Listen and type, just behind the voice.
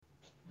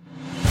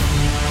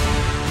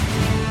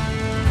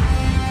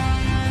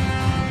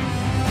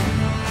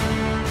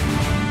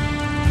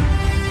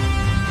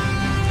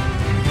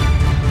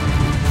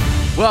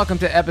Welcome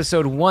to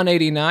episode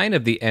 189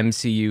 of the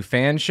MCU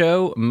Fan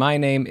Show. My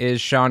name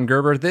is Sean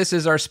Gerber. This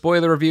is our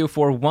spoiler review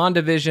for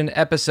WandaVision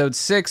Episode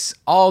 6,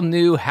 All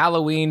New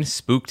Halloween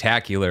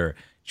Spooktacular.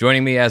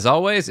 Joining me, as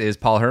always, is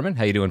Paul Herman.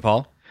 How you doing,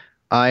 Paul?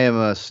 I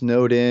am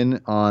snowed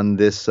in on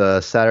this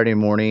Saturday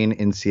morning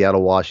in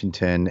Seattle,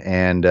 Washington,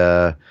 and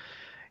I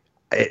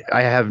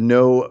have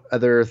no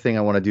other thing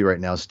I want to do right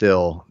now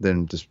still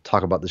than just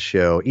talk about the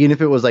show. Even if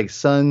it was like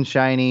sun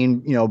shining,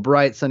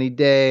 bright sunny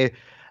day,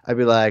 I'd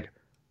be like,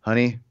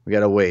 honey, we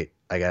got to wait.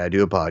 I got to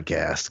do a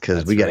podcast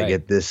because we got to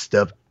get this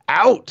stuff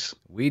out.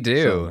 We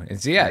do.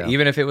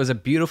 Even if it was a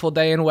beautiful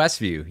day in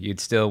Westview, you'd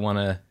still want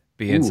to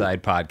be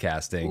inside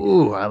podcasting.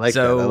 Ooh, I like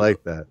that. I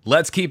like that.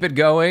 Let's keep it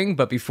going.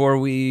 But before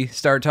we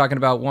start talking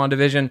about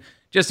WandaVision,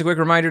 just a quick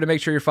reminder to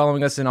make sure you're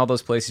following us in all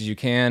those places you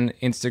can.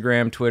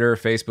 Instagram, Twitter,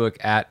 Facebook,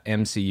 at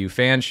MCU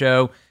Fan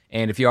Show.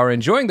 And if you are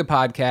enjoying the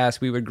podcast,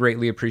 we would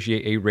greatly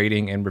appreciate a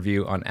rating and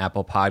review on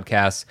Apple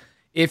Podcasts.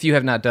 If you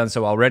have not done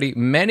so already,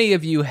 many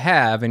of you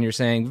have, and you're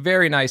saying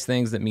very nice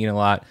things that mean a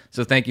lot.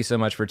 So thank you so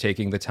much for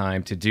taking the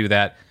time to do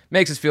that.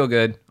 Makes us feel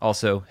good,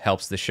 also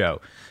helps the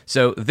show.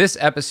 So this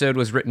episode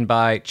was written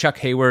by Chuck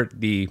Hayward,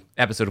 the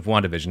episode of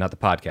WandaVision, not the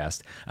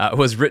podcast,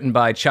 was written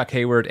by Chuck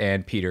Hayward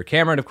and Peter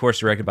Cameron, of course,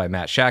 directed by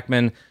Matt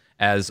Shakman,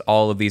 as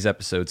all of these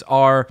episodes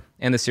are,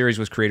 and the series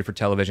was created for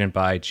television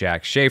by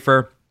Jack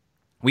Schaefer.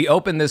 We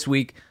open this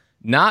week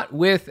not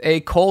with a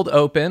cold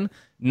open,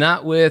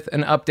 not with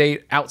an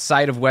update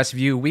outside of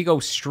Westview. We go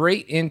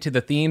straight into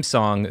the theme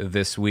song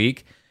this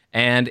week,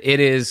 and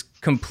it is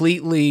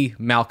completely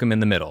Malcolm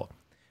in the Middle,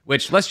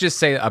 which, let's just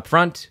say up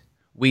front,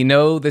 we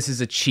know this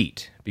is a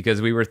cheat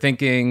because we were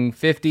thinking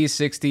 50s,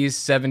 60s,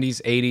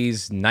 70s,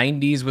 80s,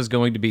 90s was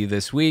going to be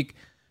this week.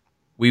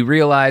 We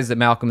realized that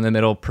Malcolm in the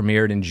Middle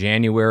premiered in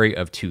January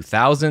of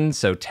 2000,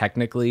 so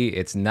technically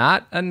it's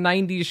not a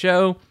 90s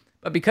show,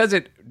 but because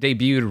it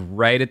debuted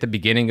right at the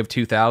beginning of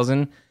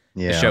 2000,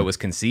 the show was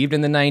conceived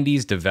in the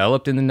 90s,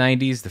 developed in the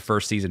 90s, the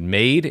first season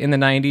made in the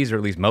 90s, or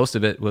at least most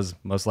of it was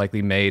most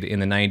likely made in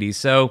the 90s.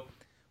 So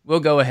we'll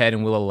go ahead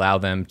and we'll allow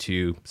them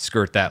to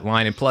skirt that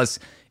line. And plus,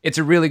 it's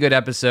a really good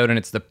episode, and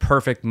it's the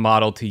perfect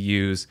model to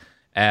use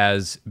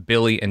as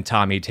Billy and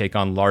Tommy take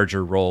on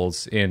larger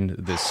roles in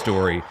this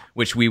story,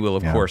 which we will,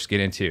 of course, get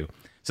into.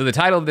 So the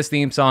title of this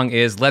theme song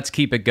is Let's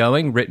Keep It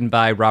Going, written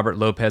by Robert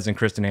Lopez and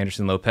Kristen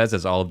Anderson Lopez,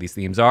 as all of these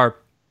themes are.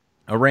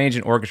 Arranged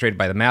and orchestrated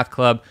by the Math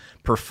Club,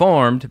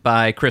 performed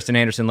by Kristen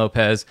Anderson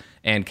Lopez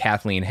and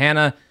Kathleen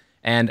Hanna.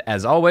 And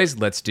as always,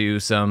 let's do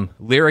some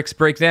lyrics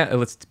breakdown.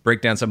 Let's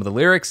break down some of the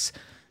lyrics.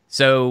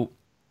 So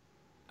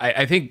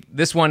I think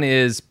this one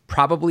is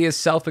probably as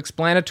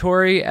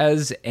self-explanatory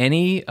as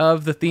any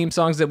of the theme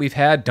songs that we've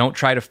had. Don't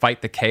try to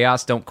fight the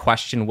chaos. Don't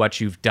question what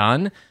you've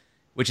done,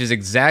 which is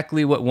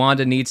exactly what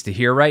Wanda needs to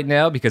hear right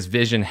now because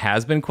Vision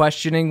has been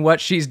questioning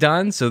what she's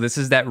done. So this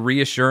is that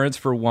reassurance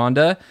for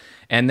Wanda.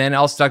 And then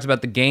also talks about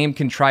the game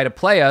can try to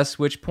play us,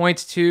 which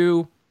points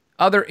to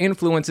other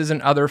influences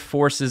and other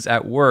forces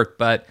at work.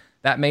 But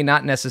that may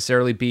not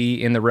necessarily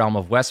be in the realm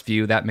of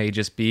Westview. That may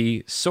just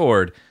be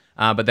SWORD.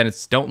 But then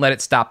it's don't let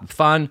it stop the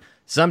fun.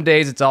 Some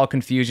days it's all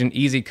confusion,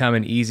 easy come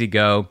and easy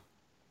go.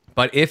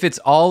 But if it's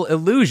all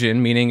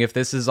illusion, meaning if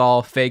this is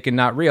all fake and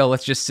not real,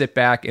 let's just sit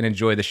back and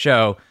enjoy the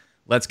show.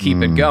 Let's keep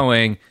it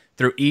going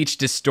through each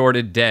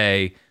distorted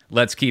day.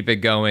 Let's keep it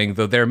going,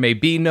 though there may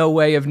be no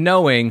way of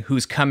knowing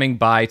who's coming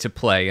by to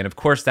play. And of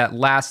course, that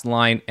last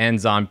line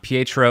ends on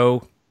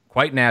Pietro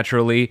quite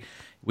naturally.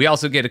 We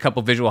also get a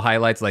couple visual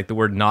highlights like the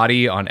word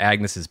naughty on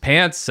Agnes's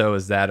pants. So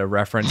is that a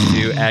reference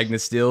to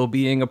Agnes still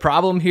being a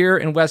problem here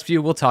in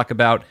Westview? We'll talk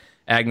about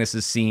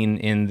Agnes's scene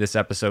in this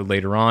episode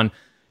later on.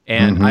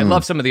 And I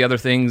love some of the other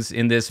things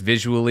in this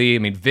visually. I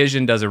mean,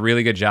 Vision does a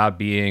really good job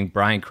being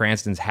Bryan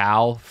Cranston's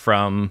Hal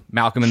from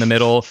Malcolm in the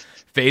Middle,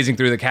 phasing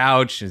through the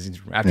couch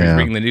after he's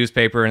reading the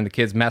newspaper and the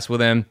kids mess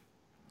with him.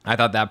 I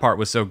thought that part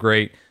was so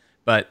great.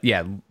 But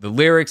yeah, the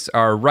lyrics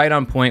are right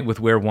on point with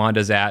where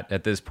Wanda's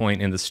at this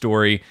point in the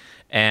story.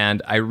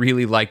 And I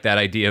really like that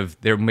idea of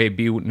there may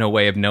be no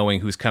way of knowing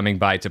who's coming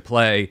by to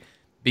play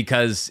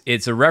because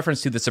it's a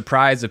reference to the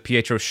surprise of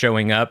Pietro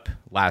showing up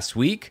last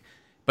week.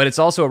 But it's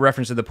also a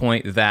reference to the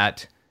point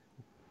that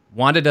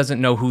Wanda doesn't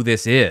know who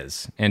this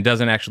is and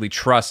doesn't actually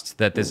trust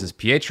that this is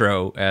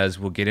Pietro, as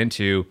we'll get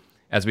into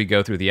as we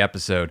go through the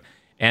episode.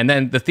 And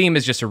then the theme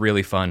is just a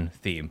really fun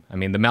theme. I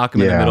mean, the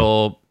Malcolm in the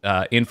Middle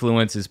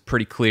influence is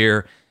pretty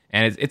clear,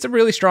 and it's a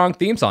really strong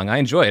theme song. I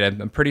enjoy it.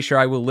 I'm pretty sure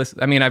I will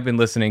listen. I mean, I've been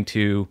listening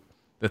to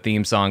the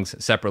theme songs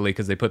separately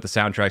because they put the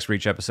soundtracks for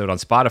each episode on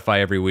Spotify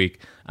every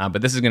week.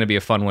 But this is going to be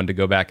a fun one to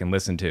go back and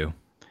listen to.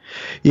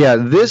 Yeah,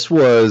 this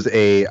was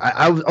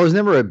I was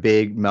never a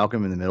big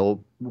Malcolm in the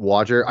Middle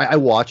watcher. I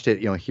watched it,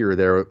 here or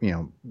there,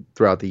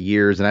 throughout the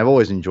years, and I've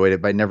always enjoyed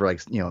it, but I never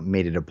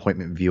made it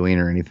appointment viewing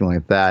or anything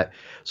like that.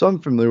 So I'm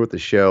familiar with the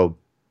show.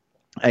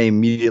 I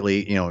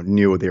immediately,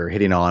 knew what they were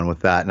hitting on with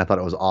that, and I thought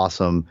it was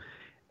awesome.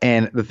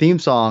 And the theme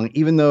song,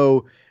 even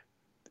though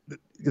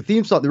the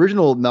theme song, the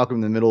original Malcolm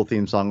in the Middle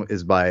theme song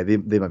is by They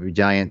Might Be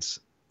Giants,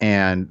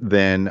 and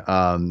then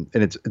and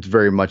it's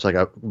very much like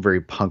a very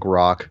punk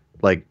rock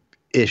like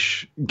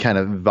ish kind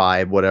of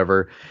vibe,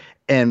 whatever.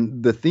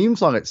 And the theme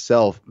song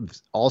itself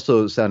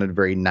also sounded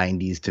very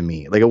 90s to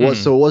me. Like it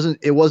was, so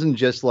it wasn't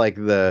just like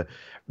the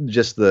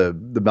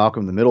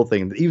Malcolm in the Middle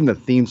thing. Even the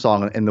theme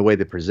song and the way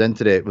they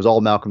presented it was all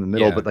Malcolm in the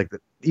Middle, Yeah. but like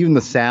even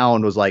the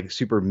sound was like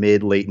super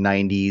late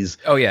 90s.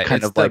 Oh yeah,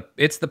 kind of like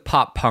it's the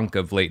pop punk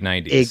of late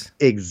 90s.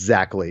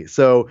 Exactly.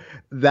 So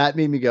that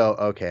made me go,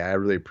 okay, I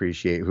really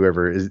appreciate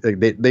whoever is, like,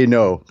 they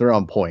know they're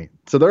on point.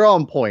 So they're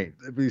on point,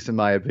 at least in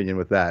my opinion,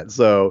 with that.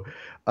 So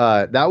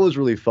that was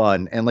really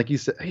fun. And like you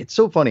said, it's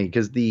so funny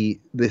because the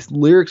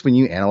lyrics, when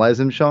you analyze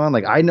them, Sean,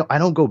 like I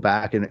don't go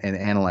back and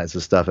analyze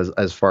the stuff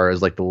as far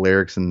as like the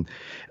lyrics and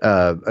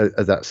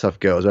as that stuff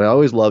goes. And I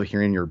always love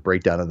hearing your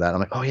breakdown of that. I'm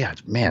like, oh yeah,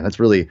 man, that's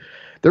really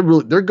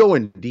they're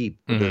going deep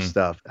with this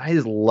stuff. I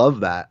just love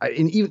that.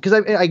 And even because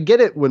I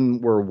get it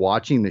when we're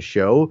watching the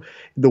show,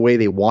 the way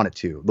they want it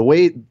to, the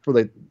way for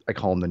the, I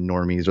call them the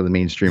normies or the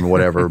mainstream or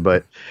whatever,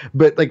 but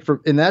like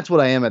and that's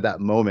what I am at that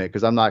moment.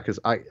 Because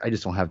I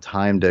just don't have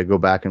time to go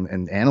back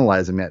and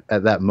analyze them at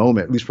that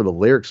moment, at least for the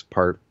lyrics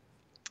part.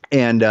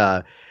 And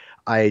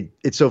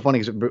it's so funny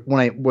because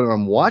when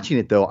I'm watching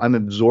it though, I'm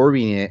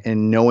absorbing it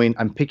and knowing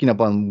I'm picking up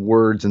on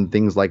words and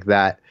things like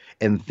that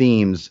and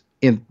themes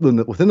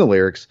within the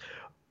lyrics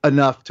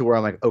enough to where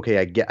I'm like, okay,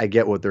 I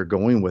get what they're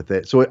going with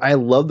it. So I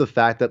love the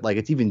fact that like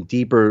it's even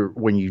deeper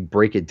when you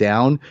break it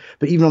down,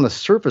 but even on the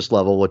surface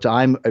level, which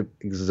I'm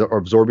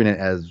absorbing it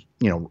as,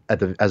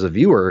 as a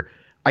viewer,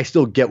 I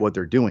still get what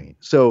they're doing.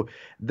 So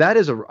that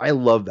is I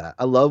love that.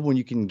 I love when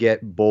you can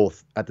get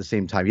both at the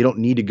same time. You don't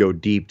need to go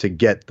deep to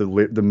get the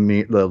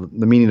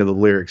meaning of the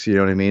lyrics. You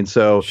know what I mean?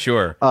 So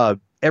Sure.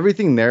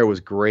 Everything there was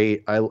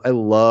great. I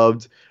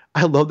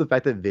loved the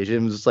fact that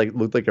Vision was just like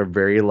looked like a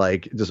very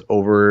like just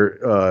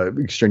over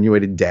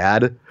extenuated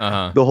dad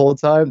the whole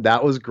time.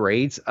 That was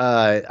great.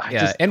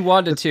 And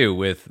Wanda too,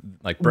 with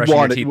like brushing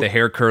her teeth, the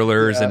hair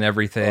curlers and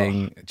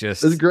everything.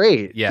 Just it was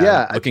great.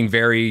 Yeah, looking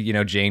very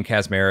Jane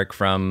Kasmerick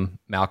from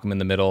Malcolm in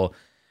the Middle.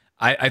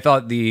 I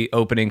thought the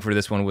opening for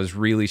this one was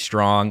really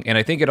strong, and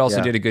I think it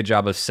also did a good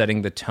job of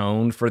setting the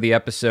tone for the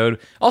episode.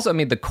 Also, I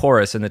mean, the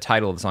chorus and the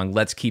title of the song,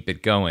 "Let's Keep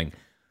It Going."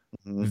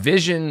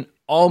 Vision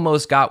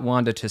almost got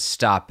Wanda to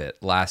stop it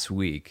last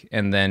week,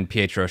 and then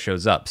Pietro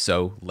shows up,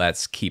 so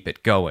let's keep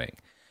it going.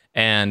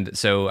 And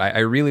so I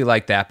really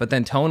like that. But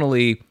then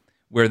tonally,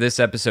 where this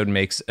episode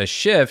makes a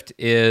shift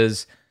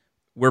is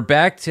we're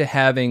back to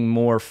having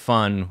more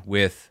fun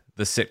with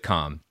the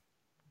sitcom.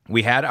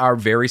 We had our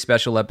very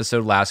special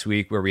episode last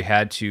week where we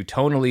had to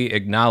tonally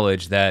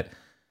acknowledge that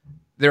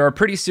there are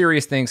pretty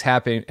serious things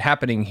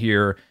happening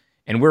here,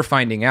 and we're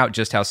finding out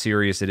just how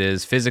serious it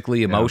is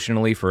physically,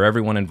 emotionally, for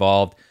everyone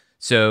involved.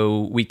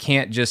 So we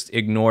can't just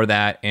ignore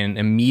that and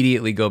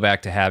immediately go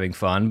back to having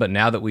fun. But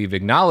now that we've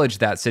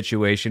acknowledged that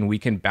situation, we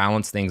can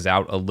balance things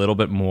out a little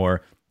bit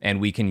more, and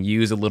we can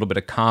use a little bit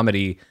of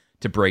comedy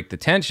to break the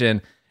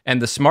tension.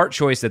 And the smart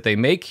choice that they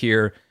make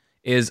here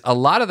is a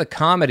lot of the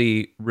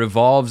comedy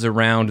revolves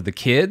around the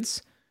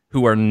kids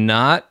who are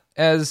not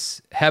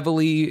as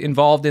heavily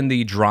involved in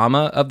the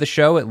drama of the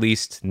show, at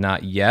least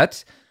not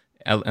yet,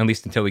 at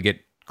least until we get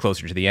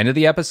closer to the end of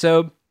the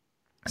episode.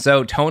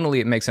 So tonally,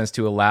 it makes sense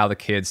to allow the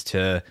kids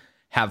to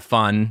have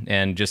fun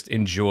and just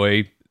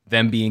enjoy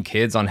them being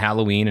kids on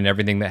Halloween and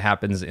everything that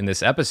happens in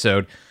this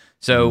episode.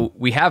 So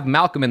we have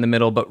Malcolm in the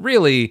middle, but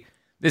really,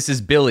 this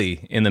is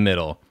Billy in the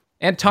middle,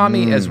 and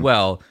Tommy as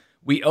well.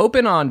 We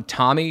open on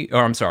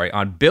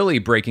on Billy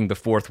breaking the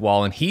fourth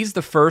wall, and he's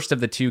the first of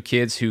the two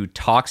kids who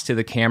talks to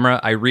the camera.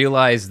 I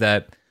realize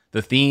that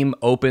the theme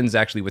opens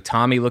actually with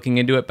Tommy looking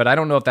into it, but I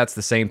don't know if that's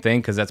the same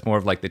thing because that's more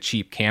of like the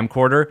cheap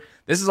camcorder.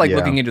 This is like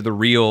looking into the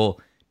real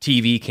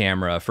TV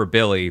camera for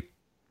Billy.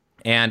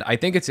 And I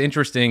think it's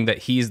interesting that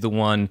he's the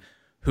one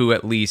who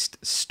at least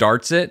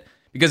starts it,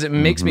 because it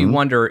makes me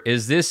wonder,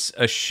 is this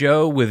a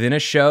show within a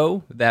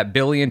show that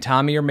Billy and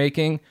Tommy are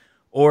making?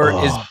 Or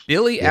is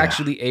Billy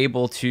actually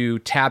able to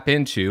tap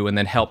into, and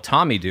then help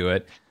Tommy do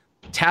it,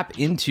 tap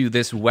into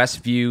this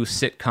Westview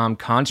sitcom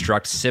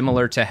construct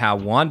similar to how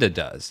Wanda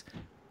does?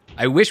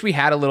 I wish we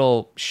had a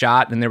little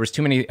shot, and there was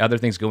too many other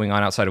things going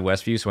on outside of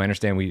Westview, so I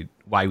understand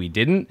why we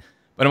didn't.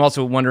 But I'm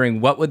also wondering,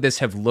 what would this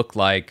have looked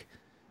like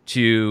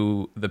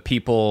to the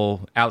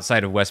people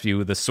outside of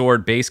Westview, the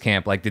Sword base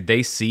camp? Like, did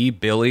they see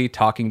Billy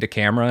talking to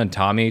camera and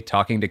Tommy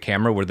talking to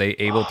camera? Were they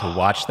able to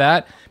watch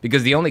that?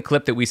 Because the only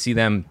clip that we see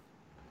them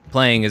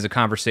playing is a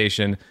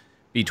conversation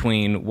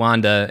between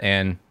Wanda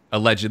and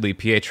allegedly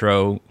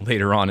Pietro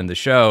later on in the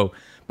show.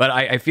 But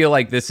I feel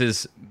like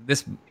this.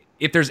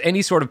 If there's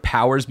any sort of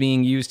powers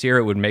being used here,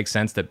 it would make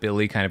sense that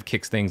Billy kind of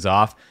kicks things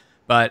off.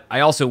 But I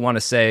also want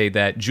to say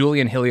that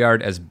Julian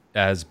Hilliard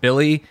as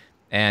Billy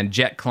and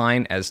Jet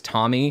Klein as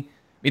Tommy,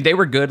 I mean, they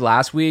were good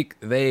last week.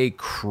 They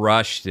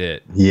crushed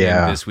it in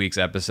this week's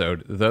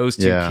episode. Those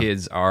two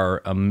kids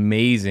are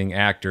amazing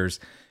actors.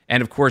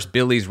 And of course,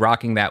 Billy's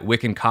rocking that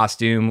Wiccan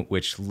costume,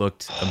 which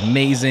looked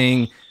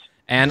amazing.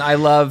 And I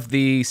love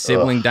the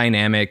sibling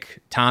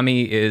dynamic.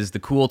 Tommy is the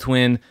cool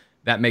twin.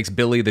 That makes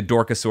Billy the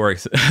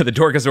Dorkosaurus, the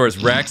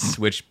Dorkosaurus Rex,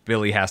 which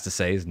Billy has to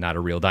say is not a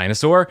real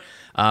dinosaur.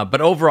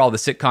 But overall, the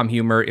sitcom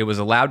humor, it was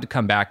allowed to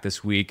come back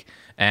this week,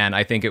 and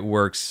I think it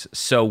works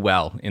so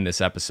well in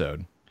this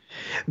episode.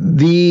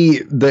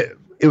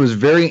 It was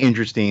very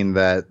interesting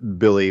that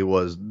Billy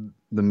was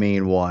the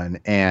main one,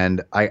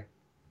 and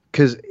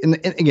because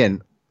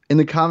again in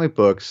the comic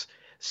books,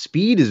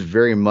 Speed is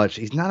very much,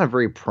 he's not a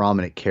very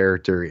prominent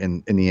character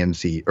in the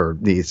MC or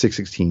the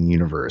 616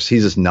 universe.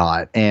 He's just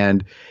not.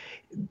 And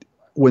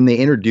when they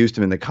introduced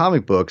him in the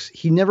comic books,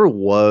 he never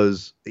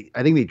was.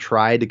 I think they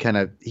tried to kind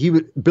of,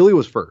 Billy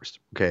was first.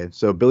 Okay.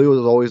 So Billy was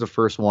always the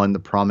first one, the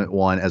prominent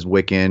one as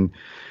Wiccan.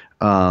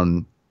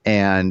 And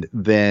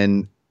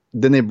then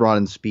they brought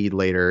in Speed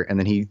later, and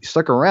then he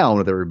stuck around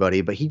with everybody,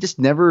 but he just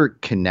never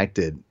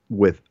connected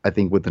with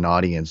an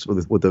audience,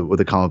 with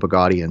the comic book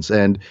audience.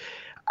 And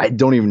I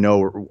don't even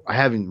know, I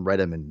haven't read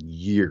him in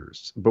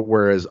years, but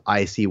whereas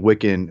I see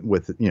Wiccan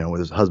with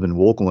his husband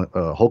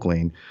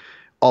Hulkling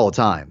all the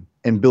time.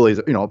 And Billy's,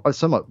 a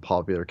somewhat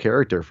popular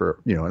character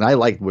and I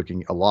liked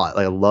Wiccan a lot.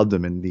 I loved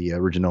him in the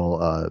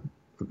original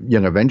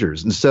Young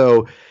Avengers. And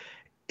so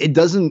it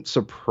doesn't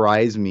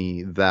surprise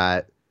me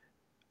that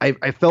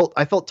I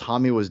felt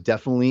Tommy was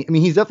definitely,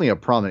 he's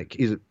definitely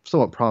he's a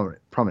somewhat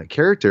prominent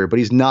character, but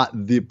he's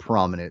not the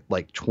prominent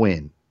like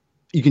twin.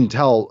 You can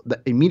tell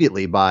that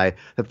immediately by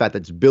the fact that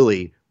it's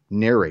Billy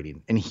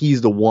narrating, and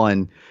he's the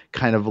one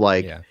kind of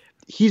like,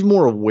 he's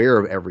more aware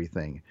of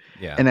everything.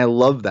 Yeah. And I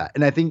love that.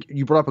 And I think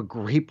you brought up a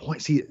great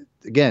point. See,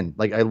 again,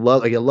 I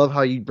love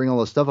how you bring all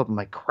this stuff up. I'm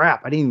like,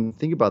 crap, I didn't even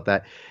think about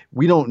that.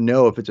 We don't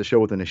know if it's a show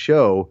within a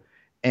show,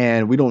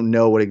 and we don't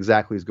know what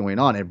exactly is going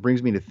on. It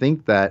brings me to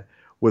think that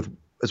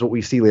as what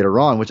we see later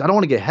on, which I don't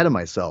want to get ahead of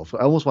myself. I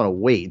almost want to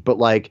wait, but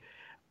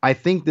I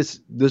think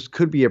this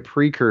could be a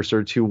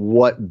precursor to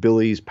what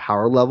Billy's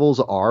power levels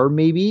are,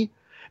 maybe,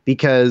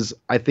 because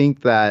I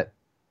think that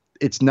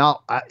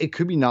it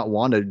could be not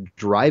Wanda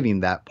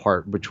driving that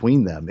part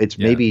between them. It's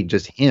maybe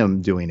just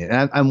him doing it.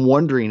 And I'm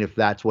wondering if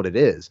that's what it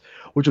is,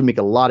 which would make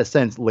a lot of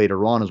sense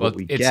later on what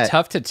we get. It's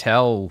tough to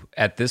tell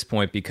at this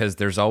point because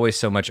there's always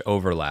so much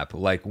overlap.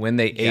 Like when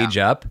they age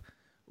up,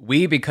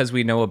 because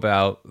we know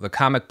about the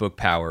comic book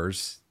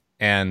powers,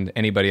 and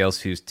anybody else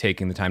who's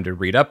taking the time to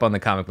read up on the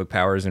comic book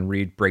powers and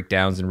read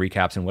breakdowns and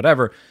recaps and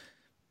whatever,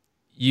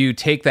 you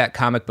take that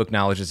comic book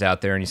knowledge that's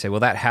out there and you say, well,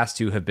 that has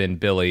to have been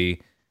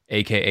Billy,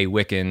 aka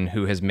Wiccan,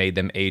 who has made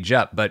them age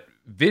up. But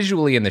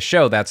visually in the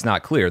show, that's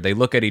not clear. They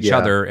look at each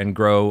other and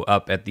grow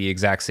up at the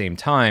exact same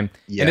time.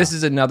 Yeah. And this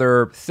is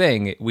another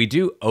thing. We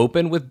do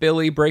open with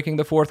Billy breaking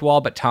the fourth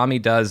wall, but Tommy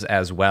does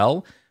as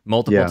well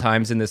multiple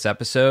times in this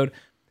episode.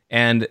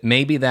 And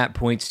maybe that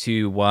points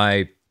to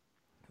why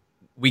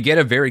we get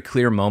a very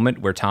clear moment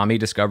where Tommy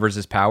discovers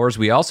his powers.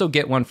 We also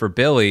get one for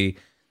Billy,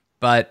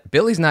 but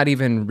Billy's not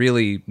even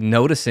really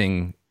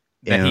noticing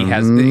that he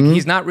has.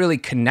 He's not really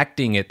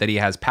connecting it that he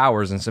has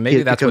powers, and so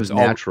maybe that's what's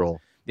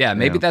natural.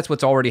 Maybe that's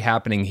what's already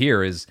happening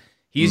here. Is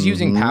he's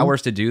using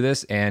powers to do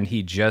this, and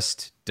he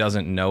just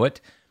doesn't know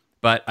it.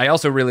 But I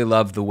also really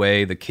love the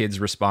way the kids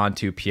respond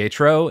to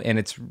Pietro, and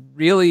it's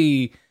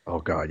really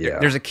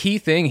There's a key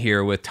thing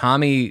here with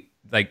Tommy.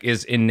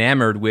 Is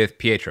enamored with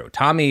Pietro.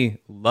 Tommy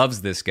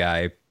loves this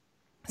guy,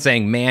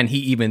 saying, man, he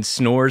even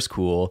snores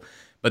cool.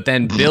 But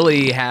then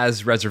Billy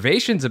has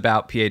reservations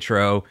about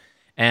Pietro,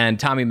 and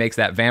Tommy makes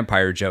that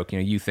vampire joke.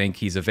 You think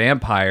he's a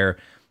vampire.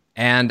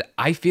 And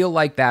I feel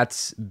like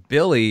that's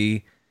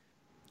Billy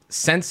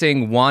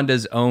sensing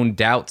Wanda's own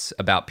doubts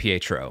about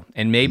Pietro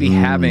and maybe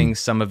having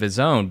some of his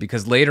own,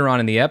 because later on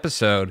in the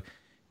episode,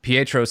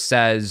 Pietro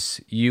says,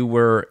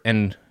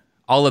 and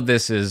all of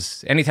this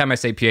is, anytime I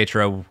say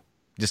Pietro,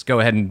 just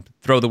go ahead and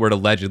throw the word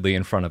allegedly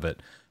in front of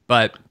it.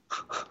 But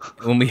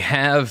when we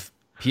have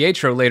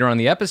Pietro later on in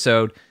the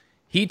episode,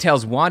 he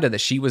tells Wanda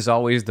that she was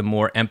always the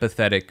more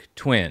empathetic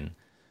twin.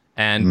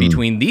 And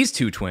between these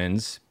two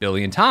twins,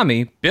 Billy and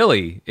Tommy,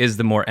 Billy is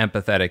the more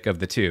empathetic of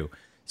the two.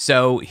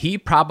 So he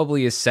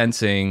probably is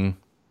sensing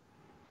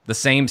the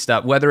same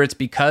stuff, whether it's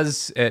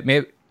because,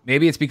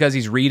 maybe it's because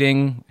he's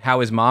reading how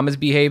his mom is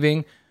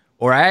behaving,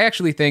 or I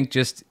actually think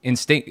just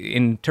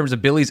in terms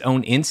of Billy's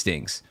own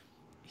instincts,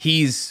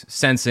 he's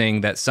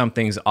sensing that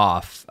something's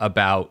off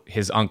about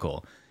his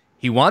uncle.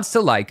 He wants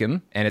to like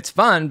him, and it's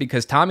fun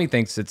because Tommy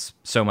thinks it's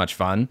so much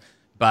fun,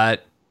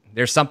 but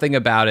there's something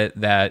about it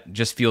that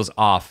just feels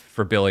off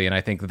for Billy, and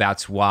I think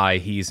that's why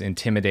he's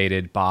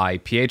intimidated by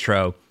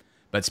Pietro.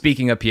 But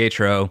speaking of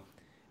Pietro,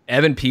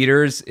 Evan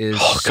Peters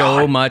is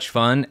much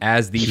fun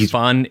as the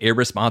fun,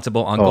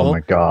 irresponsible uncle. Oh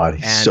my God,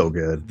 he's so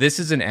good. This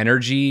is an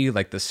energy,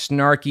 like the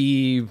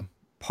snarky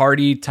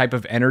party type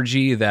of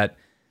energy that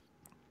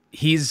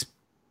he's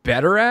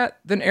better at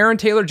than Aaron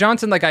Taylor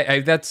Johnson.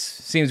 That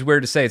seems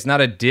weird to say. It's not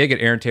a dig at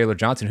Aaron Taylor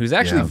Johnson, who's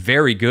actually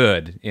very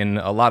good in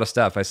a lot of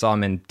stuff. I saw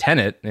him in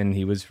Tenet, and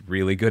he was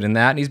really good in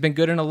that, and he's been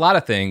good in a lot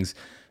of things.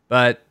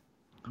 But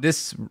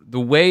the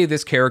way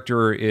this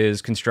character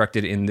is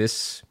constructed in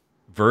this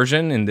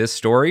version, in this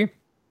story,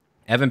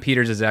 Evan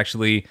Peters is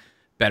actually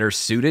better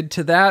suited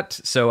to that.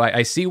 So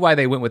I see why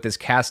they went with this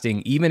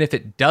casting, even if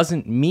it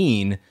doesn't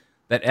mean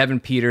that Evan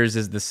Peters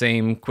is the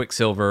same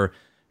Quicksilver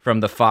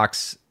from the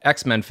Fox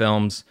X-Men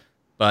films,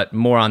 but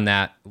more on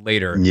that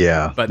later.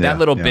 Yeah. But that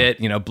little bit,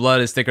 blood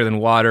is thicker than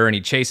water, and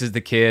he chases the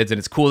kids, and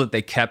it's cool that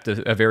they kept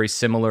a very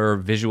similar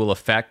visual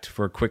effect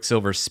for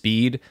Quicksilver's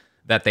speed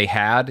that they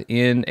had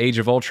in Age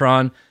of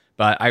Ultron.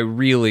 But I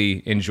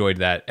really enjoyed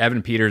that.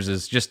 Evan Peters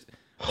is just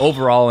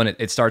overall, and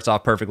it starts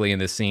off perfectly in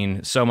this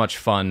scene. So much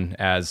fun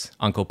as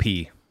Uncle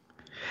P.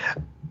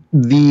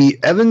 The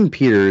Evan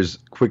Peters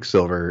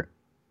Quicksilver,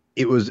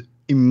 it was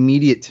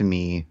immediate to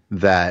me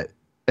that,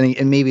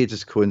 and maybe it's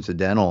just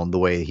coincidental in the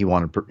way he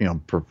wanted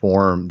to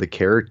perform the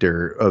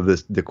character of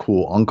the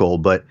cool uncle,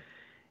 but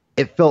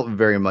it felt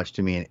very much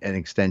to me an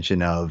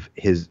extension of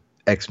his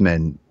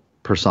X-Men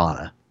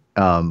persona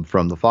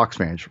from the Fox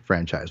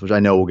franchise, which I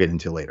know we'll get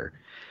into later.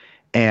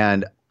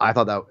 And I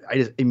thought that I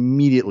just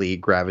immediately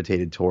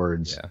gravitated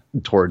towards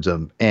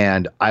him,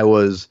 and I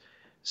was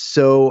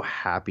so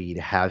happy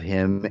to have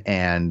him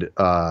and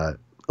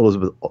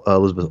Elizabeth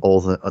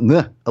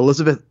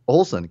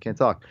Olsen, can't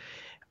talk,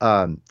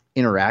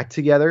 interact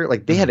together.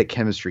 Like they had a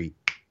chemistry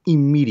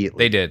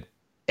immediately. They did,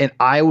 and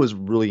I was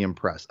really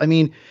impressed. I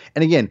mean,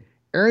 and again,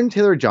 Aaron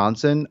Taylor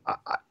Johnson,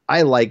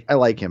 I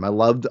like him. I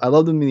loved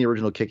him in the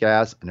original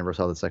Kick-Ass. I never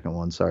saw the second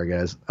one. Sorry,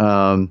 guys.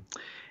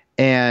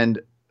 And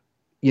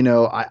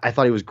I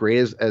thought he was great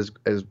as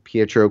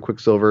Pietro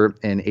Quicksilver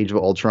in Age of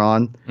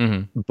Ultron.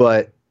 Mm-hmm.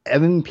 But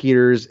Evan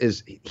Peters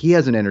he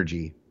has an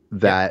energy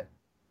that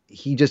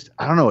he just,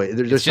 I don't know.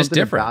 There's something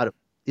different about it.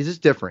 It's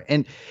just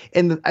different.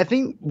 And I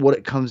think what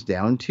it comes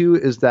down to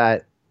is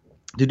that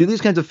to do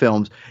these kinds of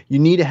films, you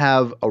need to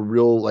have a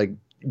real,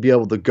 be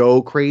able to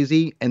go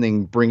crazy and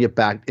then bring it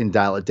back and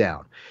dial it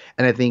down.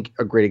 And I think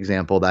a great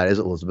example of that is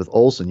Elizabeth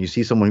Olsen. You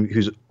see someone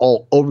who's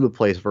all over the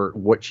place for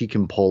what she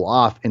can pull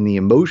off in the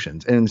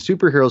emotions. And in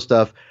superhero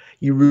stuff,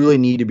 you really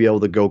need to be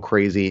able to go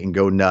crazy and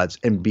go nuts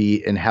and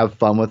have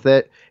fun with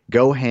it,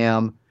 go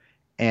ham,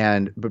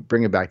 but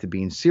bring it back to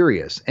being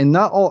serious. And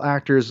not all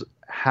actors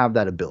have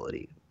that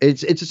ability.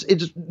 It's just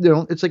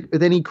it's like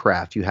with any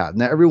craft you have.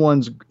 Not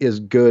everyone's as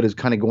good as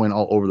kind of going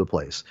all over the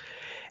place.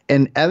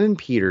 And Evan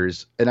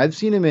Peters, and I've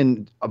seen him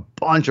in a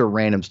bunch of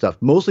random stuff,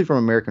 mostly from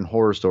American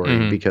Horror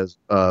Story, because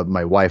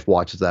my wife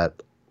watched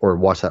that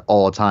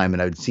all the time,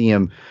 and I would see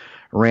him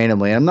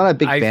randomly. I'm not a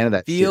big fan of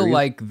that series. I feel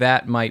like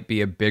that might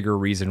be a bigger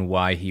reason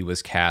why he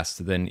was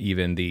cast than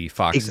even the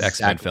Fox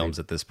X-Men films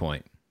at this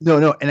point.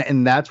 No,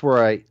 and that's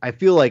where I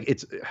feel like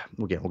it's,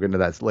 again, we'll get into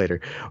that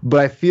later, but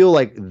I feel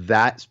like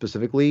that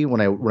specifically,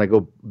 when I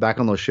go back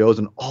on those shows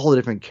and all the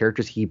different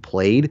characters he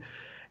played,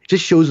 it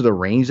just shows the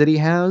range that he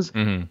has.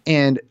 Mm-hmm.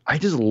 And I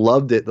just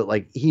loved it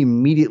that he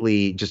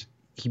immediately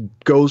he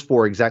goes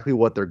for exactly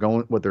what they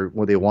want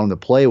him to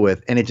play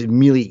with. And it's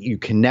immediately, you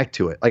connect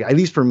to it, at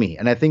least for me.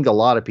 And I think a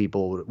lot of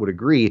people would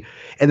agree.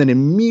 And then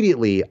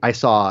immediately I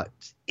saw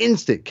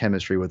instant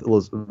chemistry with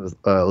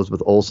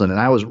Elizabeth Olsen, and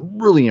I was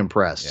really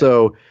impressed. Yeah.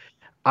 So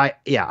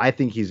I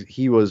think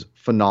he was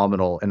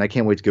phenomenal, and I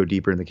can't wait to go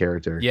deeper in the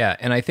character. Yeah.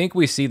 And I think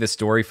we see the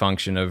story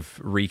function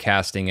of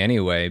recasting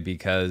anyway,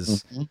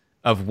 because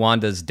of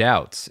Wanda's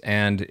doubts.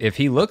 And if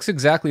he looks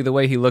exactly the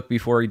way he looked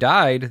before he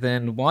died,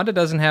 then Wanda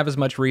doesn't have as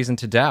much reason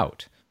to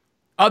doubt.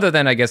 Other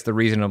than, I guess, the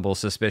reasonable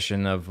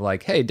suspicion of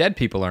hey, dead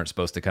people aren't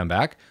supposed to come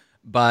back.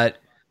 But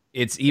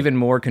it's even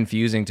more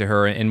confusing to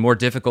her and more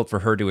difficult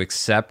for her to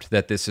accept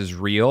that this is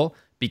real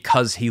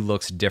because he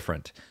looks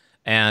different.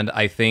 And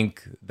I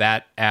think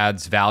that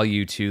adds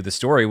value to the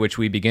story, which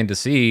we begin to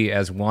see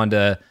as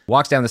Wanda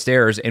walks down the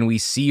stairs and we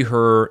see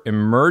her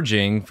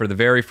emerging for the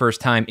very first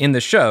time in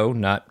the show,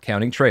 not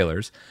counting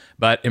trailers,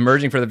 but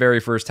emerging for the very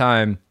first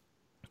time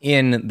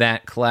in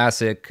that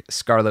classic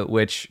Scarlet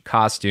Witch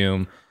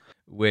costume,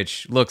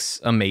 which looks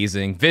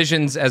amazing.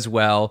 Visions as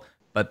well,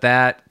 but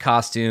that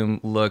costume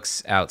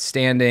looks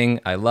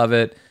outstanding. I love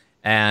it.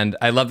 And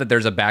I love that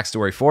there's a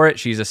backstory for it.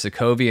 She's a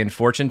Sokovian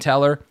fortune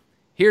teller.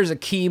 Here's a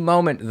key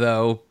moment,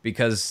 though,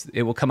 because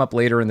it will come up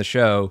later in the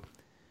show.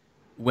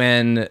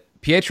 When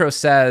Pietro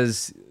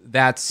says,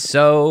 "That's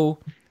so,"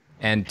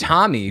 and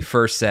Tommy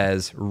first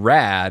says,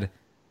 "Rad,"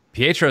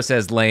 Pietro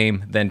says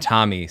lame, then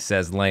Tommy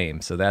says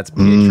lame. So that's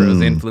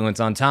Pietro's influence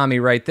on Tommy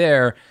right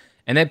there.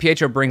 And then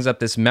Pietro brings up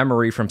this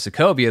memory from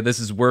Sokovia. This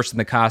is worse than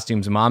the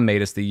costumes Mom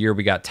made us the year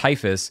we got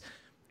typhus.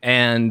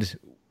 And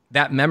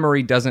that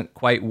memory doesn't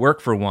quite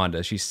work for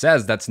Wanda. She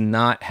says that's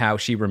not how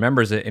she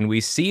remembers it. And we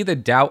see the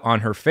doubt on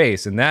her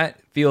face. And that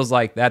feels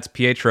like that's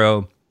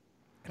Pietro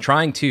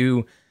trying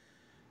to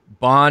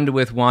bond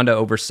with Wanda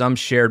over some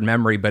shared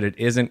memory, but it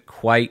isn't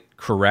quite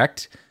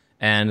correct.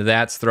 And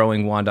that's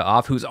throwing Wanda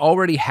off, who's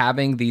already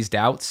having these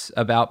doubts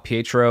about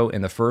Pietro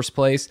in the first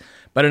place.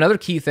 But another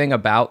key thing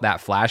about that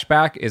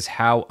flashback is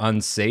how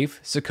unsafe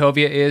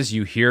Sokovia is.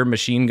 You hear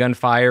machine gun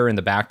fire in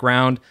the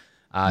background.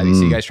 You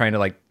see guys trying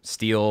to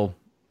steal,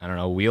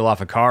 wheel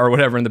off a car or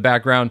whatever in the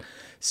background.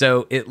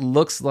 So it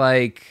looks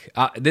like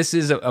this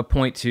is a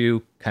point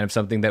to kind of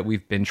something that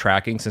we've been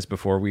tracking since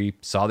before we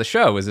saw the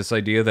show, is this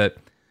idea that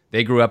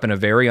they grew up in a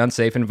very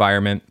unsafe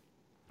environment.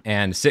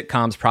 And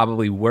sitcoms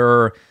probably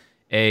were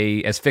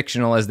as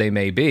fictional as they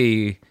may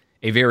be,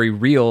 a very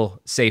real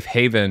safe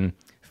haven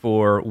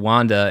for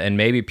Wanda and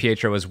maybe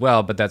Pietro as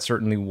well. But that's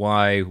certainly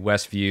why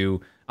Westview,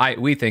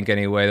 we think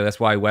anyway, that's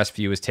why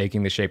Westview is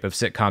taking the shape of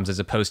sitcoms as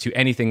opposed to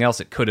anything else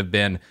it could have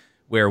been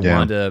where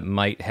Wanda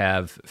might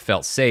have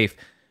felt safe.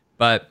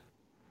 But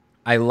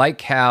I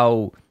like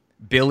how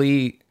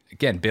Billy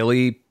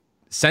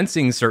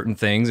sensing certain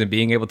things and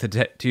being able to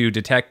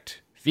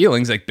detect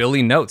feelings. Like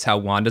Billy notes how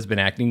Wanda's been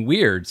acting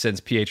weird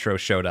since Pietro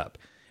showed up.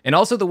 And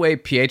also the way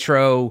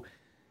Pietro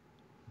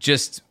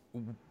just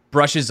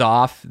brushes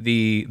off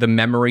the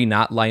memory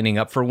not lining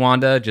up for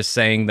Wanda, just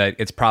saying that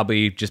it's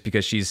probably just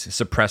because she's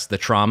suppressed the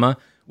trauma,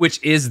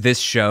 which is this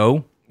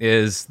show,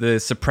 is the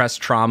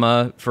suppressed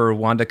trauma for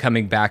Wanda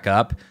coming back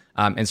up,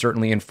 and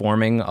certainly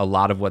informing a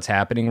lot of what's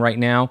happening right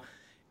now.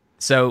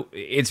 So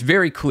it's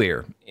very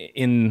clear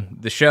in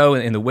the show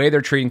and in the way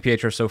they're treating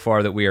Pietro so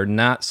far that we are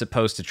not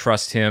supposed to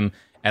trust him,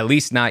 at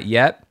least not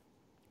yet.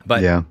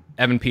 But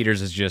Evan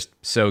Peters is just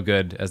so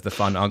good as the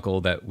fun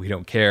uncle that we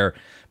don't care.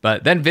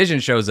 But then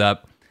Vision shows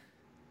up.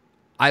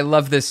 I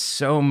love this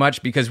so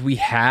much because we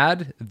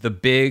had the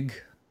big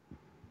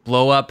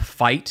blow-up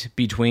fight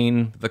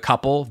between the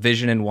couple,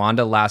 Vision and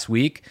Wanda, last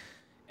week,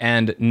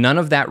 and none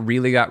of that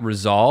really got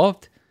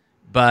resolved,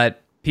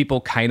 but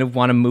people kind of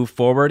want to move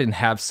forward and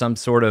have some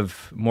sort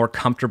of more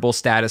comfortable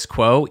status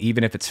quo,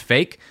 even if it's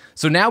fake.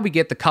 So now we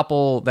get the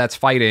couple that's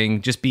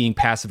fighting just being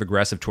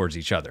passive-aggressive towards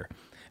each other,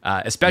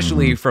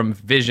 especially from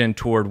Vision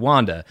toward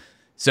Wanda.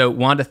 So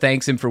Wanda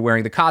thanks him for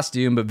wearing the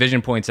costume, but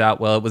Vision points out,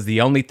 well, it was the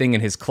only thing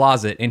in his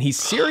closet. And he's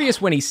serious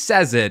when he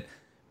says it,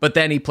 but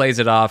then he plays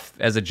it off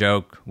as a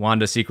joke.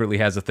 Wanda secretly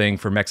has a thing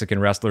for Mexican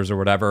wrestlers or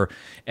whatever.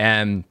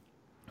 And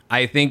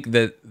I think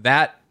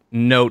that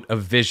note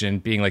of Vision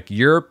being like,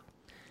 you're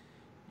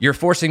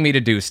forcing me to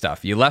do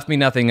stuff. You left me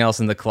nothing else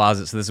in the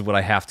closet, so this is what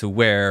I have to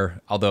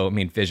wear. Although, I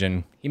mean,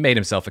 Vision, he made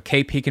himself a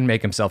cape. He can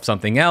make himself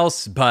something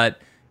else, but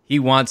he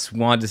wants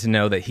Wanda to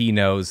know that he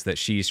knows that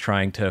she's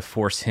trying to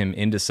force him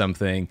into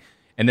something.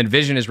 And then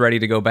Vision is ready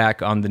to go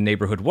back on the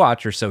neighborhood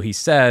watch, or so he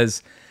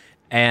says.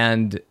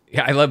 And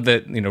I love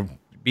that,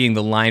 being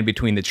the line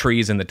between the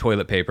trees and the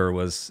toilet paper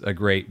was a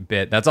great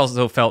bit. That's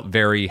also felt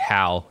very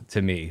Hal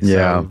to me.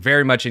 So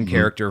very much in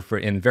character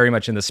and very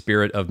much in the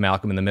spirit of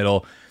Malcolm in the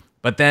Middle.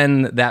 But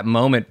then that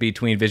moment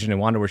between Vision and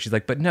Wanda where she's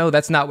like, but no,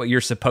 that's not what you're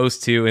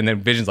supposed to. And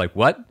then Vision's like,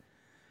 what?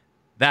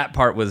 That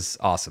part was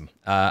awesome.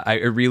 I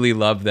really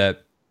love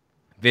that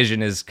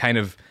Vision is kind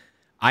of,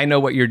 I know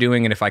what you're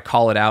doing, and if I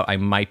call it out, I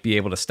might be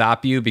able to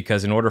stop you,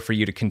 because in order for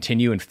you to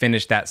continue and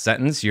finish that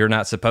sentence, you're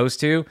not supposed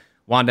to.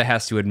 Wanda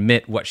has to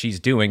admit what she's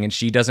doing, and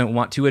she doesn't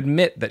want to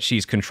admit that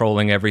she's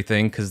controlling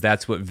everything, because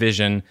that's what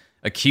Vision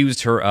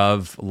accused her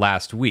of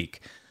last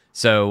week.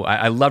 So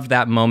I loved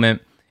that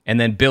moment. And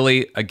then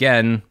Billy,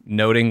 again,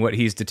 noting what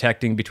he's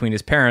detecting between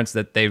his parents,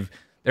 that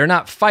they're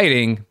not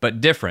fighting,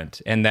 but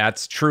different. And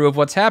that's true of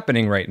what's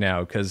happening right now,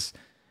 because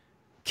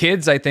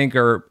kids, I think,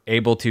 are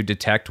able to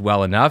detect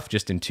well enough,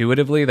 just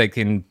intuitively. They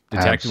can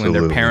detect when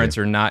their parents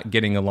are not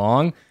getting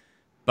along,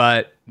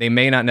 but they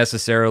may not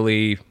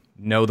necessarily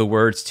know the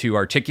words to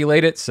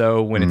articulate it.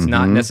 So when it's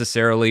not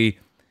necessarily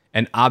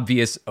an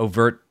obvious,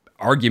 overt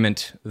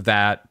argument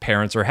that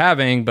parents are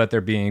having, but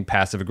they're being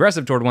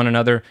passive-aggressive toward one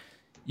another,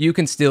 you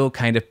can still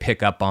kind of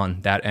pick up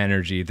on that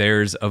energy.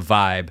 There's a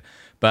vibe.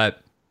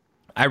 But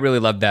I really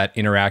love that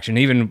interaction.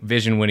 Even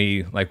Vision, when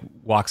he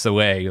walks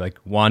away,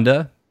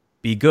 Wanda,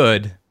 be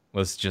good,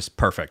 was just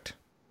perfect.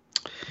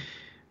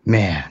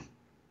 Man,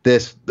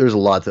 there's a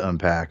lot to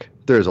unpack.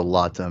 There's a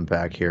lot to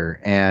unpack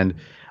here. And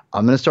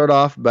I'm going to start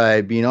off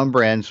by being on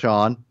brand,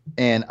 Sean.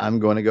 And I'm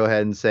going to go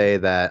ahead and say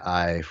that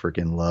I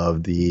freaking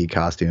love the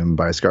costume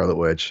by Scarlet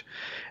Witch.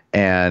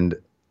 And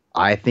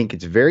I think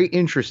it's very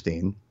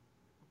interesting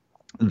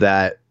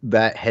that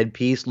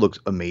headpiece looks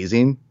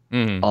amazing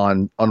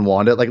on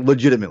Wanda.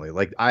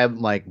 Legitimately. I'm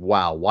like,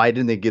 wow, why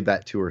didn't they give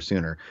that to her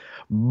sooner?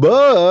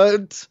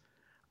 But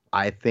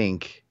I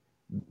think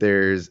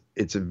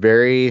it's a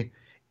very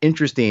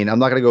interesting. I'm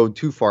not going to go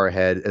too far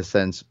ahead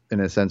in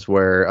a sense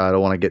where I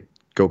don't want to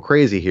go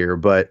crazy here,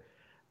 but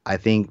I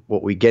think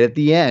what we get at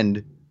the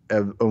end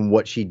of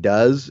what she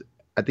does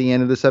at the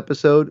end of this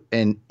episode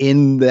and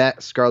in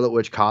that Scarlet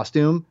Witch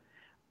costume,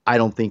 I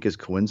don't think is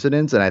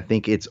coincidence. And I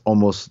think it's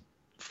almost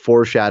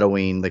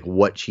foreshadowing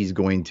what she's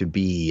going to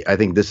be. I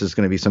think this is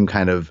going to be some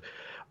kind of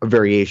a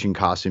variation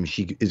costume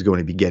she is going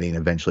to be getting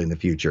eventually in the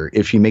future.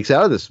 If she makes it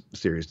out of this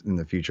series in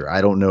the future, I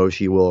don't know if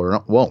she will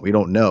or won't. We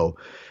don't know.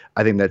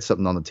 I think that's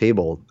something on the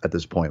table at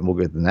this point. We'll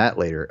get to that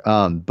later.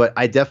 But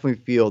I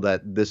definitely feel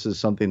that this is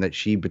something that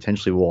she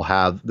potentially will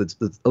have. That's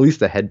at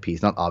least a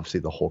headpiece, not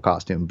obviously the whole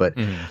costume, but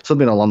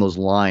something along those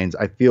lines.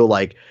 I feel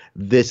like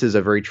this is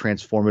a very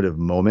transformative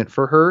moment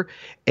for her.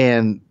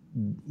 And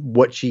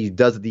what she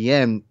does at the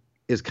end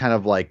is kind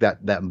of like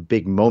that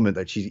big moment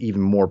that she's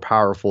even more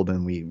powerful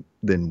than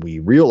we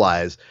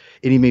realize.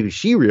 And maybe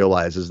she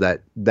realizes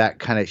that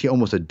kind of, she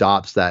almost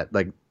adopts that,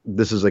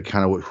 this is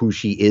kind of who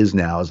she is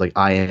now, is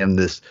I am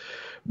this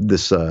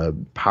this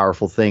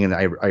powerful thing, and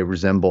I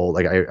resemble,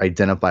 like, I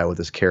identify with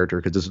this character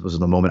because this was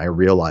the moment I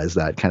realized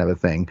that, kind of a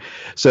thing.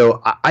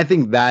 So I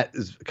think that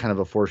is kind of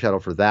a foreshadow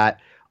for that.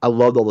 I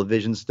loved all the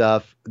Vision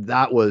stuff.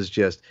 That was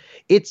just,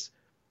 it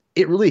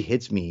really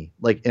hits me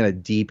like in a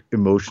deep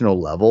emotional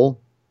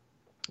level.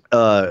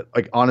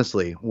 Like,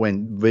 honestly,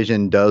 when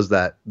Vision does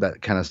that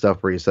kind of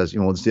stuff where he says,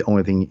 it's the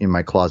only thing in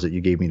my closet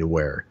you gave me to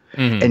wear,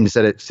 and he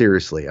said it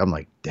seriously. I'm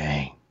like,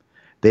 dang,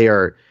 they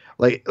are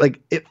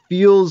like it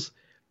feels.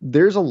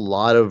 There's a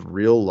lot of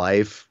real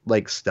life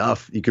like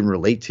stuff you can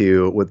relate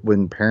to with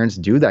when parents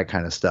do that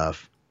kind of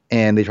stuff,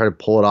 and they try to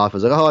pull it off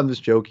as like, oh, I'm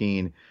just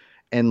joking,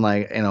 and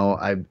like,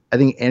 I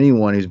think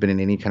anyone who's been in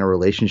any kind of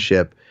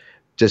relationship,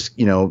 just,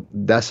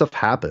 that stuff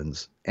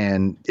happens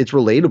and it's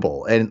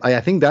relatable. And I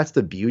think that's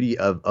the beauty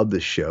of the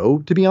show,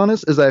 to be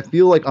honest, is I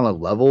feel like on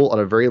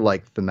a very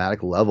like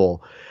thematic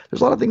level,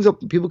 there's a lot of things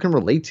that people can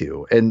relate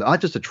to, and not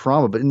just the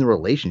trauma, but in the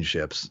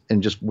relationships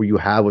and just where you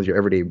have with your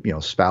everyday,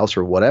 spouse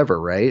or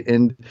whatever. Right.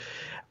 And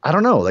I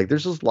don't know, like,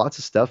 there's just lots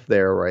of stuff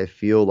there where I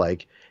feel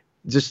like,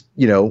 just,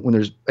 when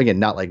there's, again,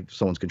 not like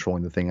someone's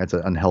controlling the thing, that's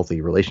an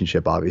unhealthy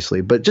relationship, obviously,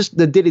 but just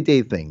the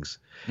day-to-day things.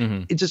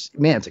 It just,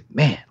 man, it's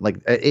like,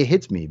 it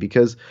hits me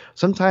because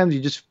sometimes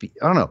you just,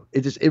 I don't know,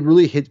 it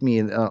really hits me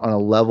on a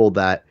level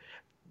that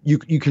you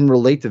can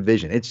relate to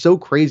Vision. It's so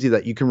crazy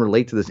that you can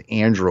relate to this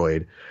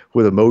android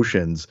with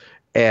emotions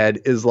and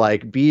is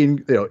like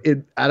being,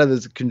 out of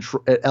his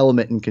control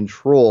element and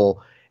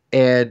control.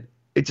 And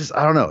it just,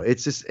 I don't know.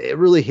 It's just, it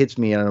really hits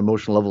me on an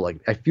emotional level. Like,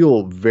 I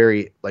feel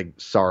very like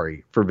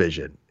sorry for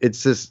Vision.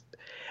 It's just,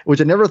 which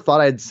I never thought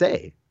I'd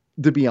say,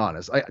 to be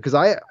honest. Because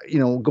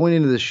going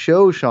into the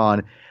show,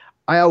 Sean,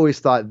 I always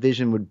thought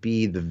Vision would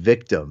be the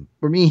victim.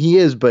 For me, he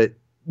is, but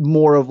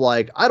more of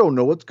like, I don't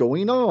know what's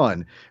going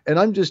on, and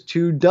I'm just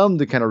too dumb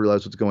to kind of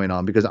realize what's going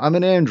on because I'm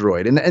an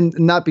android, and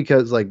not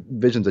because like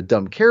Vision's a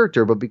dumb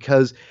character, but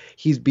because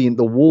the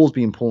wool's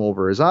being pulled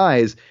over his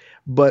eyes.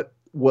 But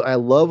what I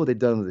love what they've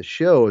done with the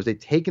show is they've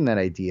taken that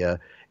idea,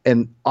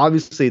 and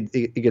obviously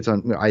it gets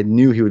on. I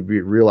knew he would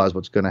realize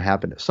what's going to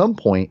happen at some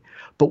point,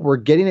 but we're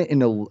getting it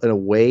in a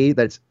way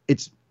that's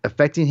it's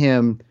affecting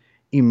him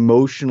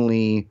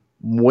emotionally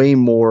way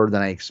more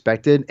than I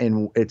expected,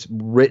 and it's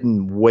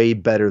written way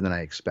better than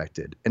I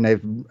expected. And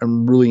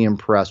I'm really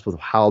impressed with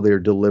how they're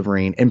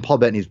delivering, and Paul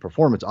Bettany's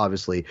performance.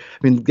 Obviously, I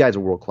mean, the guy's a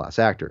world-class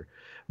actor,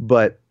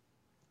 but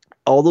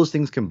all those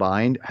things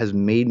combined has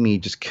made me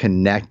just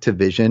connect to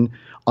Vision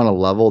on a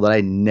level that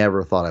I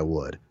never thought I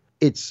would.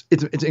 It's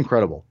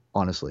incredible,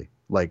 honestly.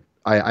 Like,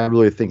 I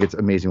really think it's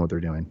amazing what they're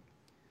doing.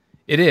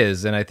 It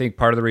is, and I think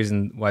part of the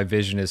reason why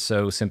Vision is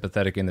so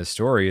sympathetic in this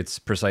story, it's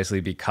precisely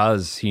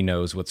because he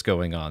knows what's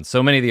going on.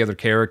 So many of the other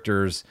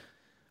characters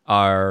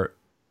are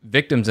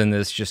victims in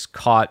this, just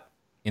caught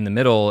in the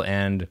middle,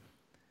 and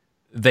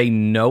they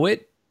know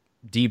it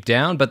deep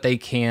down, but they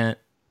can't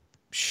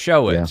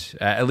show it,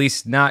 at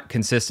least not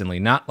consistently,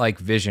 not like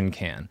Vision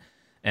can.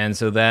 And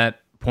so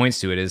that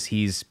points to it, is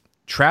he's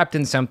trapped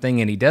in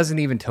something, and he doesn't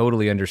even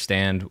totally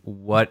understand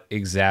what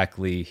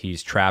exactly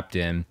he's trapped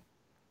in.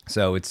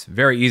 So it's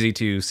very easy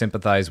to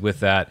sympathize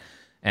with that.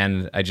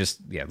 And I just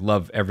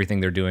love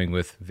everything they're doing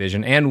with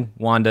Vision and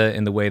Wanda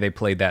in the way they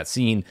played that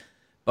scene.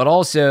 But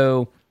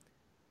also,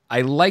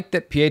 I like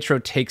that Pietro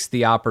takes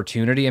the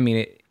opportunity. I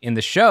mean, in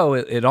the show,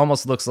 it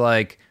almost looks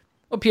like,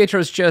 well,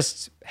 Pietro's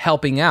just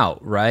helping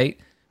out, right?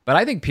 But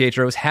I think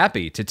Pietro's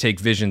happy to take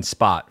Vision's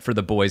spot for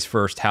the boys'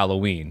 first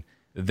Halloween.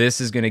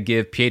 This is going to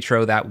give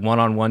Pietro that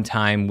one-on-one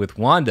time with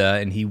Wanda,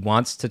 and he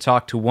wants to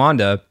talk to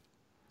Wanda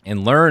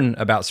and learn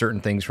about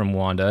certain things from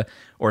Wanda,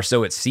 or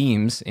so it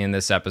seems in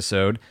this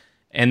episode.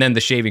 And then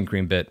the shaving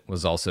cream bit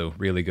was also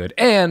really good.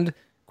 And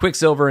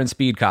Quicksilver and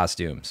Speed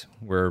costumes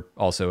were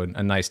also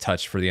a nice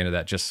touch for the end of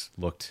that. Just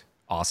looked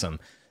awesome.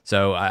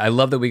 So I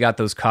love that we got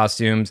those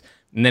costumes.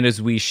 And then as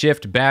we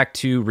shift back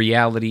to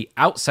reality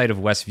outside of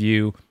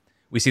Westview,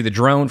 we see the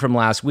drone from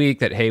last week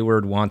that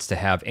Hayward wants to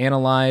have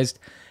analyzed.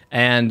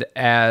 And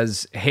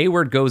as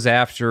Hayward goes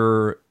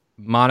after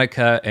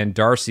Monica and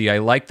Darcy, I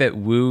like that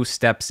Wu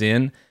steps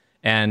in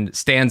and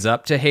stands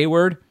up to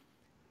Hayward.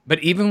 But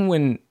even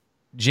when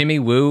Jimmy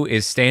Woo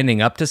is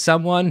standing up to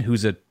someone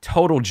who's a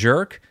total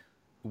jerk,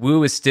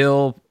 Wu is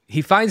still,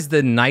 he finds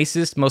the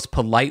nicest, most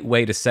polite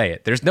way to say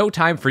it. There's no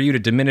time for you to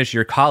diminish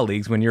your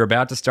colleagues when you're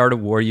about to start a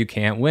war you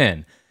can't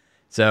win.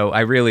 So I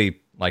really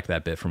like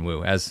that bit from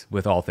Wu, as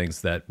with all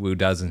things that Wu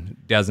does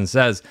and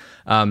says.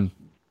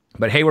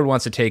 But Hayward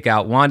wants to take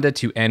out Wanda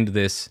to end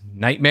this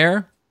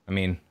nightmare. I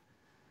mean,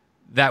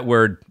 that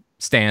word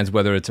stands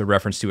whether it's a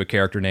reference to a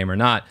character name or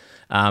not.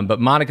 But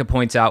Monica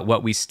points out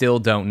what we still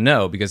don't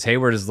know, because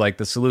Hayward is like,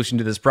 the solution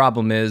to this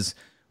problem is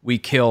we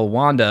kill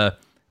Wanda.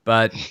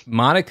 But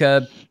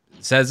Monica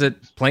says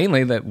it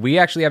plainly that we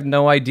actually have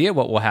no idea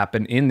what will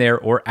happen in there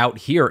or out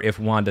here if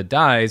Wanda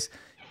dies.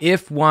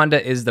 If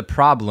Wanda is the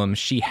problem,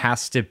 she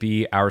has to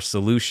be our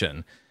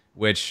solution,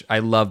 which I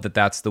love that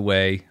that's the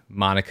way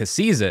Monica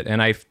sees it.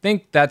 And I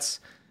think that's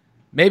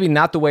maybe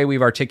not the way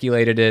we've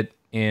articulated it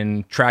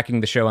in tracking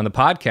the show on the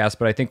podcast,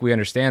 but I think we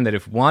understand that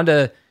if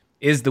Wanda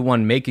is the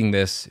one making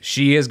this,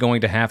 she is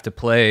going to have to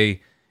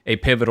play a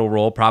pivotal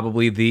role,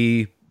 probably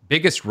the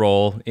biggest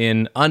role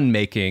in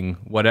unmaking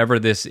whatever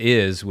this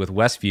is with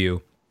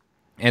Westview.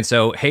 And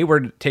so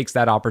Hayward takes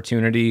that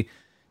opportunity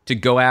to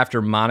go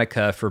after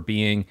Monica for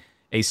being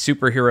a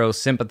superhero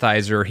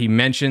sympathizer. He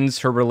mentions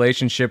her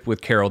relationship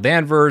with Carol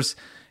Danvers,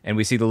 and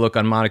we see the look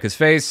on Monica's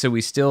face. So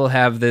we still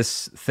have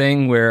this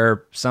thing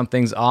where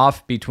something's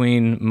off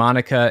between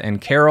Monica and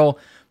Carol.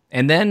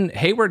 And then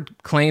Hayward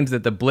claims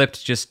that the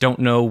Blipped just don't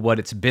know what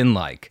it's been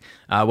like,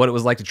 what it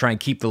was like to try and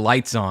keep the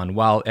lights on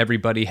while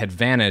everybody had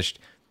vanished.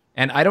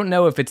 And I don't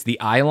know if it's the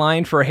eye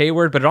line for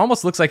Hayward, but it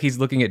almost looks like he's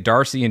looking at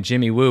Darcy and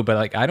Jimmy Woo, but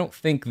like I don't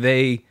think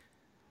they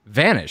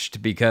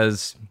vanished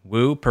because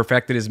Woo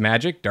perfected his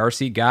magic.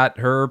 Darcy got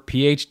her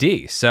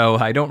PhD. So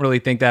I don't really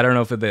think that. I don't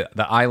know if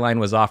the eye line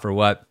was off or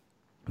what,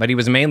 but he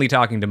was mainly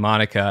talking to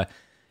Monica,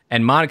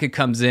 and Monica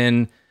comes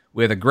in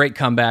with a great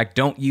comeback.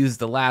 Don't use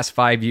the last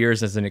 5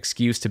 years as an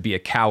excuse to be a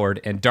coward.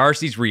 And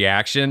Darcy's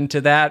reaction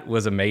to that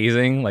was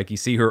amazing. Like you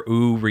see her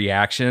ooh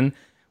reaction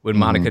when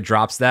Monica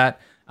drops that.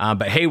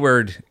 But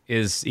Hayward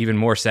is even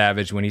more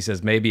savage when he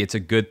says, maybe it's a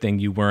good thing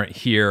you weren't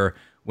here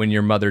when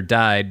your mother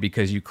died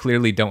because you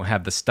clearly don't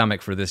have the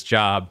stomach for this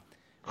job,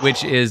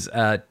 which is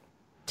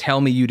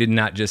tell me you did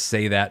not just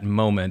say that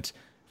moment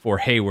for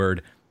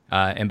Hayward.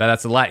 But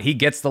that's a lot. He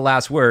gets the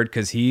last word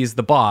because he's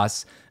the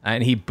boss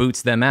and he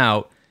boots them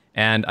out.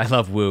 And I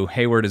love Woo.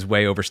 Hayward is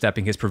way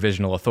overstepping his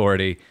provisional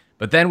authority.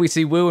 But then we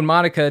see Woo and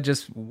Monica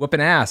just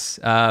whooping ass.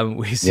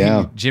 We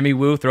see Jimmy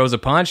Woo throws a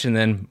punch, and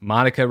then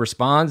Monica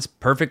responds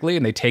perfectly,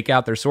 and they take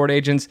out their sword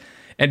agents.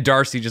 And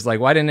Darcy just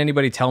like, why didn't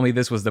anybody tell me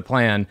this was the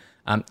plan?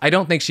 I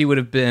don't think she would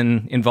have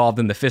been involved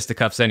in the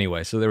fisticuffs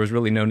anyway, so there was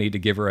really no need to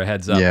give her a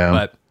heads up. Yeah.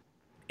 But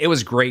it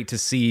was great to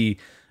see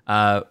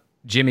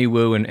Jimmy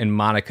Woo and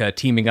Monica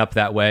teaming up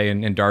that way,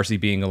 and Darcy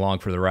being along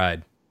for the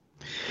ride.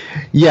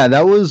 Yeah,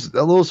 that was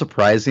a little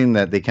surprising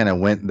that they kind of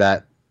went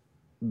that.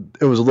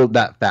 It was a little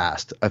that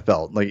fast. I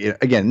felt like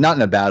again, not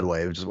in a bad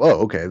way. It was just,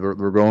 oh, okay,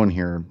 we're going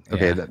here.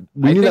 Okay, yeah.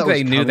 I think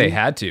they knew they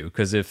had to,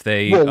 because if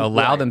they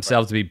allow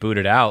themselves to be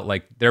booted out,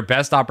 like their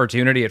best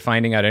opportunity at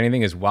finding out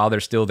anything is while they're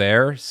still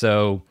there.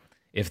 So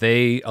if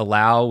they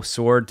allow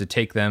Sword to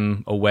take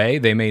them away,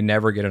 they may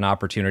never get an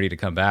opportunity to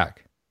come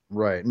back.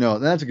 Right. No,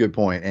 that's a good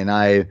point. And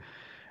I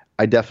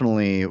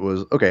definitely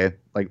was okay.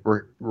 Like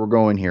we're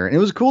going here, and it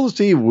was cool to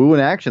see Woo in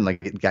action. Like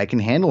the guy can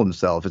handle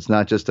himself. It's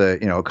not just a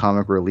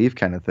comic relief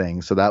kind of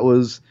thing. So that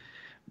was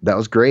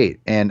great.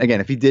 And again,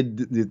 if he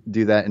did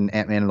do that in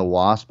Ant-Man and the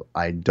Wasp,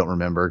 I don't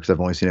remember because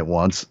I've only seen it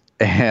once.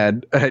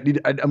 And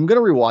I'm gonna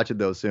rewatch it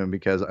though soon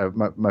because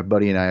my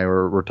buddy and I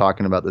were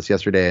talking about this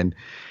yesterday, and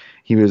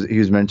he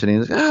was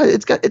mentioning it's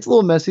a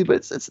little messy, but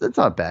it's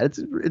not bad.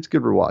 It's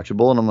good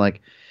rewatchable. And I'm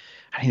like,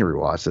 I need to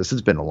rewatch this.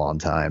 It's been a long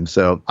time.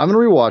 So I'm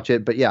going to rewatch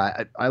it. But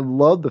yeah, I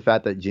love the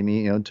fact that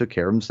Jimmy, took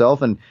care of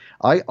himself. And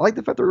I like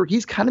the fact that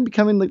he's kind of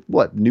becoming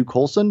like new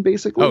Coulson,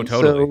 basically. Oh,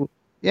 totally. So,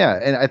 yeah.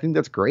 And I think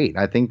that's great.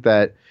 I think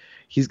that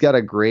he's got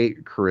a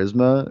great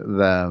charisma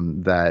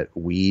that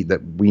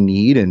we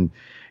need. And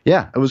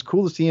yeah, it was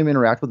cool to see him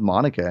interact with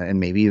Monica,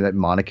 and maybe that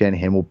Monica and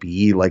him will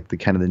be like the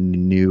kind of the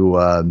new,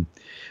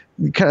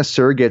 kind of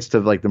surrogates to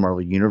like the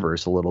Marvel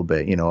universe a little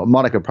bit.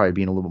 Monica probably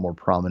being a little bit more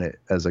prominent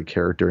as a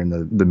character in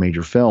the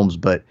major films,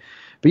 but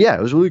yeah,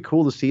 it was really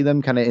cool to see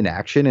them kind of in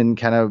action and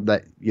kind of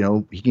that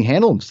he can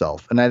handle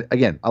himself. And I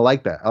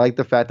like that. I like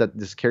the fact that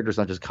this character is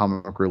not just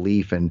comic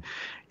relief, and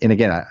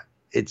again,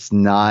 it's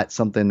not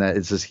something that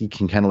it's just he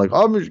can kind of like,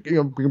 oh, we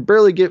can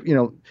barely get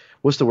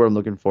what's the word I'm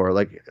looking for?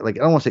 Like I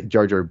don't want to say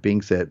Jar Jar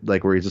Binks it,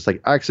 like where he's just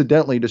like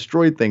accidentally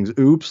destroyed things.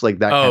 Oops, like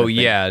that. Oh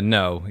yeah,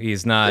 no,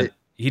 he's not.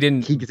 He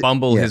didn't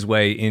bumble his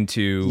way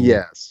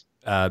into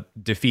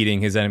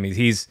defeating his enemies.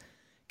 He's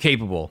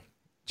capable.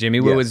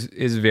 Jimmy Woo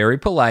is very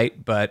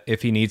polite, but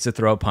if he needs to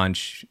throw a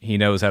punch, he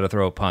knows how to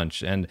throw a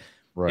punch. And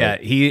yeah,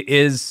 he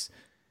is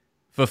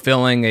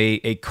fulfilling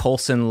a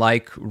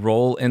Coulson-like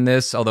role in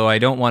this, although I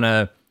don't want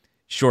to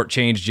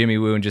shortchange Jimmy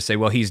Woo and just say,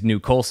 well, he's new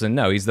Coulson.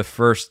 No, he's the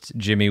first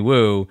Jimmy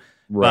Woo.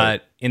 Right.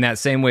 But in that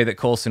same way that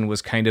Coulson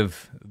was kind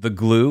of the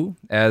glue,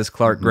 as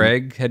Clark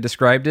Gregg had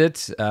described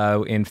it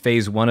in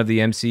phase 1 of the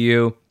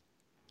MCU,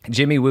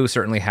 Jimmy Woo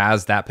certainly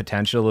has that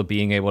potential of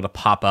being able to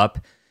pop up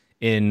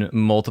in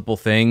multiple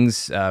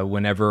things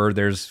whenever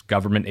there's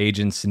government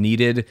agents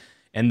needed.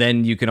 And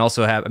then you can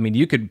also have,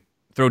 you could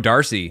throw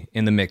Darcy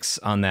in the mix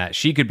on that.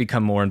 She could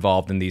become more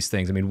involved in these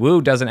things.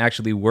 Woo doesn't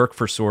actually work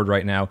for Sword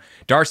right now.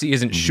 Darcy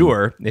isn't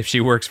sure if she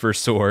works for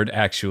Sword,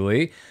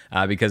 actually,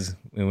 because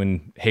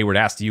when Hayward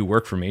asked, do you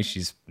work for me?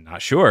 She's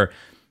not sure.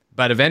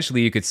 But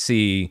eventually you could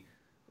see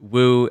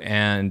Woo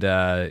and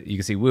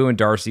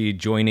Darcy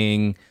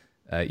joining.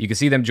 You can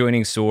see them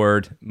joining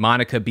Sword.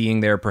 Monica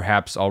being there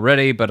perhaps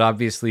already, but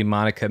obviously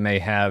Monica may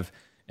have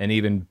an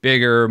even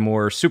bigger,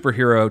 more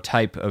superhero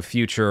type of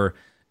future,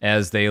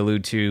 as they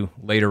allude to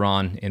later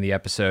on in the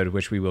episode,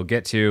 which we will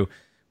get to.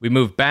 We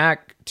move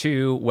back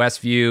to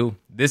Westview.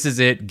 This is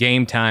it,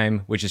 game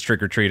time, which is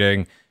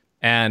trick-or-treating.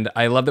 And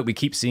I love that we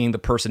keep seeing the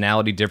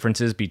personality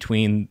differences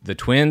between the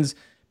twins,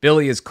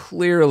 Billy is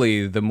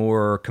clearly the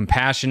more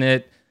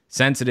compassionate,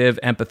 sensitive,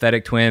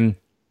 empathetic twin.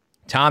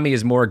 Tommy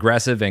is more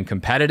aggressive and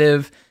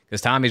competitive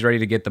because Tommy's ready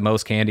to get the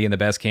most candy and the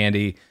best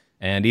candy.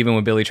 And even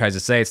when Billy tries to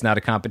say it's not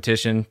a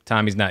competition,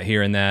 Tommy's not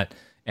hearing that.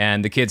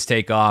 And the kids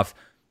take off.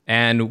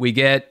 And we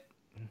get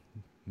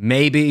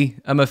maybe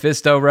a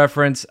Mephisto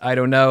reference. I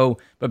don't know.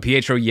 But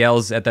Pietro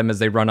yells at them as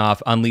they run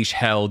off, "Unleash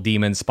hell,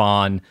 demon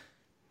spawn."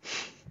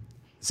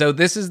 So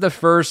this is the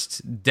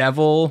first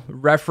devil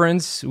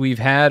reference we've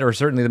had, or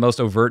certainly the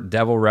most overt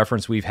devil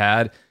reference we've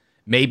had,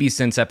 maybe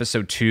since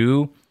episode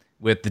 2,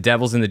 with the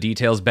devil's in the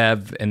details,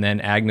 Bev, and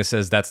then Agnes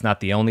says that's not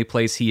the only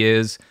place he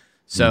is.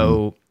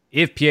 So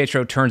if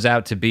Pietro turns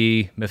out to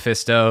be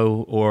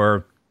Mephisto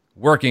or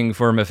working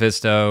for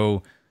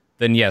Mephisto,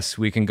 then yes,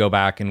 we can go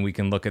back and we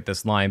can look at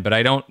this line. But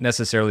I don't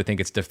necessarily think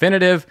it's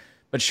definitive,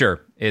 but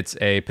sure, it's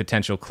a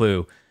potential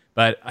clue.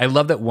 But I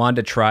love that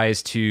Wanda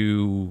tries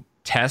to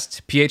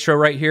test Pietro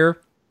right here.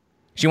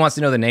 She wants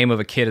to know the name of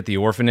a kid at the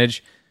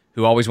orphanage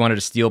who always wanted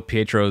to steal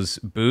Pietro's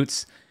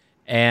boots.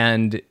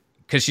 And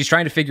because she's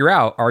trying to figure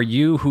out, are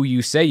you who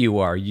you say you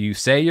are? You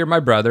say you're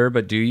my brother,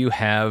 but do you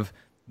have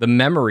the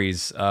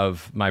memories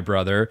of my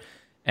brother?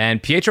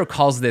 And Pietro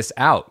calls this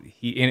out,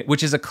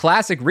 which is a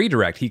classic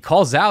redirect. He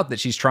calls out that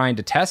she's trying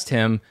to test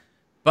him,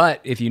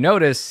 but if you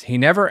notice, he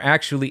never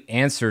actually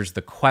answers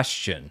the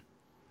question.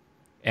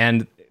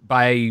 And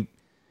by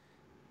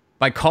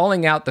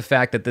calling out the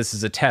fact that this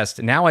is a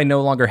test, now I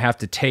no longer have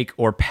to take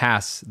or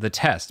pass the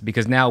test,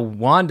 because now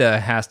Wanda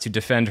has to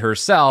defend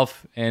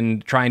herself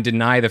and try and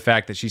deny the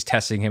fact that she's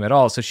testing him at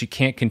all, so she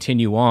can't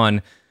continue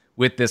on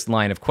with this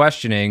line of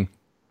questioning.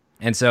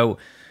 And so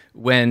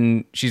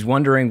when she's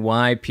wondering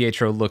why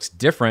Pietro looks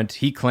different,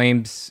 he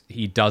claims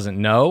he doesn't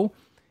know.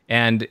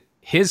 And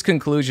his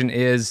conclusion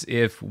is,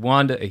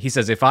 he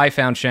says, if I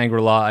found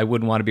Shangri-La, I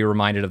wouldn't want to be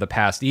reminded of the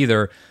past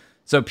either.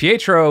 So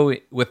Pietro,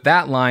 with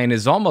that line,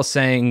 is almost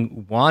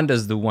saying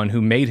Wanda's the one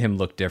who made him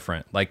look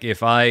different. Like,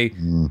 if I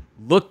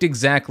looked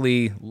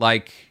exactly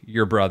like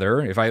your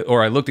brother,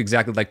 or I looked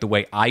exactly like the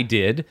way I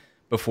did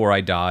before I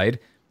died,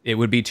 it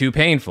would be too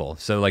painful.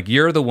 So, like,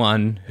 you're the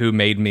one who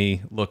made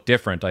me look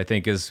different, I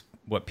think is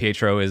what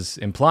Pietro is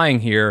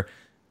implying here.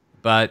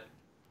 But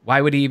why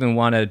would he even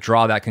want to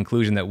draw that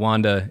conclusion that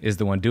Wanda is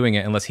the one doing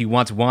it, unless he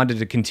wants Wanda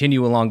to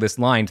continue along this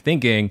line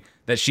thinking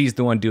that she's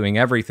the one doing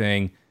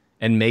everything,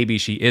 and maybe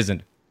she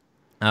isn't.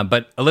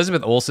 But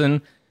Elizabeth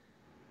Olsen,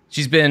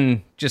 she's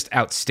been just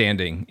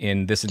outstanding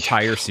in this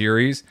entire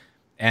series.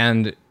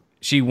 And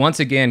she once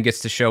again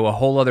gets to show a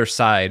whole other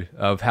side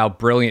of how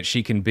brilliant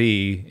she can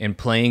be in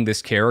playing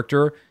this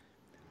character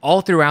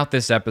all throughout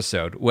this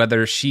episode,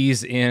 whether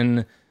she's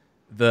in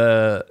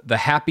the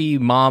happy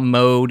mom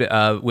mode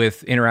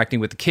with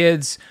interacting with the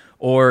kids,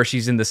 or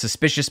she's in the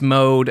suspicious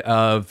mode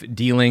of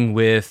dealing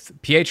with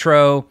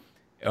Pietro,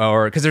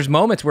 or because there's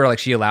moments where like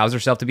she allows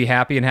herself to be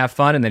happy and have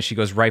fun, and then she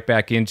goes right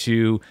back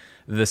into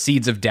the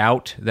seeds of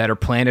doubt that are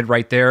planted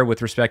right there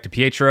with respect to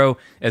Pietro,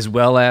 as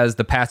well as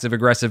the passive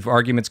aggressive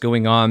arguments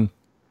going on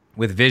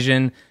with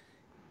Vision.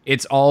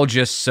 It's all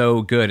just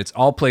so good. It's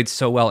all played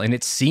so well, and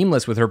it's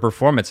seamless with her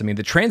performance. I mean,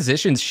 the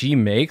transitions she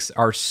makes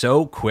are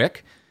so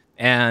quick,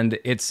 and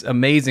it's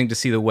amazing to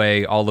see the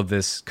way all of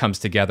this comes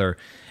together.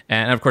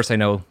 And of course, I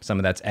know some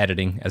of that's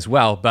editing as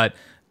well, but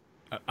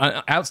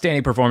an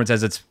outstanding performance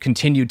as it's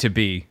continued to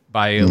be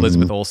by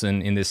Elizabeth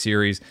Olsen in this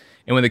series.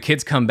 And when the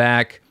kids come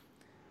back,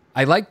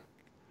 I like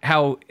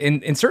how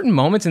in certain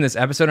moments in this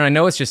episode, and I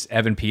know it's just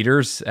Evan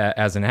Peters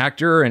as an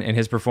actor and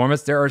his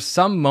performance, there are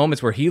some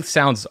moments where he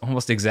sounds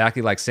almost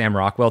exactly like Sam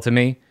Rockwell to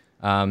me,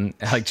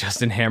 like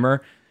Justin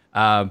Hammer.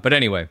 But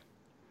anyway,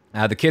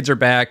 the kids are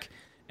back,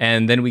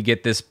 and then we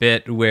get this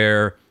bit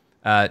where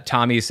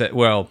Tommy said,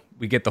 well,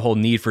 we get the whole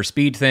Need for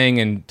Speed thing,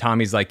 and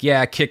Tommy's like,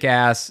 yeah, kick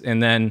ass,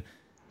 and then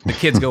the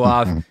kids go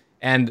off,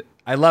 and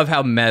I love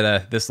how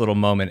meta this little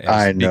moment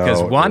is,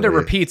 because Wanda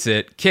repeats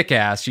it, kick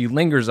ass, she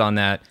lingers on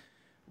that,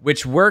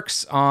 which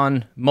works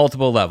on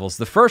multiple levels.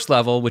 The first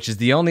level, which is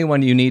the only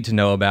one you need to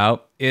know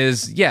about,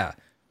 is, yeah,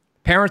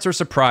 parents are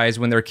surprised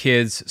when their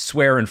kids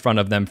swear in front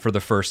of them for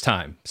the first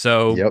time.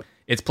 So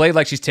it's played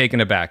like she's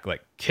taken aback,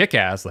 like, kick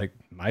ass, like,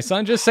 my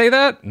son just say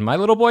that? My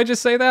little boy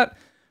just say that?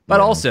 But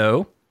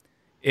also,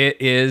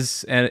 it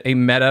is a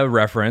meta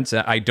reference.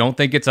 I don't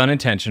think it's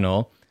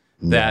unintentional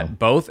that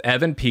both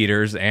Evan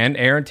Peters and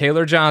Aaron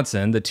Taylor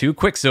Johnson, the two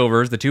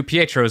Quicksilvers, the two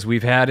Pietros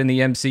we've had in the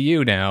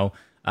MCU now,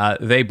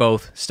 they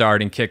both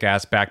starred in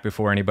Kick-Ass back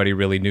before anybody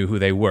really knew who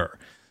they were.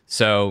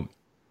 So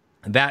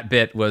that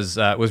bit was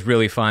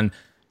really fun.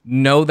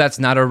 No, that's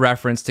not a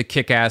reference to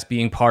Kick-Ass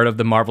being part of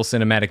the Marvel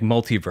Cinematic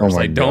Multiverse.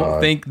 I don't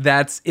think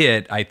that's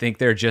it. I think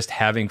they're just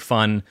having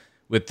fun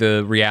with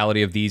the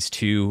reality of these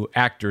two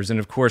actors. And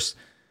of course,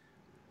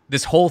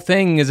 this whole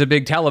thing is a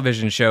big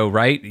television show,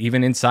 right?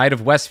 Even inside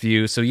of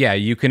Westview. So yeah,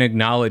 you can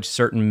acknowledge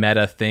certain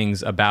meta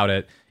things about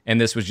it.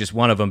 And this was just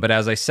one of them. But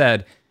as I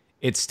said,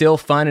 it's still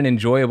fun and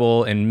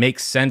enjoyable and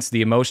makes sense.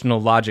 The emotional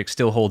logic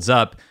still holds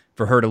up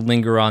for her to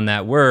linger on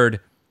that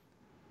word.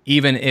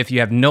 Even if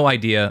you have no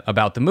idea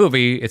about the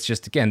movie, it's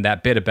just, again,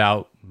 that bit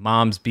about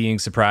moms being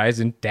surprised,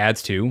 and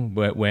dads too,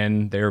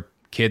 when their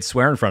kids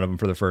swear in front of them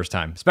for the first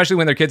time, especially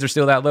when their kids are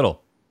still that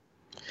little.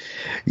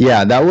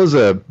 Yeah,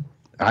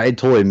 I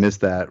totally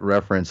missed that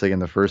reference again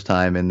the first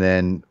time, and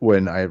then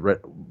when I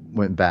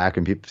went back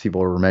and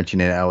people were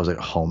mentioning it, I was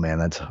like, oh man,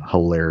 that's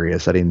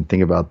hilarious. I didn't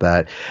think about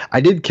that.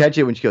 I did catch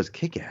it when she goes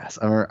kick ass.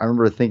 I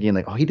remember thinking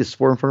like, oh, he just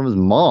swore in front of his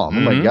mom.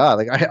 Oh my god,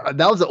 like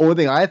that was the only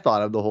thing I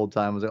thought of the whole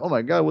time. I was like, oh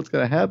my god, what's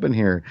gonna happen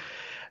here?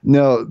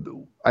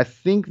 No, I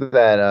think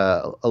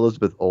that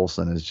Elizabeth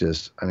Olsen is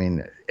just, I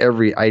mean,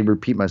 I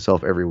repeat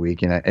myself every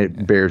week, and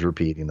it bears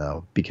repeating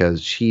though, because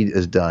she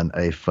has done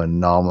a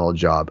phenomenal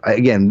job.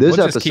 Again, this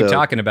we'll episode, just keep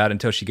talking about it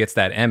until she gets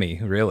that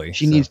Emmy, really.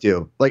 She needs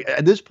to. Like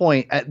at this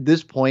point,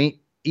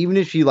 even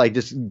if she like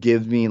just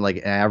gives me like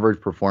an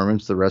average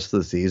performance the rest of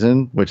the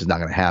season, which is not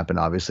going to happen,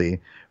 obviously,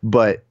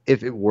 but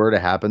if it were to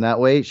happen that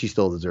way, she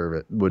still deserve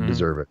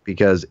it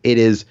because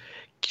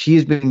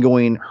she's been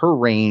going, her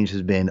range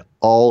has been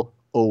all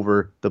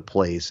over the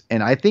place.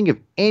 And I think if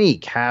any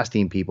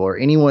casting people or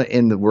anyone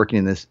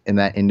working in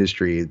that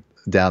industry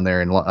down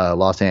there in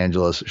Los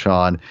Angeles,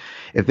 Sean,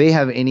 if they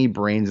have any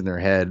brains in their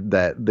head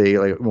that they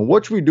like, well,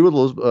 what should we do with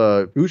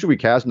those? Who should we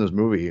cast in this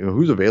movie?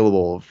 Who's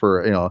available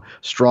for,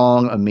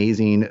 strong,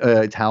 amazing,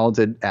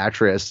 talented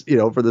actress,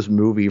 for this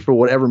movie, for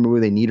whatever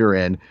movie they need her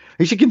in?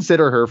 They should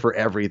consider her for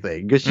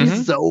everything because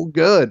she's so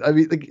good. I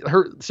mean, like,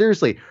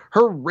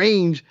 her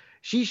range,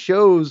 she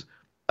shows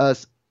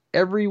us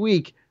every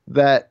week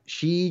that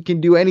she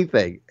can do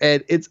anything,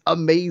 and it's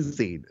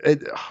amazing. Oh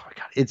my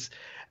god,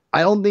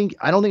 I don't think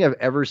I've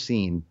ever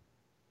seen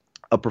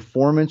a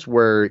performance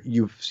where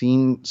you've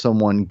seen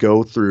someone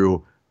go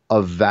through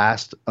a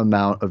vast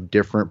amount of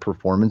different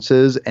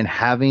performances and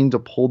having to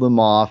pull them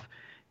off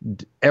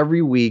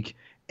every week,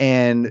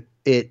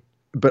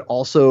 but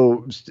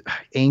also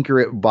anchor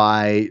it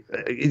by,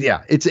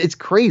 it's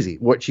crazy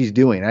what she's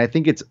doing. And I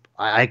think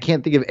I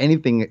can't think of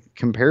anything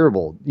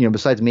comparable,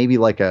 besides maybe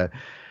like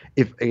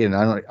if again,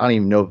 I don't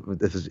even know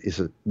if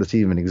this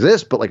even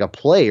exists, but like a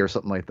play or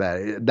something like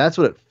that. That's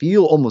what it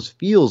almost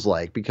feels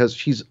like, because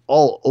she's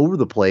all over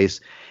the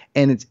place,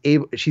 and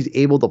she's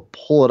able to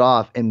pull it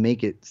off and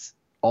make it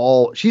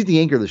all. She's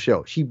the anchor of the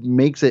show. She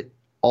makes it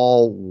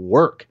all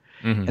work.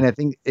 And I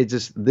think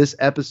this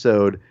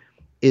episode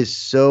is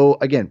so.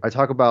 Again, I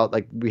talk about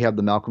like we have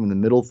the Malcolm in the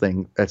Middle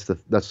thing. That's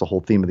the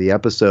whole theme of the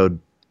episode.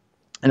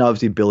 And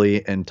obviously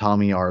Billy and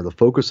Tommy are the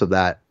focus of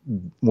that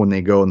when they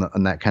go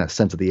in that kind of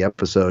sense of the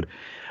episode.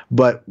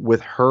 But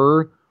with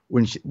her,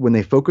 when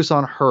they focus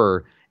on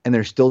her and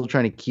they're still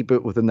trying to keep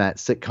it within that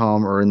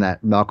sitcom or in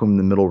that Malcolm in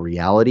the Middle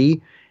reality,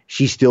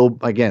 she still,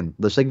 again,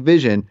 looks like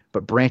Vision,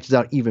 but branches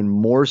out even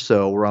more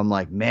so, where I'm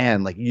like,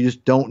 man, like you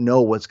just don't know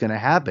what's going to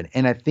happen.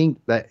 And I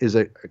think that is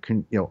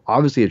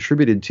obviously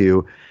attributed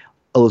to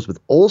Elizabeth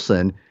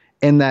Olsen,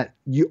 and that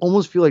you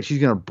almost feel like she's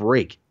going to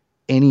break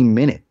any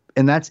minute.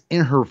 And that's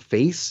in her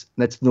face.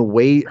 That's the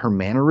way her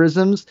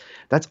mannerisms.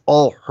 That's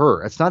all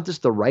her. It's not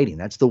just the writing.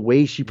 That's the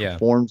way she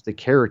performs the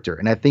character.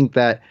 And I think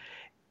that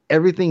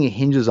everything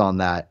hinges on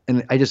that.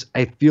 And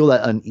I feel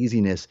that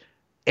uneasiness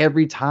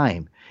every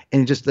time.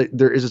 And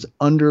there is this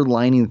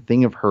underlining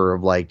thing of her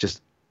of like,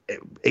 just,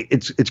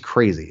 it's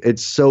crazy.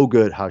 It's so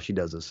good how she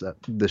does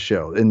this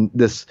show. And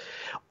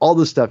all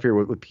this stuff here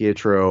with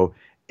Pietro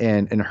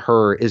and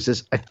her is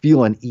just, I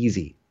feel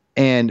uneasy.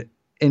 And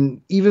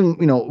even,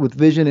 with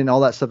Vision and all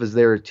that stuff is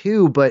there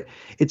too, but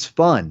it's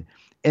fun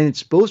and it's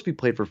supposed to be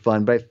played for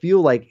fun. But I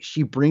feel like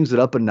she brings it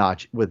up a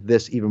notch with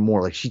this even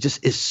more. Like she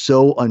just is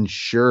so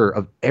unsure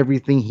of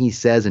everything he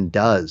says and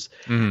does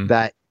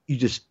that you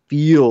just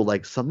feel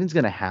like something's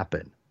going to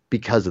happen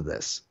because of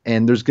this.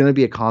 And there's going to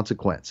be a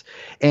consequence.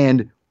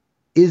 And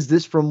is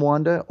this from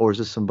Wanda or is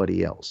this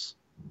somebody else?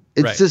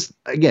 It's just,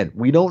 again,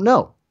 we don't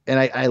know. And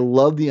I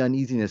love the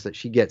uneasiness that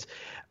she gets.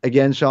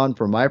 Again, Sean,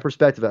 from my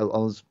perspective,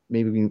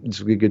 maybe this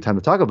would be a good time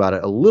to talk about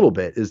it a little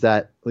bit, is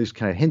that, at least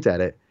kind of hint at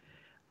it,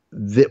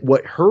 that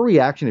what her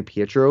reaction to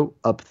Pietro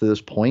up to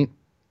this point,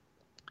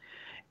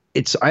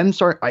 I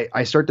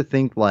start to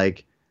think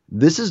like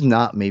this is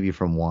not maybe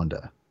from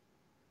Wanda,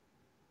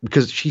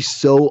 because she's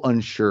so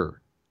unsure.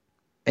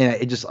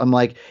 And I'm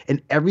like,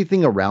 and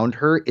everything around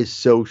her is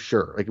so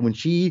sure. Like when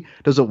she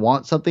doesn't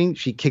want something,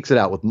 she kicks it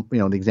out with,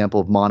 the example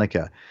of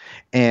Monica.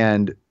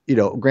 And,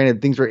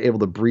 granted, things are able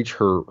to breach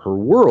her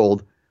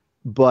world,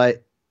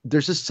 but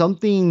there's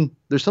something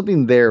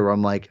there where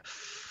I'm like,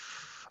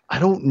 I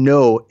don't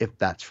know if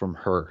that's from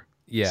her.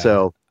 Yeah.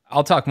 So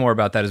I'll talk more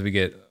about that as we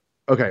get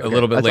a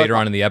little bit later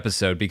on in the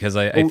episode, because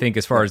I think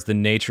as far as the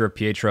nature of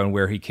Pietro and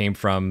where he came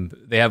from,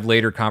 they have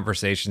later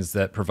conversations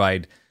that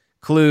provide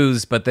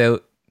clues, but they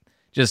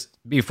just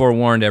be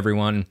forewarned,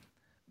 everyone,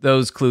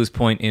 those clues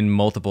point in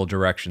multiple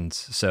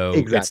directions. So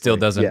it still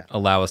doesn't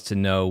allow us to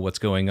know what's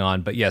going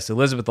on. But yes,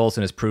 Elizabeth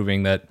Olsen is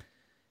proving that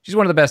she's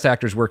one of the best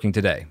actors working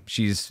today.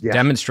 She's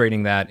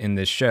demonstrating that in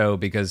this show,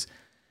 because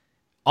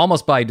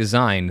almost by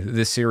design,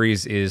 this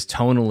series is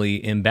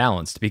tonally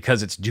imbalanced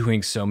because it's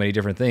doing so many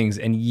different things.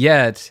 And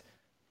yet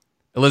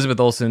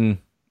Elizabeth Olsen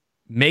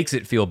makes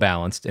it feel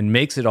balanced and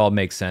makes it all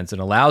make sense and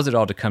allows it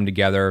all to come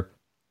together.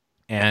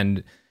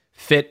 and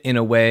fit in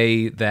a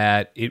way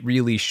that it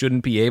really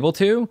shouldn't be able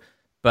to,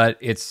 but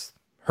it's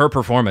her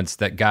performance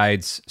that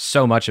guides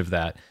so much of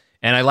that.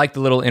 And I like the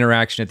little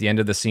interaction at the end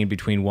of the scene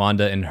between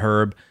Wanda and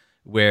Herb,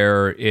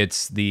 where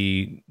it's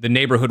the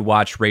neighborhood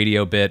watch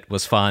radio bit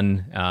was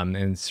fun,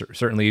 and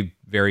certainly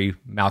very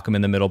Malcolm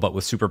in the Middle, but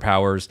with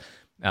superpowers.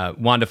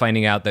 Wanda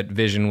finding out that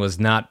Vision was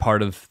not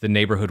part of the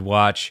neighborhood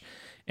watch.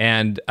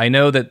 And I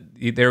know that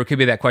there could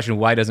be that question,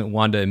 why doesn't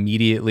Wanda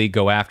immediately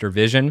go after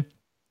Vision?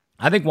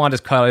 I think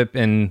Wanda's caught up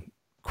in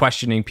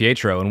questioning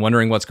Pietro and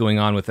wondering what's going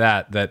on with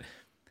that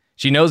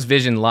she knows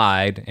Vision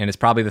lied, and it's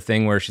probably the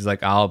thing where she's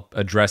like, I'll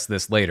address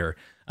this later.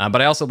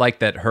 But I also like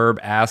that Herb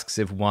asks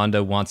if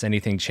Wanda wants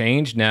anything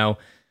changed. Now,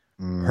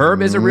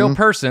 Herb is a real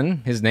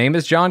person. His name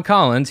is John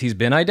Collins. He's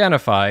been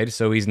identified,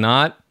 so he's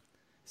not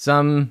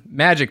some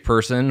magic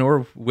person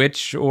or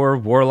witch or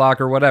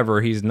warlock or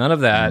whatever. He's none of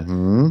that.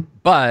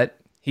 But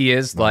he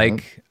is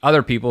like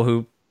other people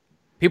who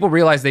people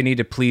realize they need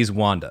to please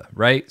Wanda,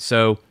 right?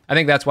 So I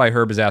think that's why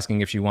Herb is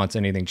asking if she wants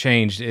anything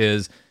changed,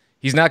 is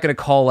he's not going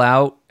to call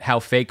out how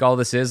fake all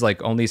this is,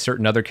 like only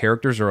certain other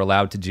characters are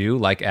allowed to do,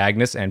 like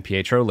Agnes and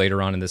Pietro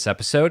later on in this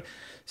episode.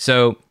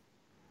 So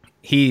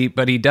he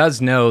does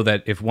know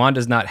that if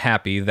Wanda's not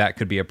happy, that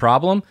could be a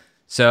problem.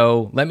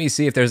 So let me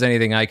see if there's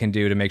anything I can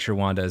do to make sure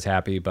Wanda is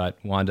happy, but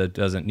Wanda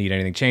doesn't need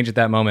anything changed at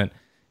that moment,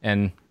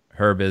 and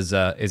Herb is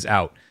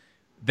out.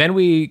 Then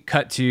we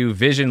cut to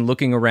Vision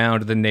looking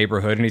around the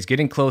neighborhood, and he's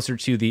getting closer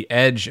to the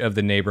edge of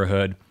the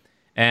neighborhood.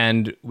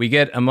 And we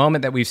get a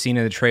moment that we've seen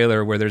in the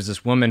trailer where there's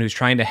this woman who's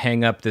trying to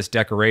hang up this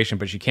decoration,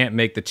 but she can't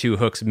make the two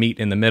hooks meet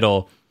in the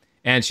middle.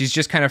 And she's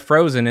just kind of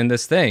frozen in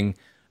this thing.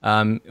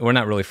 Or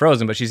not really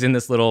frozen, but she's in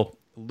this little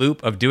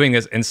loop of doing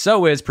this. And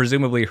so is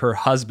presumably her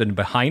husband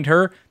behind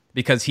her,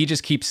 because he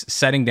just keeps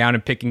setting down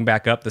and picking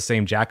back up the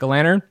same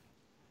jack-o'-lantern.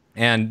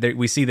 And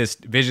we see this,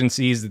 Vision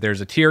sees that there's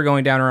a tear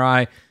going down her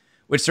eye,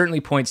 which certainly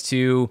points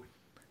to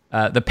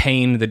the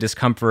pain, the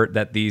discomfort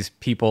that these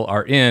people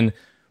are in,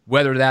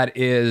 whether that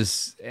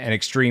is an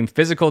extreme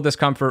physical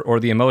discomfort or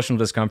the emotional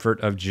discomfort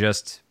of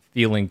just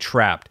feeling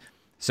trapped.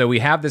 So we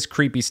have this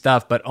creepy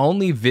stuff, but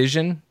only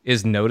Vision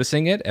is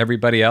noticing it.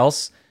 Everybody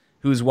else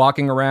who's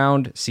walking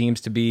around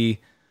seems to be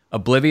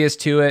oblivious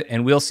to it,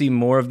 and we'll see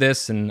more of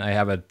this, and I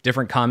have a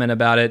different comment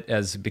about it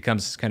as it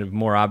becomes kind of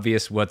more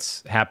obvious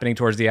what's happening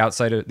towards the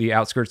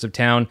outskirts of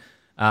town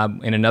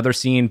in another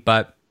scene.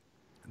 But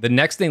the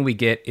next thing we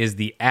get is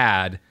the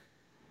ad.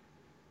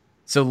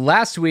 So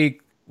last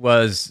week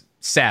was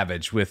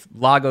savage with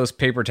Lagos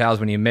paper towels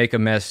when you make a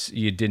mess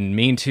you didn't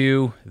mean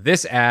to.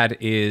 This ad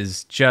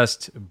is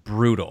just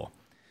brutal.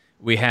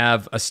 We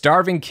have a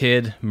starving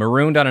kid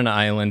marooned on an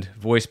island,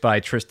 voiced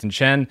by Tristan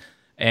Chen,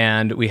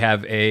 and we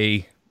have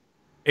a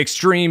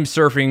extreme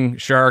surfing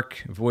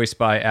shark, voiced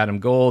by Adam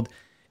Gold,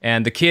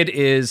 and the kid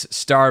is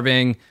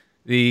starving.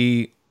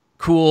 The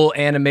cool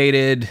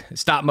animated,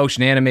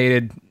 stop-motion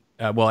animated,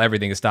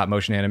 everything is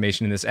stop-motion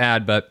animation in this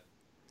ad, but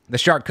the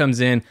shark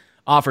comes in,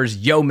 offers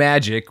Yo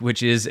Magic,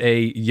 which is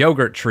a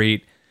yogurt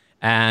treat,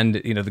 and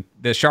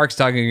the shark's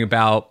talking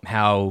about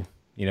how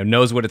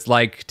knows what it's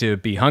like to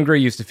be hungry,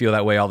 used to feel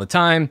that way all the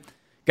time,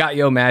 got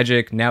Yo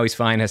Magic, now he's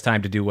fine, has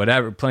time to do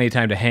whatever, plenty of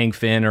time to hang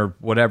Finn or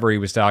whatever he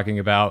was talking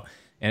about,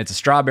 and it's a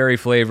strawberry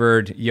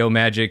flavored Yo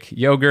Magic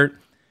yogurt,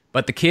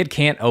 but the kid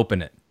can't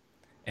open it.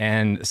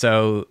 And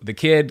so the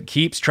kid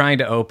keeps trying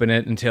to open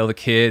it until the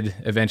kid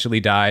eventually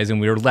dies,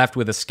 and we were left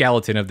with a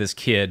skeleton of this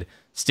kid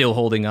still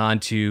holding on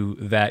to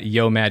that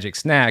Yo Magic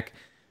snack.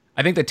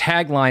 I think the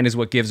tagline is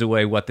what gives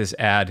away what this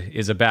ad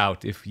is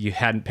about, if you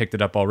hadn't picked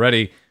it up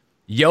already.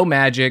 Yo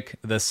Magic,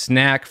 the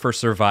snack for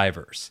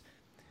survivors.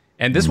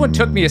 And this one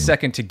took me a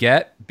second to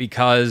get,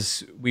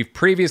 because we've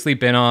previously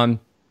been on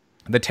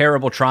the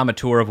terrible trauma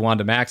tour of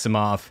Wanda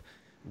Maximoff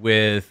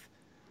with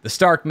the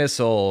Stark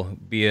missile,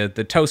 be it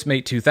the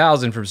Toastmate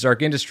 2000 from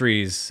Stark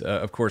Industries,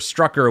 of course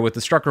Strucker with the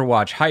Strucker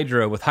watch,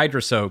 Hydra with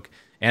Hydra Soak,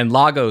 and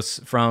Lagos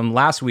from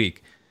last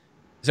week.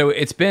 So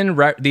it's been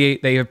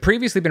they have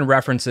previously been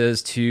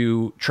references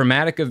to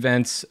traumatic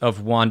events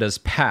of Wanda's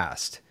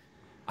past.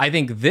 I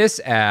think this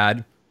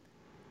ad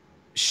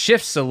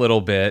shifts a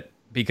little bit,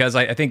 because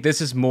I think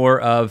this is more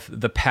of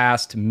the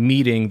past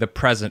meeting the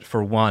present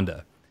for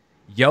Wanda.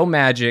 Yo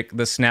Magic,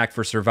 the snack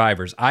for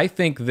survivors. I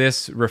think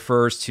this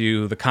refers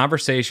to the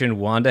conversation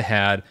Wanda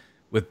had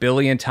with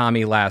Billy and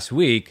Tommy last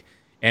week,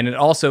 and it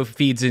also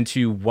feeds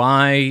into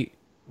why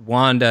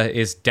Wanda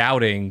is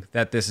doubting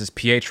that this is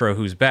Pietro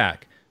who's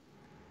back.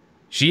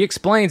 She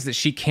explains that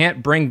she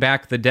can't bring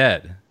back the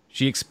dead.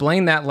 She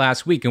explained that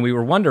last week, and we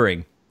were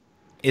wondering,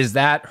 is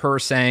that her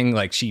saying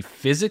like she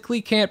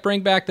physically can't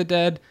bring back the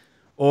dead,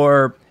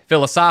 or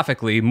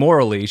philosophically,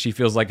 morally, she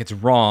feels like it's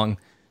wrong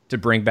to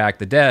bring back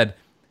the dead?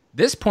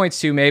 This points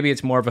to maybe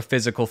it's more of a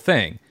physical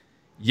thing.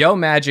 Yo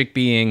Magic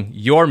being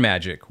your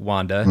magic,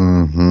 Wanda.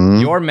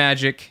 Your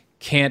magic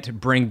can't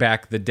bring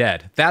back the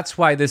dead. That's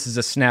why this is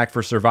a snack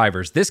for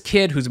survivors. This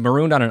kid who's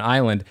marooned on an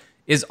island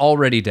is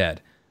already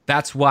dead.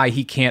 That's why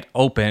he can't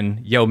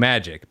open Yo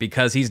Magic,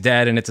 because he's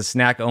dead and it's a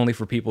snack only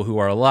for people who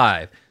are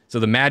alive. So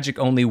the magic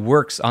only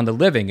works on the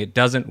living. It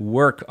doesn't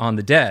work on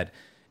the dead.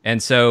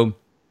 And so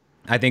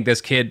I think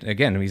this kid,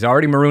 again, he's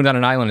already marooned on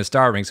an island and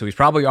starving, so he's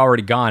probably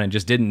already gone and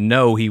just didn't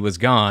know he was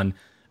gone.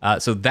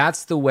 So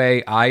that's the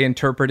way I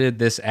interpreted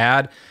this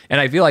ad. And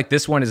I feel like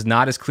this one is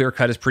not as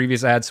clear-cut as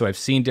previous ads, so I've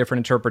seen different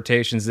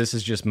interpretations. This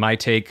is just my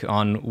take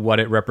on what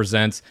it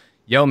represents.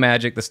 Yo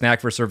Magic, the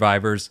snack for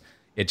survivors.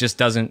 It just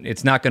doesn't,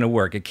 it's not going to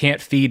work. It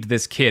can't feed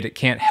this kid. It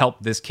can't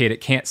help this kid. It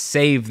can't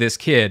save this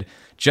kid,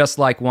 just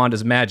like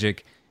Wanda's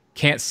magic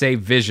can't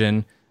save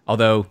Vision,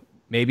 although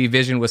maybe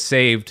Vision was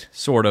saved,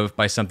 sort of,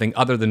 by something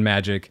other than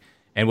magic.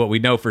 And what we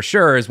know for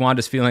sure is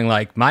Wanda's feeling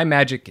like, my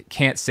magic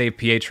can't save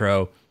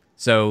Pietro,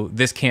 so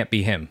this can't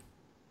be him.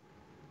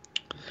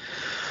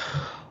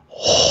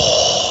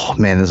 Oh,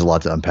 man, there's a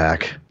lot to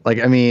unpack. Like,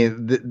 I mean,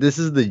 this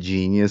is the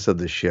genius of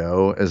the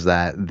show, is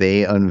that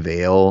they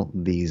unveil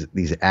these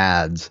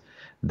ads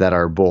that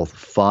are both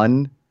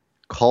fun,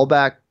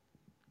 callbacks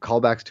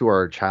to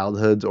our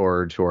childhoods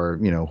or to our,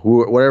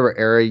 whatever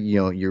era,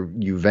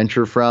 you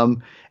venture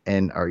from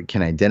and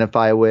can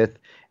identify with.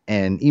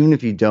 And even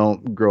if you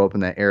don't grow up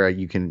in that era,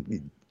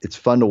 it's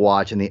fun to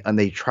watch, and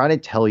they try to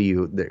tell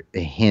you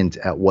a hint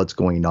at what's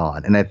going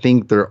on. And I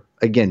think they're,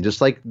 again, just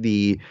like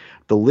the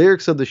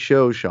lyrics of the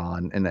show,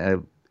 Sean,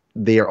 and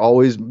they are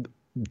always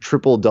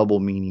triple, double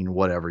meaning,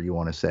 whatever you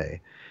want to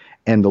say,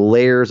 and the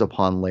layers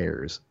upon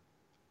layers.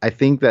 I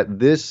think that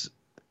this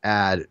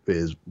ad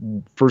is,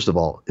 first of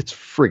all, it's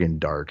friggin'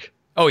 dark.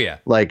 Oh yeah,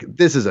 like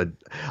this is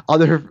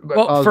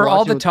for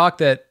all the talk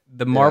that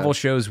the Marvel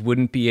shows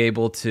wouldn't be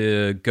able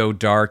to go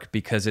dark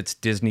because it's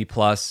Disney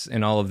Plus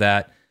and all of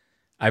that.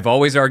 I've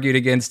always argued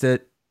against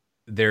it.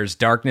 There's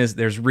darkness.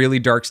 There's really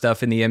dark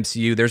stuff in the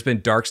MCU. There's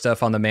been dark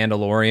stuff on The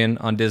Mandalorian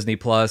on Disney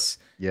Plus.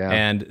 Yeah.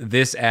 And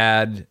this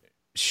ad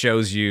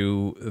shows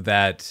you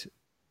that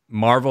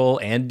Marvel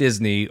and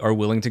Disney are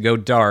willing to go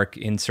dark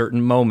in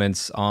certain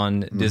moments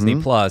on Disney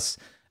Plus.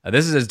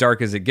 This is as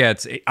dark as it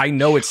gets. I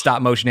know it's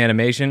stop motion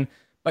animation,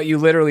 but you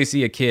literally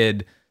see a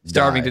kid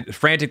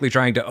frantically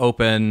trying to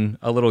open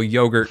a little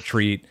yogurt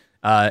treat,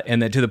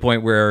 and then to the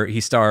point where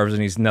he starves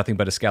and he's nothing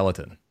but a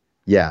skeleton.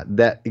 Yeah,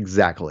 that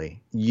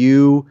exactly.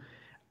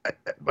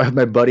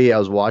 My buddy I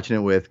was watching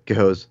it with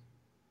goes,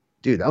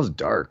 dude, that was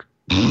dark.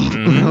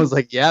 I was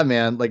like, yeah,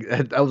 man.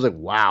 Like, I was like,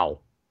 wow.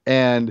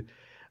 And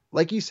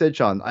like you said,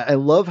 Sean, I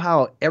love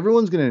how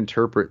everyone's going to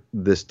interpret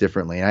this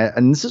differently.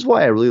 And this is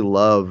why I really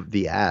love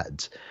the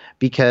ads,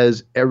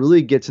 because it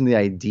really gets in the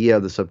idea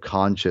of the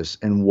subconscious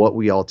and what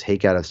we all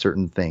take out of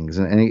certain things.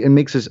 And it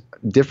makes us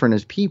different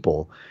as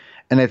people.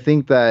 And I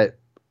think that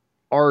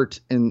art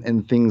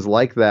and things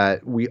like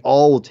that, we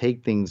all will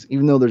take things,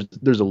 even though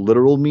there's a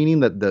literal meaning,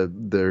 that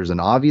there's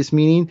an obvious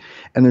meaning,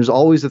 and there's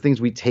always the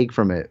things we take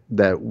from it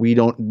that we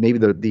don't, maybe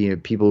the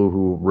people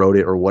who wrote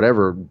it or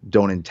whatever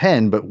don't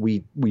intend, but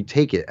we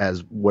take it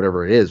as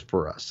whatever it is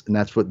for us. And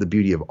that's what the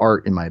beauty of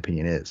art, in my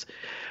opinion, is.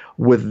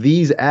 With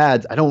these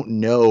ads, I don't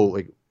know,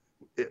 like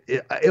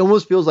it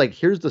almost feels like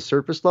here's the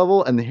surface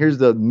level and here's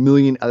the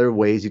million other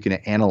ways you can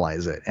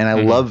analyze it. And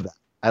I love that.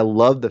 I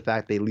love the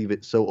fact they leave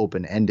it so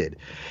open-ended.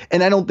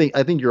 And I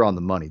think you're on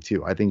the money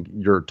too. I think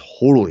you're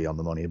totally on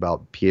the money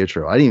about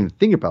Pietro. I didn't even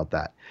think about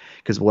that,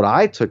 because what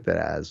I took that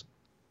as,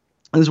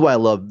 and this is why I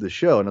love the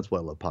show, and that's why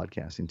I love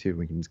podcasting too.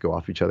 We can just go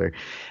off each other.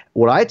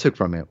 What I took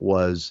from it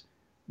was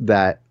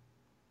that,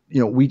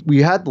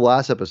 we had the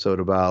last episode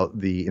about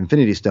the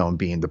Infinity Stone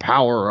being the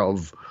power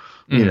of,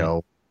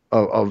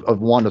 of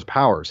Wanda's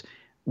powers.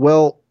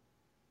 Well,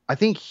 I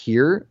think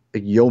here,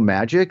 like, Yo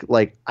Magic,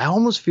 like, I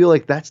almost feel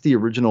like that's the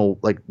original,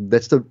 like,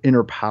 that's the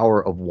inner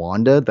power of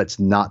Wanda. That's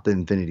not the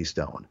Infinity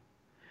Stone.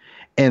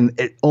 And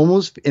it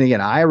almost, and again,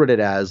 I read it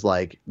as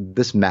like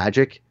this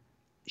magic,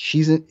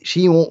 she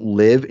won't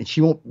live and she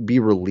won't be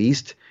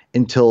released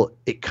until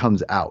it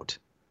comes out.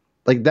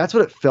 Like, that's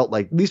what it felt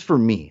like, at least for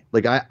me.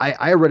 Like,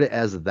 I read it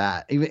as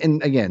that.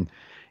 And again,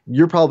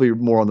 you're probably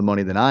more on the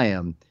money than I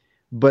am,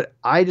 but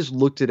I just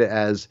looked at it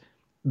as,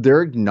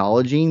 they're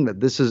acknowledging that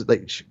this is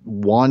like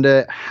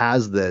Wanda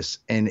has this,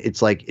 and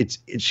it's like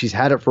she's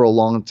had it for a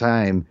long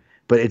time,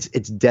 but it's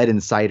dead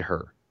inside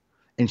her,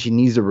 and she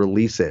needs to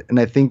release it. And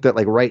I think that,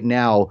 like, right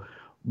now,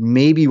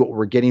 maybe what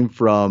we're getting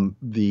from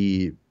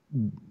this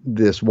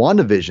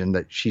WandaVision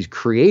that she's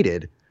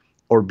created,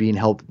 or being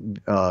helped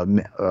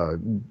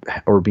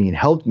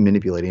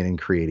manipulating and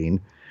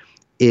creating,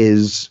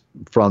 is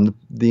from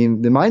the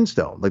Mind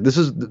Stone. Like, this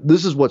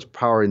is what's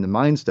powering the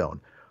Mind Stone,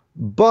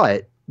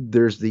 but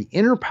there's the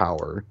inner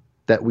power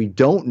that we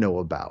don't know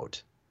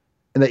about,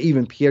 and that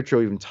even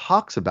Pietro even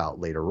talks about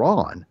later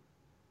on.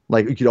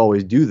 Like, you could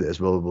always do this,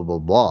 blah, blah, blah,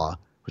 blah,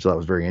 which I thought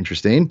was very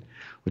interesting,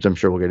 which I'm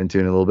sure we'll get into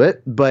in a little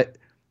bit. But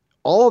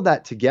all of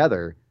that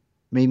together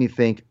made me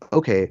think,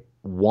 okay,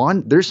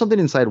 there's something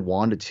inside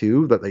Wanda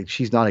too that, like,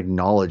 she's not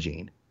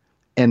acknowledging,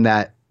 and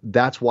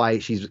that's why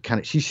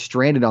she's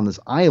stranded on this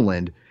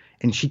island,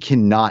 and she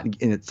cannot,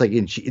 and it's like,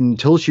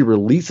 until she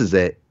releases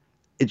it,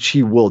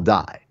 she will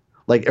die.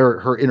 Like, or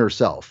her inner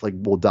self, like,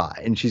 will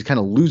die, and she's kind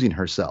of losing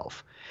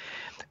herself.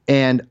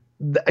 And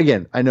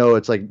again, I know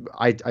it's like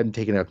I'm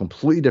taking a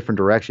completely different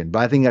direction, but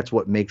I think that's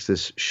what makes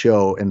this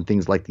show and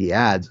things like the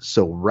ads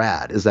so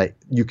rad, is that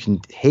you can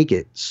take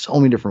it so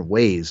many different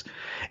ways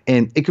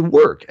and it can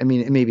work. I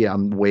mean, maybe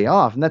I'm way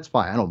off, and that's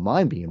fine. I don't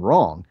mind being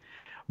wrong,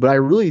 but I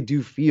really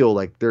do feel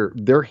like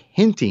they're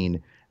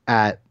hinting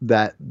at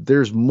that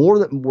there's more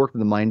that work in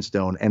the Mind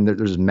Stone, and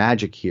there's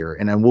magic here.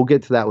 And then we'll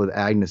get to that with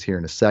Agnes here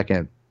in a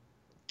second.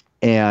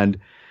 And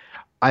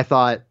I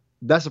thought,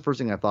 that's the first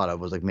thing I thought of,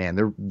 was like,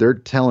 man, they're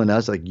telling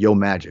us like, yo,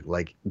 magic,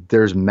 like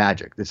there's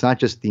magic. It's not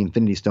just the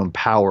Infinity Stone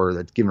power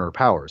that's giving her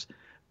powers.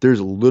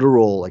 There's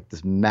literal, like,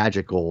 this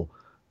magical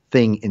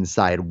thing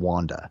inside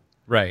Wanda.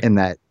 Right. And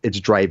that it's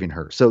driving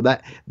her. So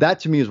that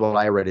to me is what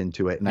I read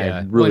into it. And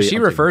I really, when she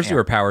refers to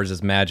her powers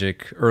as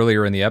magic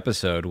earlier in the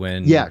episode,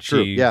 when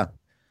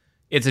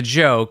it's a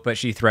joke, but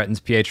she threatens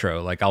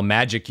Pietro, like, I'll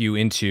magic you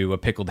into a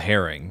pickled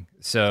herring.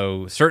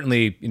 So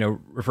certainly,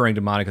 referring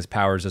to Monica's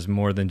powers as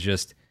more than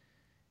just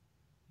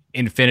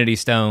Infinity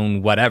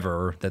Stone,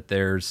 whatever, that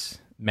there's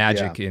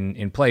magic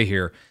in play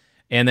here.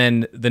 And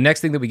then the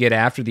next thing that we get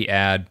after the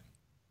ad,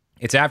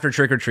 it's after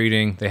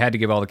trick-or-treating. They had to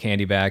give all the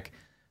candy back.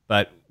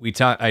 But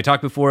I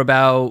talked before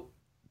about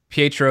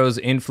Pietro's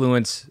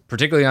influence,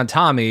 particularly on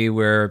Tommy,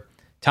 where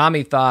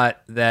Tommy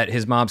thought that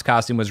his mom's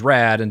costume was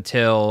rad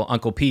until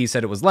Uncle P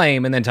said it was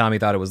lame, and then Tommy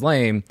thought it was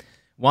lame.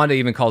 Wanda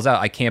even calls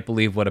out, I can't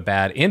believe what a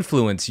bad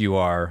influence you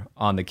are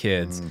on the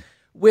kids,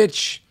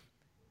 which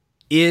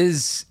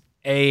is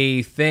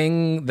a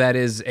thing that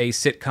is a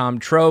sitcom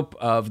trope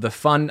of the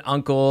fun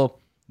uncle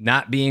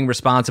not being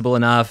responsible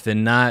enough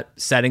and not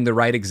setting the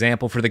right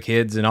example for the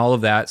kids and all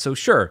of that. So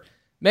sure,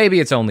 maybe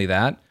it's only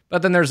that.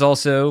 But then there's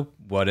also,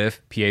 what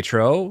if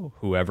Pietro,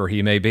 whoever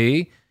he may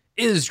be,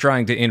 is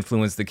trying to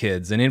influence the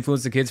kids and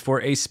influence the kids for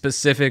a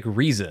specific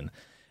reason?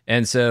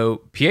 And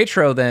so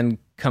Pietro then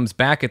comes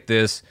back at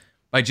this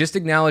by just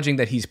acknowledging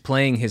that he's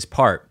playing his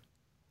part.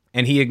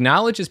 And he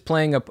acknowledges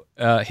playing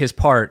his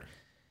part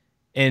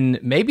in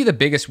maybe the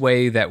biggest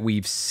way that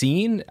we've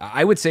seen.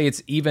 I would say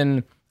it's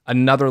even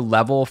another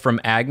level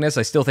from Agnes.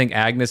 I still think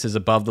Agnes is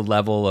above the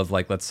level of,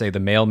 like, let's say the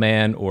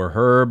mailman or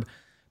Herb.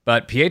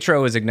 But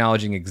Pietro is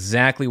acknowledging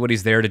exactly what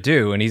he's there to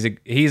do. And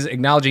he's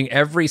acknowledging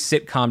every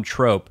sitcom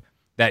trope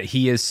that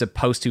he is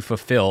supposed to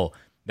fulfill,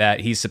 that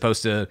he's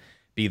supposed to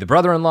be the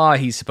brother-in-law,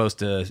 he's supposed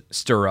to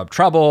stir up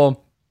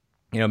trouble,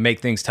 make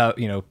things tough,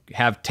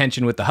 have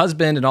tension with the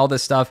husband and all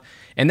this stuff.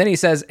 And then he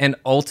says, and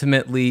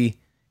ultimately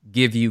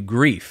give you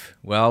grief.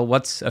 Well,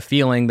 what's a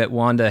feeling that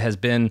Wanda has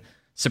been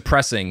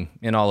suppressing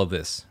in all of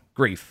this?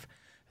 Grief.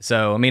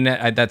 So, I mean,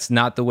 that's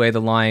not the way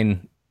the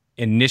line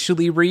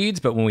initially reads,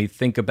 but when we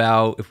think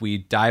about, if we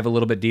dive a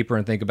little bit deeper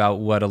and think about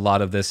what a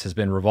lot of this has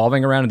been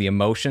revolving around and the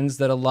emotions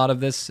that a lot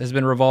of this has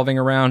been revolving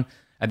around,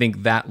 I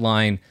think that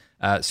line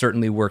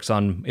certainly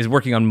is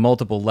working on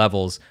multiple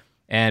levels.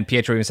 And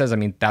Pietro even says, I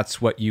mean, that's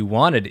what you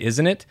wanted,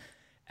 isn't it?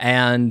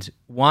 And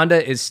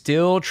Wanda is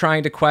still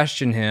trying to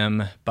question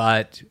him,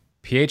 but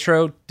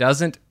Pietro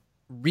doesn't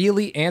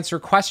really answer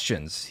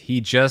questions.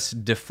 He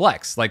just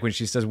deflects. Like when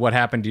she says, what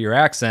happened to your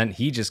accent?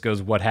 He just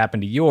goes, what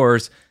happened to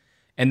yours?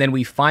 And then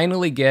we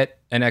finally get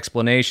an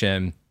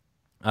explanation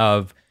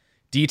of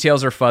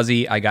details are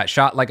fuzzy. I got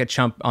shot like a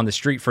chump on the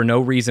street for no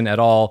reason at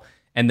all.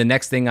 And the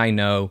next thing I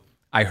know,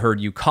 I heard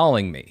you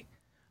calling me.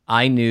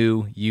 I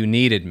knew you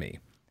needed me.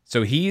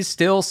 So he's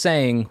still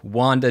saying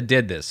Wanda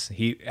did this.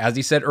 As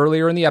he said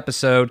earlier in the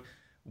episode,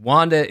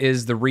 Wanda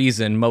is the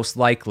reason, most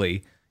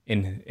likely,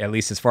 at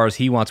least as far as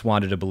he wants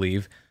Wanda to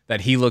believe,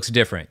 that he looks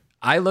different.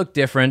 I look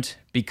different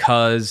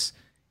because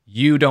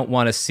you don't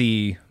want to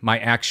see my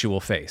actual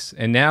face.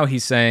 And now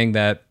he's saying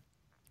that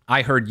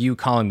I heard you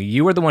calling me.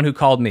 You were the one who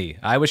called me.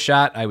 I was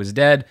shot. I was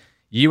dead.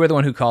 You were the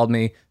one who called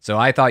me. So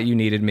I thought you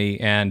needed me.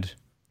 And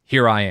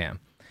here I am.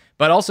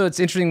 But also it's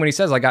interesting when he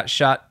says I got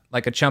shot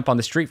like a chump on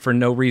the street for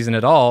no reason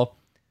at all.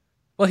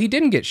 Well, he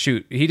didn't get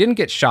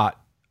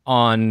shot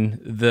on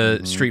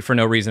the street for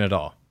no reason at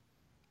all.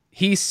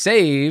 He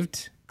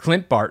saved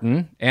Clint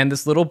Barton and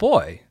this little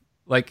boy.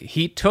 Like,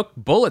 he took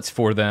bullets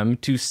for them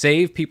to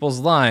save people's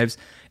lives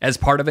as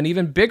part of an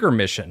even bigger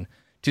mission,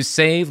 to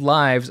save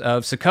lives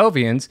of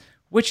Sokovians,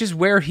 which is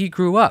where he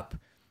grew up.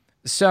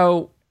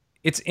 So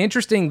it's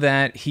interesting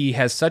that he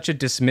has such a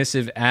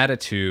dismissive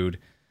attitude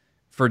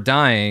for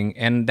dying,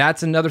 and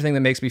that's another thing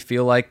that makes me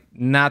feel like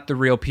not the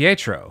real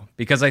Pietro,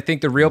 because I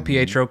think the real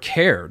Pietro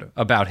cared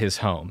about his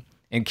home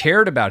and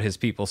cared about his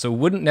people, so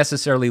wouldn't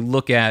necessarily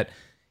look at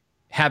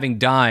having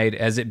died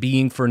as it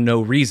being for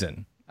no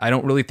reason. I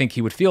don't really think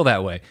he would feel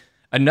that way.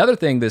 Another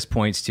thing this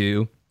points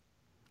to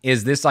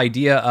is this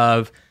idea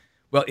of,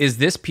 well, is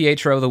this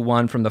Pietro the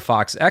one from the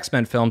Fox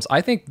X-Men films?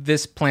 I think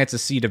this plants a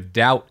seed of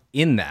doubt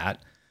in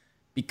that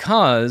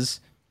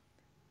because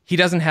he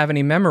doesn't have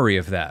any memory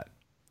of that.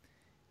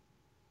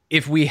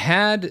 If we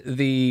had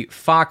the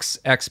Fox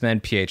X-Men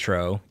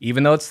Pietro,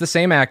 even though it's the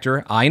same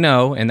actor, I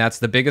know, and that's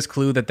the biggest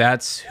clue that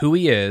that's who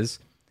he is,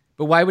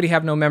 but why would he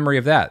have no memory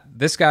of that?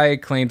 This guy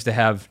claims to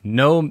have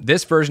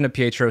this version of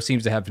Pietro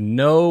seems to have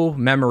no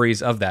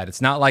memories of that. It's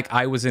not like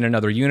I was in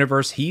another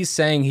universe. He's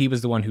saying he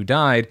was the one who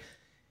died.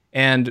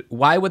 And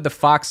why would the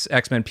Fox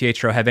X-Men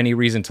Pietro have any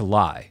reason to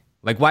lie?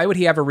 Like, why would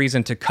he have a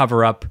reason to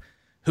cover up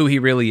who he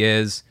really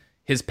is,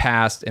 his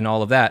past, and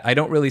all of that? I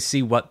don't really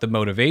see what the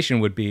motivation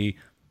would be.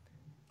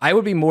 I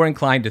would be more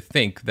inclined to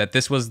think that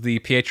this was the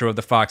Pietro of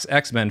the Fox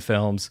X-Men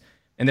films,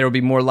 and there would be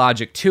more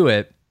logic to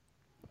it,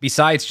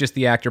 besides just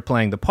the actor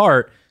playing the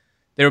part.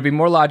 There would be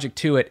more logic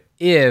to it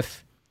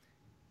if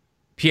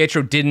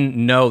Pietro didn't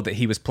know that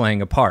he was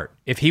playing a part.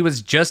 If he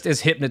was just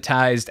as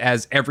hypnotized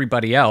as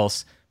everybody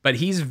else, but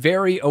he's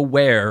very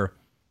aware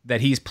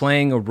that he's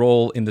playing a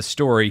role in the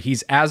story.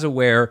 He's as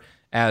aware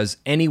as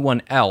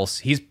anyone else.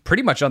 He's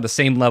pretty much on the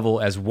same level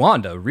as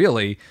Wanda,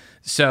 really.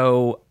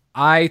 So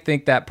I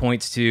think that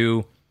points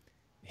to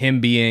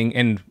him being,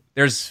 and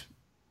there's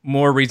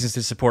more reasons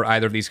to support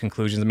either of these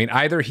conclusions. I mean,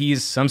 either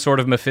he's some sort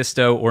of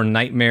Mephisto or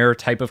Nightmare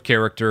type of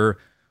character,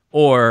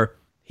 or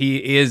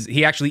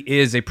he actually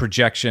is a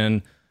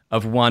projection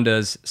of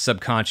Wanda's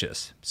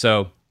subconscious.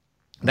 So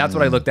that's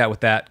what I looked at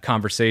with that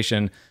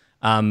conversation.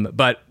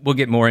 But we'll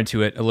get more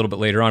into it a little bit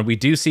later on. We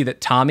do see that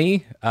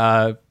Tommy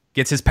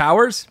gets his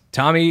powers.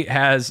 Tommy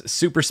has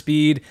super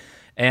speed,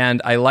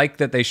 and I like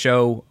that they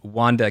show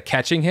Wanda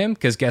catching him,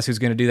 because guess who's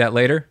going to do that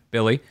later?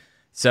 Billy.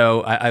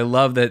 So I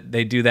love that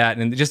they do that,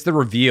 and just the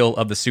reveal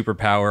of the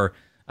superpower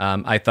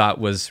I thought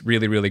was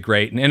really, really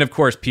great. And of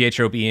course,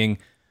 Pietro being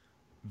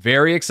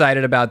very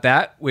excited about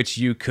that, which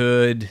you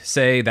could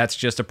say that's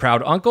just a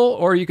proud uncle,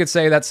 or you could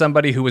say that's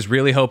somebody who was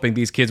really hoping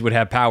these kids would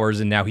have powers,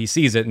 and now he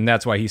sees it, and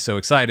that's why he's so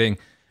exciting.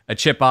 A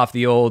chip off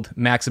the old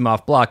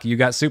Maximoff block. You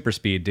got super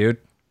speed, dude.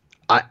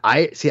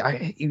 I see.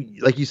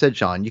 Like you said,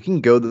 Sean, you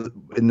can go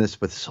in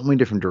this with so many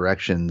different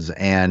directions,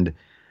 and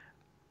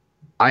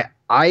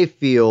I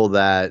feel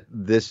that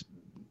this.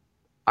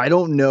 I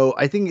don't know.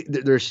 I think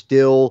there's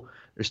still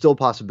a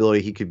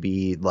possibility he could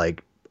be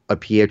like a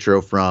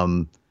Pietro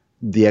from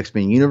the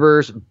X-Men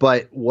universe,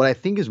 but what I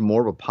think is more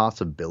of a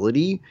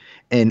possibility,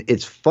 and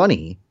it's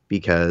funny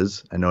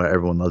because I know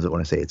everyone loves it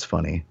when I say it's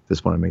funny.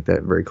 Just want to make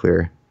that very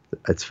clear.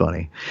 It's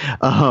funny.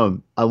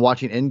 I'm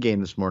watching Endgame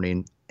this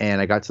morning, and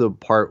I got to the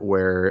part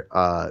where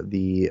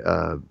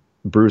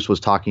Bruce was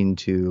talking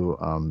to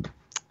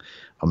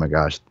oh my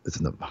gosh,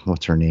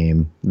 what's her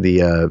name?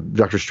 The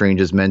Doctor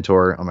Strange's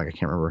mentor. Oh my God, I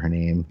can't remember her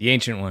name. The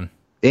Ancient One.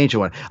 The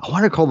Ancient One. I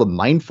want to call the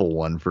Mindful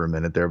One for a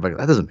minute there, but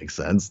that doesn't make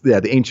sense. Yeah,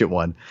 the Ancient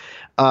One.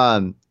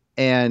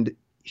 And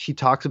she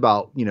talks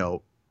about,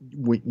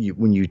 when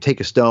you take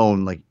a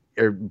stone, like,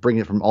 or bring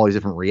it from all these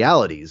different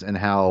realities, and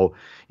how,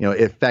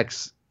 it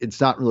affects,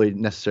 it's not really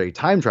necessarily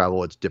time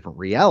travel, it's different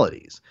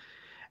realities.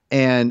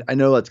 And I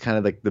know that's kind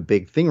of like the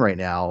big thing right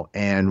now.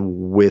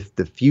 And with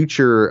the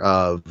future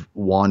of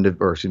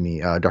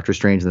Doctor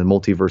Strange and the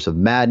Multiverse of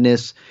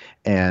Madness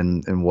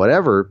and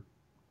whatever,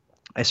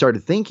 I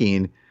started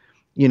thinking,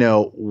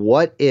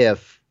 what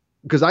if,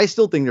 because I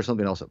still think there's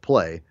something else at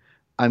play.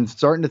 I'm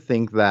starting to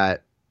think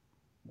that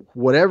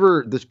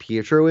whatever this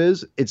Pietro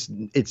is, it's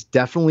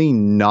definitely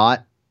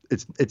not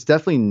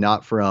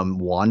from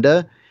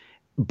Wanda,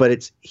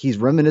 but he's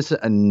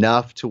reminiscent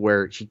enough to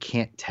where she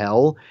can't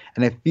tell.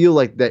 And I feel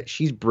like that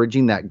she's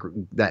bridging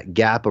that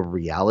gap of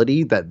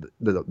reality that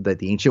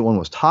the Ancient One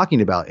was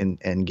talking about in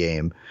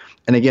Endgame.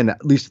 And again,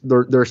 at least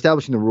they're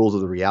establishing the rules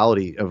of the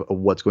reality of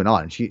what's going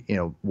on. She,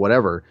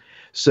 whatever.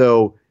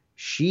 So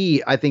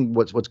I think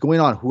what's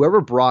going on,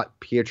 whoever brought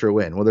Pietro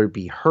in, whether it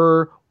be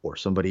her or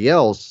somebody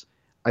else,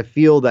 I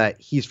feel that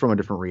he's from a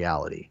different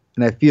reality.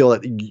 And I feel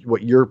that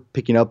what you're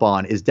picking up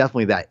on is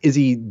definitely that. Is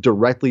he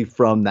directly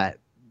from that,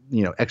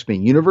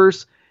 X-Men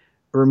universe?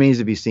 It remains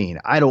to be seen.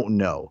 I don't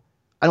know.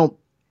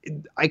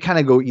 I kind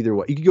of go either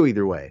way. You could go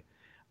either way.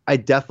 I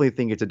definitely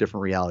think it's a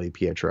different reality,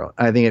 Pietro.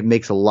 I think it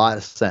makes a lot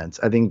of sense.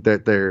 I think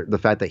that the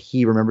fact that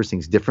he remembers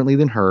things differently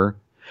than her,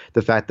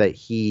 the fact that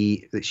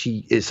she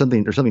is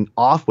there's something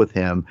off with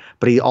him,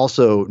 but he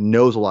also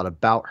knows a lot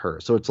about her.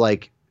 So it's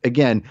like,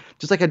 again,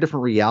 just like a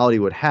different reality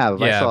would have.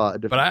 Yeah, I saw a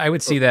different, but I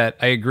would see that.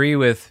 I agree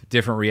with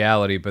different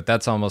reality, but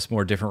that's almost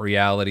more different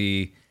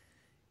reality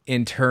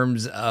in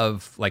terms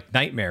of, like,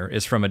 Nightmare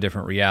is from a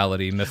different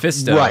reality.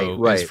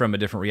 Mephisto is from a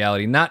different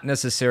reality, not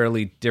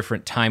necessarily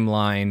different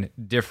timeline,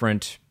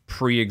 different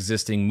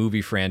pre-existing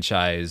movie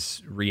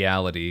franchise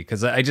reality.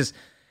 Because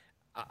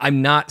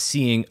I'm not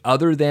seeing,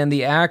 other than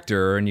the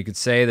actor, and you could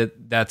say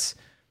that's,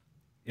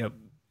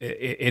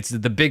 it's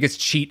the biggest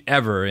cheat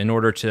ever in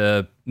order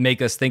to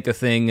make us think a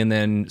thing and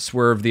then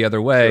swerve the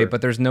other way. Sure.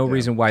 But there's no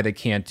reason why they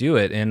can't do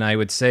it. And I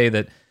would say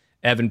that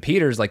Evan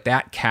Peters, like,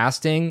 that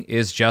casting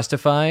is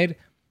justified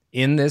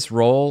in this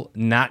role,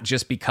 not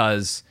just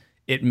because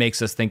it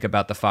makes us think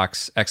about the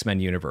Fox X-Men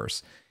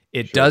universe.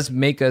 It does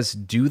make us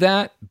do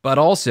that, but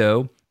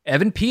also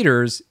Evan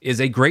Peters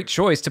is a great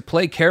choice to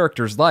play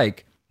characters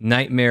like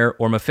Nightmare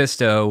or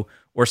Mephisto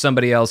or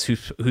somebody else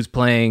who's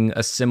playing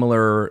a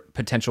similar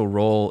potential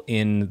role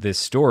in this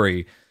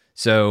story.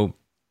 So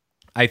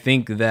I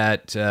think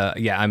that,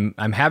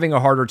 I'm having a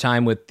harder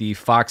time with the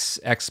Fox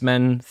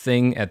X-Men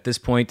thing at this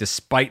point,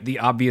 despite the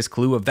obvious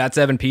clue of that's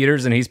Evan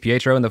Peters and he's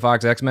Pietro in the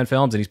Fox X-Men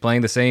films and he's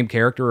playing the same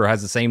character or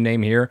has the same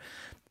name here.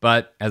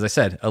 But as I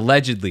said,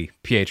 allegedly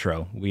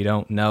Pietro. We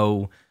don't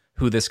know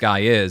who this guy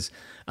is.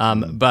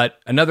 But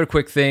another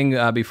quick thing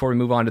before we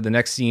move on to the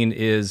next scene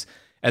is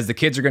as the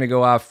kids are going to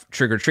go off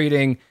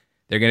trick-or-treating,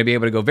 they're going to be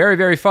able to go very,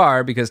 very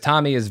far because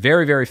Tommy is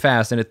very, very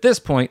fast. And at this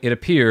point, it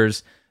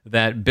appears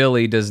that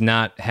Billy does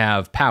not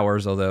have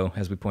powers, although,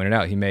 as we pointed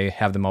out, he may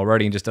have them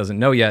already and just doesn't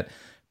know yet.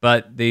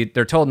 But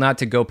they're told not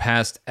to go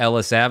past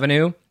Ellis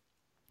Avenue.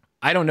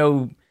 I don't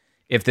know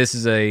if this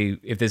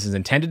is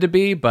intended to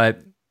be,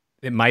 but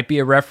it might be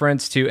a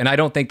reference to, and I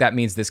don't think that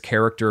means this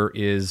character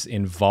is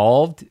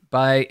involved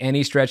by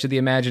any stretch of the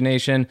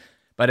imagination.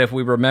 But if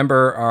we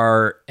remember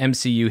our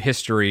MCU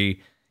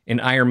history, in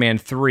Iron Man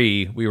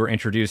 3, we were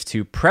introduced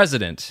to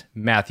President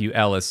Matthew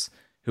Ellis,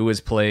 who was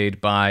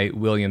played by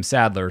William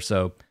Sadler.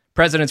 So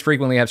presidents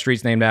frequently have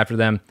streets named after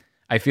them.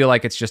 I feel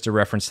like it's just a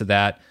reference to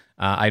that.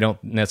 I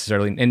don't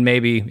necessarily, and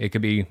maybe it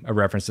could be a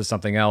reference to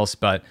something else,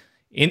 but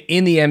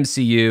in the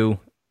MCU,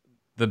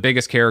 the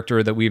biggest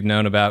character that we've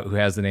known about who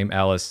has the name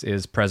Ellis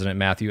is President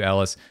Matthew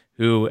Ellis,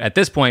 who at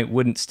this point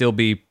wouldn't still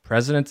be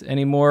president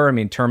anymore. I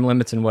mean, term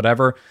limits and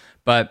whatever.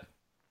 But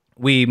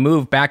we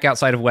move back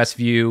outside of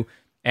Westview,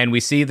 and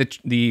we see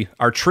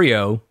our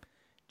trio,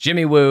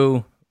 Jimmy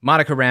Woo,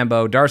 Monica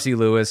Rambeau, Darcy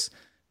Lewis.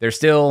 They're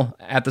still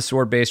at the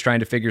sword base trying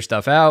to figure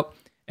stuff out,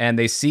 and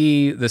they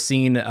see the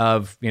scene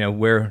of,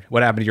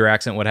 what happened to your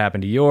accent, what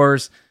happened to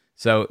yours.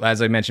 So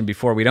as I mentioned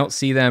before, we don't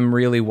see them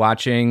really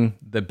watching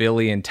the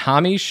Billy and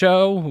Tommy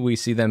show. We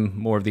see them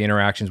more of the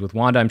interactions with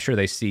Wanda. I'm sure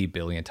they see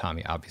Billy and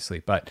Tommy, obviously.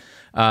 But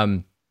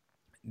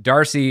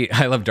Darcy,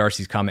 I love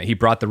Darcy's comment. He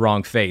brought the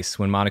wrong face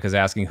when Monica's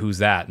asking, who's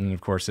that? And of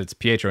course, it's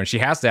Pietro. And she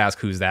has to ask,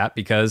 who's that?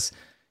 Because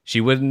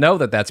she wouldn't know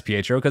that that's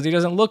Pietro because he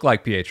doesn't look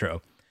like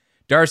Pietro.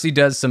 Darcy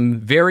does some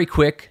very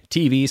quick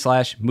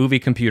TV/movie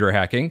computer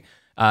hacking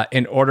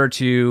in order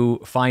to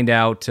find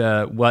out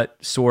what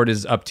Sword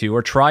is up to,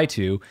 or try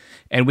to.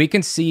 And we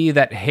can see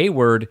that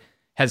Hayward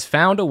has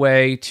found a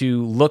way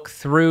to look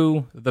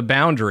through the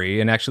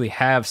boundary and actually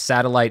have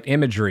satellite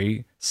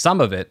imagery,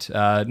 some of it,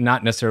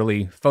 not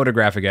necessarily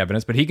photographic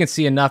evidence, but he can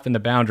see enough in the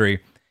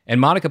boundary. And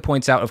Monica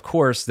points out, of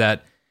course,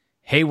 that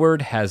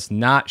Hayward has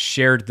not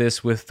shared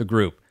this with the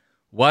group.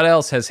 What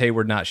else has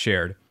Hayward not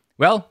shared?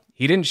 Well,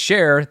 he didn't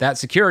share that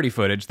security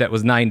footage that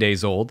was 9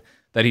 days old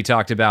that he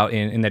talked about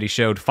and that he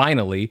showed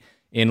finally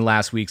in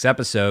last week's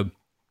episode.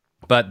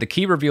 But the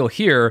key reveal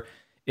here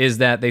is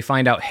that they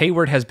find out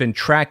Hayward has been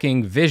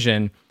tracking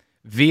Vision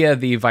via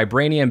the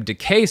vibranium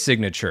decay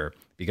signature,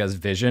 because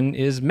Vision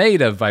is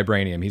made of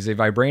vibranium. He's a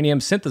vibranium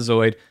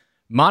synthezoid.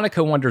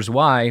 Monica wonders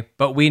why,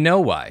 but we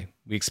know why.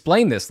 We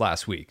explained this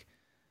last week.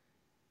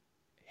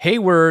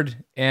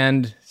 Hayward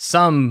and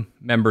some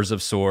members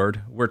of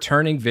SWORD were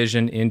turning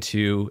Vision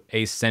into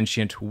a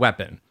sentient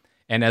weapon.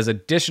 And as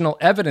additional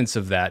evidence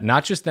of that,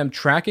 not just them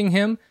tracking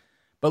him,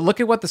 but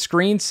look at what the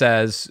screen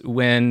says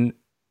when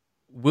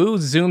Wu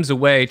zooms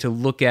away to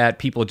look at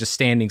people just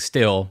standing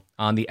still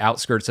on the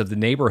outskirts of the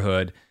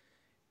neighborhood.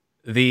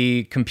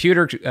 The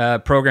computer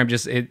program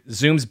it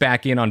zooms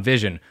back in on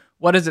Vision.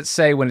 What does it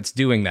say when it's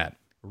doing that?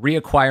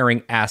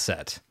 Reacquiring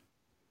asset.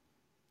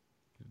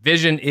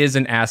 Vision is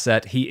an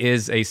asset. He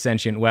is a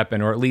sentient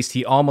weapon, or at least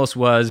he almost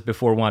was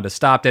before Wanda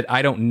stopped it.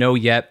 I don't know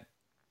yet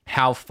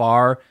how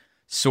far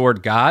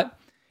SWORD got.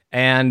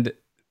 And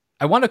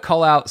I want to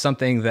call out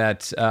something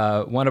that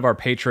one of our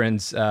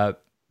patrons,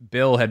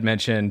 Bill, had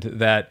mentioned,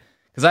 that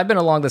because I've been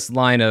along this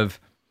line of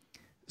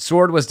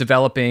SWORD was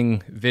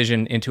developing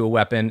Vision into a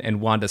weapon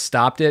and Wanda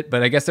stopped it.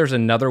 But I guess there's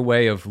another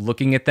way of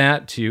looking at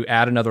that to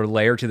add another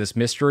layer to this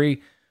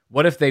mystery.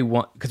 What if they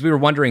want, because we were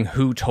wondering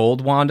who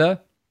told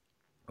Wanda.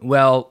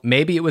 Well,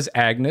 maybe it was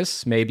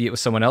Agnes. Maybe it was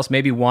someone else.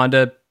 Maybe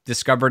Wanda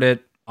discovered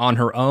it on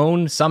her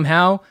own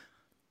somehow.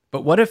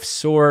 But what if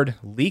SWORD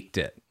leaked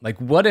it? Like,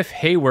 what if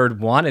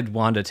Hayward wanted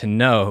Wanda to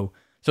know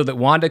so that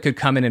Wanda could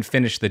come in and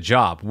finish the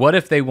job? What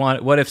if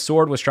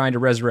SWORD was trying to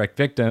resurrect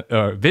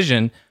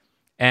Vision,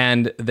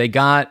 and they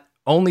got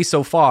only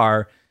so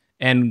far,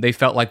 and they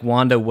felt like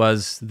Wanda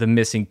was the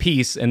missing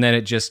piece, and then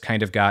it just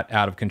kind of got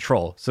out of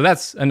control? So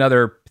that's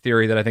another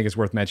theory that I think is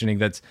worth mentioning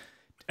that's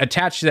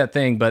attached to that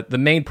thing. But the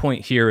main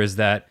point here is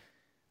that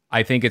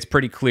I think it's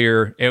pretty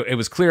clear. It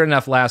was clear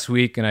enough last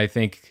week, and I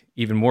think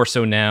even more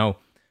so now,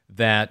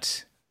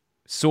 that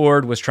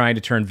SWORD was trying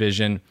to turn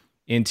Vision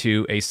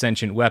into a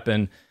sentient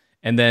weapon.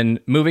 And then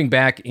moving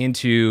back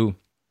into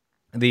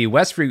the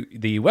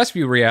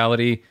Westview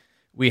reality,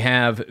 we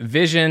have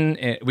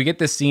Vision. We get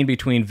this scene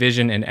between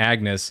Vision and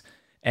Agnes.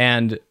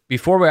 And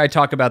before I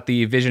talk about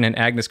the Vision and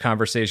Agnes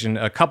conversation,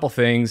 a couple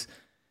things.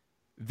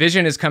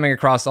 Vision is coming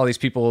across all these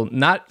people,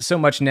 not so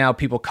much now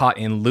people caught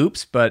in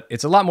loops, but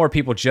it's a lot more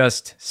people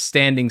just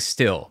standing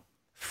still,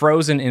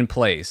 frozen in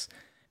place.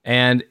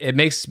 And it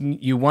makes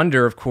you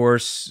wonder, of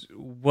course,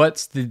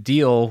 what's the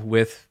deal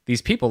with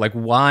these people? Like,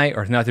 why,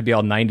 or not to be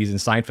all 90s and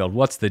Seinfeld,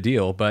 what's the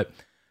deal? But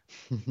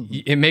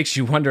it makes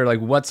you wonder, like,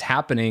 what's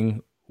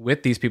happening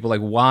with these people?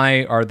 Like,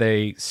 why are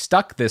they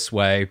stuck this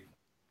way?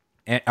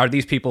 And are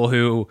these people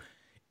who,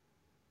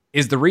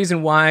 is the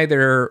reason why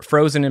they're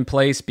frozen in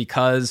place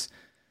because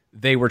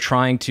they were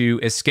trying to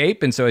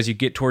escape. And so as you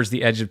get towards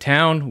the edge of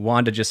town,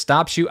 Wanda just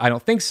stops you. I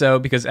don't think so,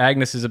 because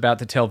Agnes is about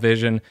to tell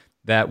Vision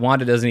that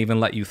Wanda doesn't even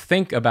let you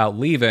think about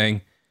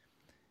leaving.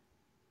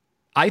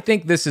 I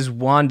think this is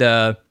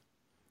Wanda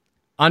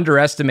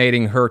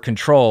underestimating her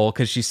control,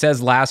 because she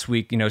says last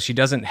week, she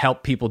doesn't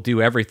help people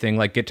do everything,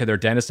 like get to their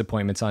dentist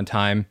appointments on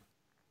time.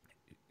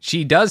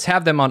 She does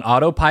have them on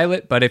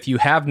autopilot, but if you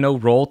have no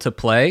role to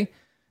play,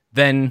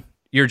 then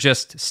you're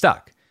just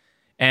stuck.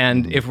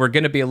 And if we're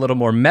going to be a little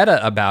more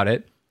meta about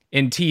it,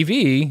 in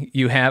TV,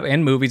 you have,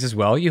 and movies as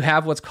well, you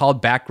have what's called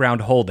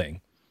background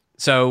holding.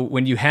 So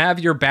when you have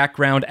your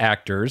background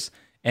actors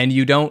and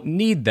you don't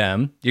need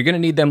them, you're going to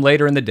need them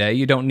later in the day,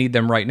 you don't need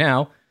them right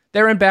now,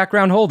 they're in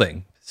background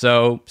holding.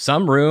 So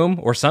some room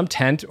or some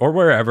tent or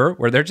wherever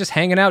where they're just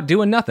hanging out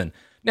doing nothing.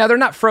 Now, they're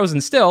not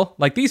frozen still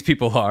like these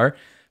people are,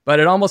 but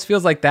it almost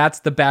feels like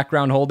that's the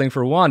background holding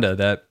for Wanda,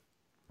 that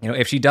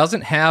if she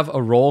doesn't have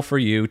a role for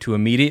you to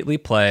immediately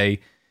play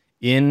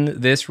in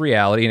this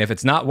reality, and if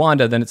it's not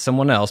Wanda, then it's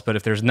someone else, but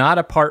if there's not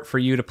a part for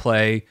you to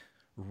play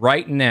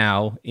right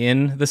now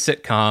in the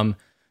sitcom,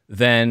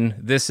 then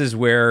this is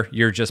where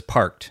you're just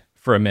parked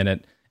for a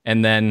minute.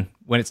 And then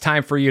when it's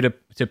time for you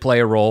to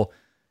play a role,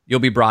 you'll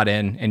be brought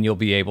in and you'll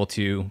be able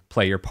to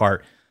play your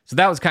part. So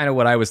that was kind of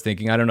what I was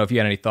thinking. I don't know if you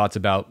had any thoughts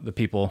about the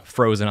people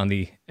frozen on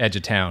the edge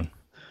of town.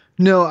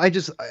 No,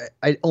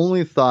 I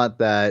only thought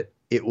that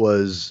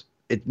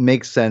it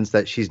makes sense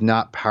that she's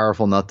not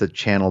powerful enough to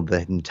channel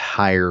the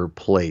entire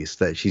place,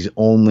 that she's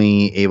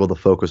only able to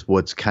focus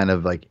what's kind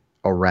of like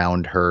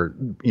around her,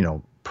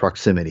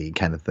 proximity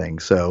kind of thing.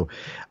 So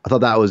I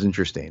thought that was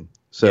interesting.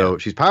 So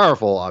she's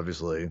powerful,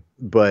 obviously,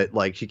 but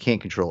like she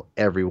can't control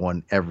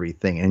everyone,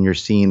 everything. And you're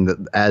seeing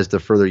that as the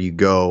further you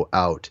go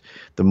out,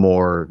 the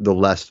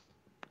less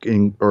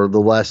in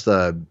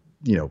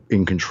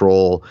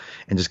control,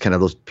 and just kind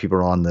of those people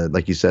are on the,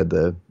 like you said,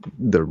 the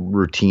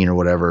routine or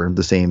whatever,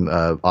 the same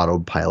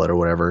autopilot or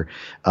whatever,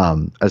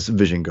 as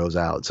Vision goes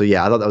out. So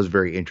yeah, I thought that was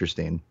very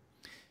interesting.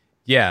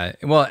 Yeah,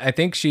 well, I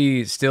think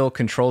she still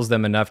controls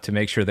them enough to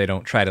make sure they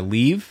don't try to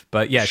leave,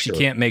 but yeah, sure. She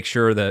can't make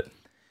sure that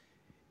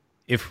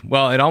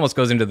it almost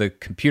goes into the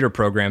computer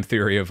program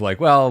theory of like,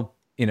 well,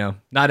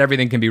 not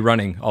everything can be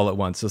running all at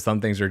once, so some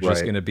things are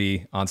just going to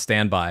be on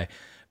standby.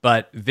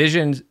 But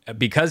Vision,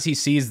 because he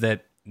sees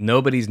that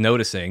nobody's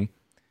noticing,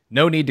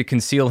 no need to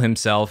conceal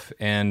himself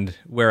and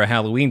wear a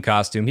Halloween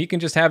costume. He can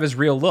just have his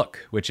real look,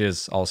 which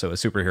is also a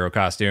superhero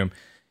costume.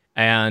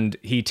 And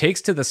he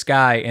takes to the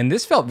sky, and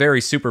this felt very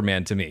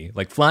Superman to me,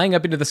 like flying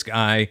up into the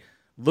sky,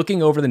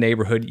 looking over the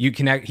neighborhood. He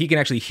can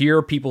actually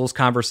hear people's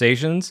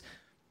conversations.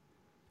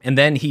 And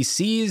then he's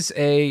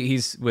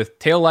with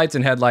taillights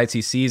and headlights,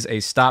 he sees a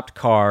stopped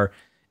car,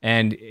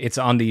 and it's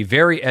on the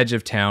very edge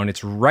of town.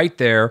 It's right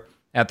there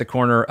at the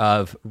corner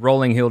of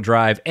Rolling Hill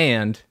Drive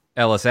and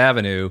Ellis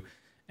Avenue,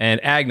 and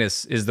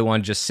Agnes is the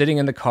one just sitting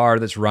in the car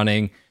that's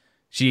running.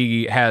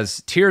 She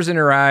has tears in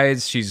her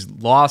eyes. She's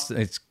lost.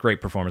 It's great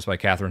performance by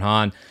Kathryn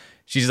Hahn.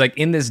 She's like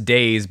in this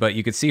daze, but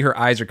you could see her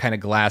eyes are kind of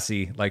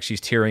glassy, like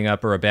she's tearing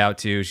up or about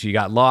to. She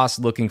got lost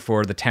looking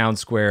for the town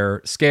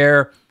square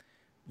scare.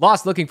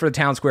 Lost looking for the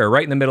town square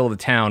right in the middle of the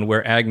town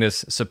where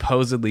Agnes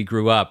supposedly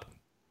grew up.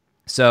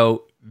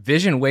 So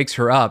Vision wakes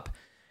her up,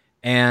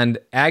 and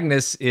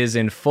Agnes is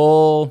in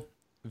full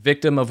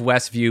victim of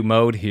Westview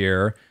mode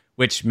here,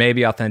 which may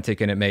be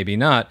authentic and it may be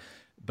not.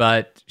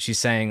 But she's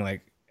saying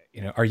like,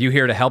 are you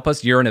here to help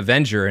us? You're an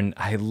Avenger. And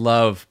I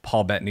love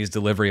Paul Bettany's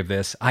delivery of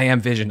this. I am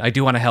Vision. I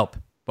do want to help.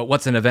 But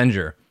what's an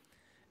Avenger?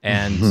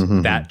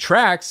 And that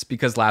tracks,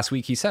 because last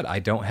week he said, I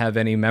don't have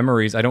any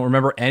memories. I don't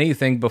remember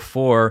anything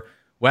before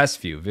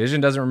Westview. Vision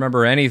doesn't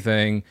remember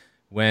anything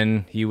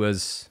when he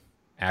was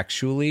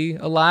actually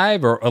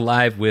alive, or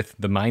alive with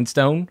the Mind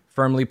Stone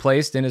firmly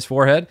placed in his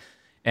forehead.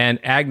 And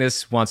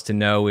Agnes wants to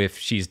know if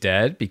she's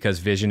dead, because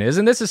Vision is.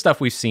 And this is stuff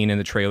we've seen in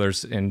the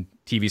trailers and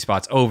TV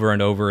spots over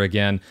and over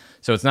again.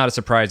 So it's not a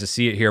surprise to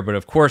see it here. But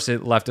of course,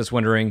 it left us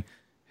wondering,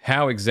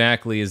 how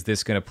exactly is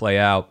this going to play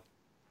out?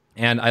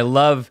 And I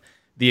love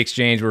the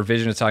exchange where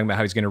Vision is talking about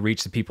how he's going to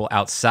reach the people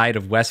outside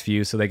of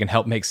Westview so they can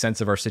help make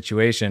sense of our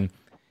situation.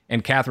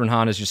 And Kathryn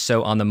Hahn is just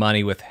so on the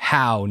money with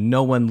how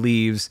no one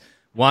leaves.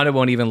 Wanda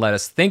won't even let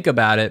us think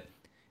about it.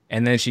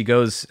 And then she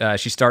goes,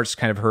 she starts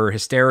kind of her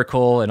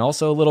hysterical and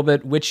also a little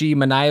bit witchy,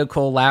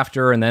 maniacal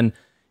laughter. And then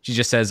she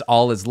just says,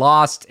 all is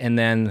lost. And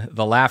then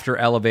the laughter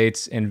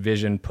elevates and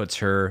Vision puts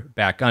her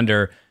back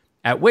under.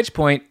 At which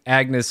point,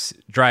 Agnes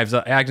drives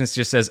up. Agnes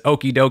just says,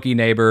 okie dokie,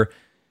 neighbor,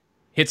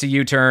 hits a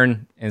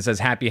U-turn and says,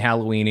 happy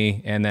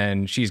Halloweeny. And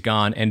then she's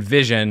gone. And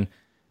Vision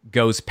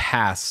goes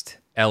past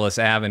Ellis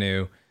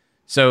Avenue.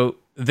 So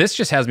this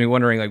just has me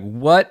wondering, like,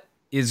 what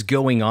is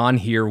going on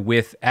here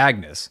with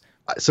Agnes?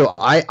 So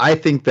I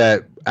think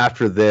that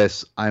after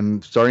this,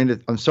 I'm starting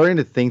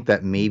to think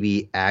that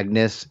maybe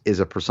Agnes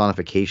is a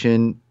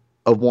personification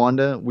of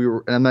Wanda.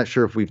 And I'm not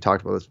sure if we've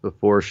talked about this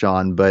before,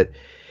 Sean, but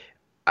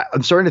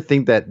I'm starting to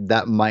think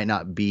that might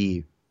not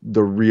be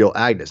the real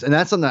Agnes. And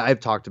that's something that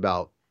I've talked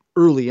about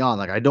early on.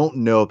 Like, I don't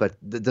know if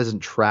that doesn't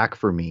track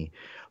for me.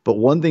 But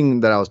one thing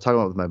that I was talking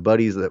about with my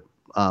buddies that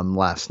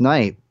last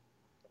night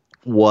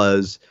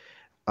was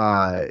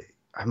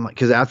I'm like,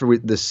 because after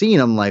the scene,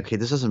 I'm like, okay,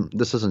 this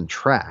doesn't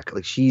track.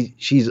 Like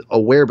she's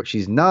aware, but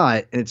she's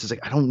not, and it's just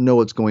like I don't know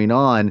what's going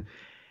on.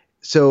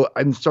 So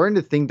I'm starting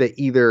to think that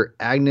either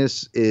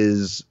Agnes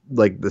is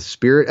like the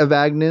spirit of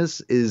Agnes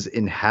is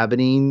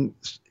inhabiting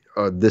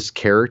this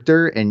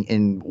character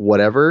and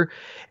whatever,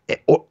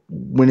 or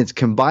when it's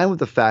combined with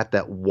the fact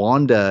that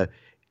Wanda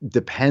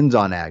depends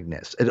on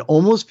Agnes, it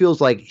almost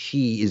feels like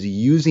he is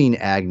using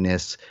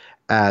Agnes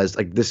as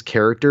like this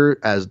character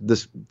as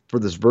this for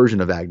this version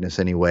of Agnes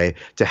anyway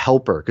to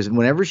help her because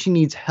whenever she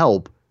needs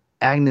help,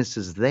 Agnes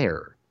is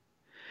there.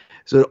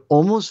 So it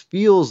almost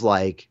feels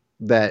like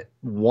that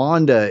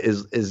Wanda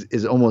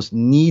is almost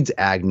needs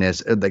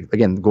Agnes. Like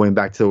again, going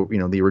back to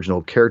the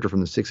original character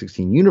from the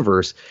 616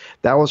 universe,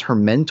 that was her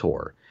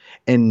mentor,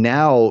 and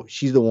now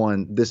she's the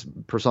one. This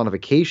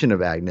personification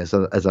of Agnes,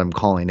 as I'm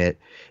calling it,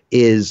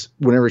 is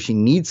whenever she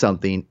needs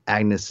something,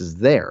 Agnes is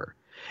there,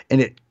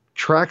 and it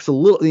tracks a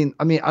little.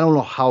 I don't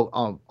know how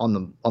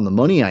on the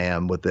money I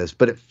am with this,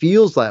 but it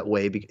feels that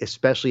way,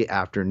 especially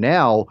after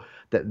now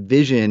that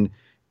Vision,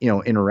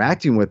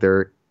 interacting with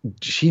her.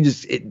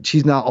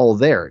 She's not all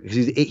there because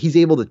he's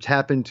able to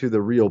tap into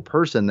the real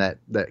person that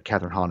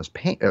Catherine Hahn is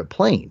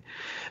playing.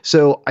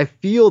 So I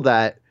feel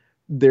that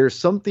there's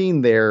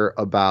something there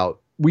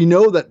about we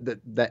know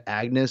that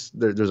Agnes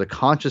there's a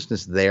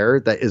consciousness there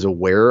that is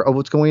aware of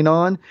what's going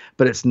on,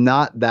 but it's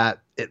not that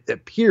it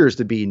appears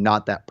to be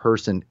not that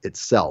person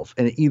itself.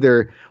 And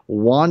either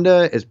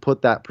Wanda has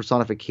put that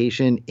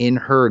personification in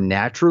her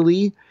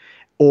naturally,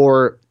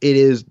 or it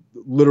is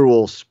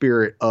literal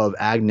spirit of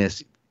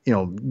Agnes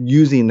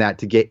using that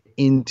to get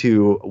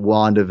into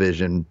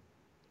WandaVision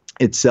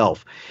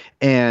itself.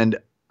 And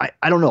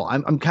I don't know.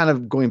 I'm kind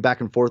of going back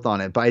and forth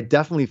on it, but I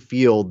definitely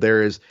feel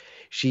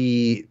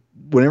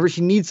whenever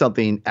she needs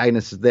something,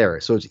 Agnes is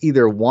there. So it's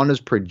either Wanda's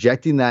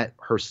projecting that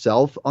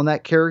herself on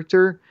that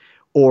character,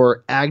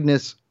 or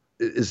Agnes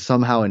is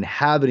somehow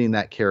inhabiting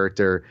that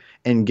character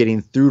and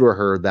getting through to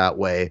her that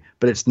way,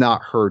 but it's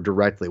not her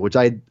directly, which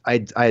I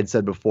had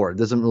said before. It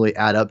doesn't really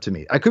add up to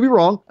me. I could be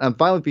wrong. I'm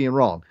fine with being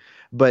wrong.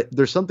 But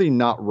there's something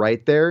not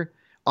right there,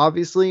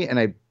 obviously,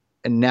 and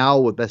now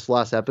with this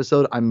last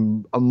episode,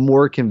 I'm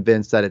more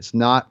convinced that it's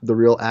not the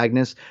real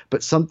Agnes,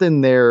 but something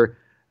there.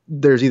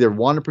 There's either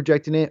Wanda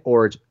projecting it,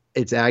 or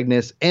it's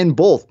Agnes, and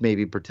both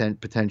maybe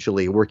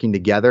potentially working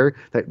together.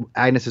 That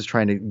Agnes is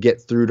trying to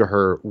get through to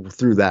her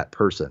through that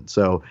person.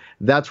 So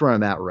that's where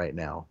I'm at right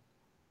now.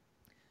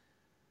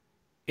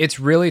 It's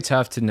really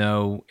tough to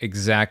know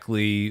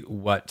exactly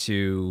what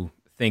to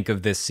think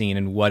of this scene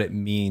and what it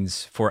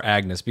means for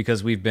Agnes,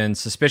 because we've been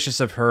suspicious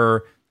of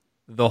her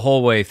the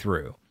whole way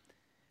through.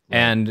 Right.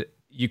 And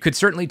you could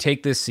certainly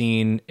take this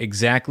scene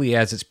exactly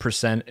as it's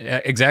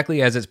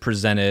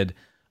presented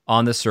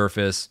on the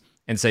surface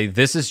and say,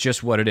 this is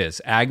just what it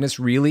is. Agnes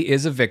really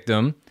is a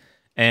victim.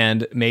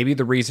 And maybe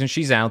the reason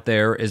she's out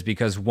there is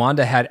because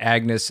Wanda had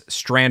Agnes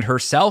strand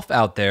herself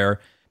out there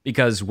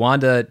because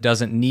Wanda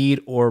doesn't need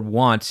or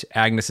want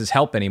Agnes's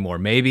help anymore.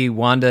 Maybe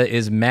Wanda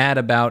is mad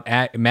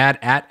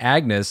at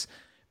Agnes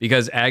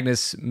because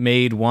Agnes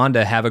made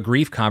Wanda have a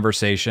grief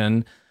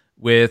conversation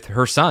with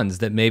her sons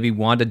that maybe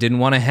Wanda didn't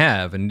want to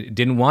have and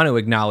didn't want to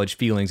acknowledge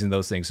feelings and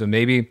those things. So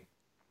maybe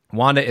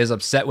Wanda is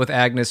upset with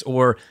Agnes,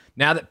 or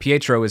now that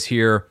Pietro is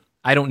here,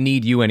 I don't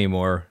need you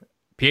anymore.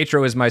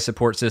 Pietro is my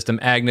support system.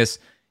 Agnes,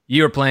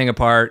 you are playing a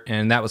part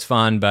and that was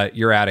fun, but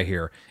you're out of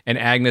here. And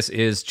Agnes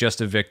is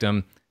just a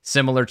victim,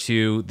 similar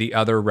to the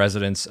other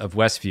residents of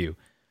Westview.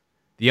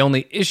 The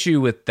only issue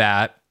with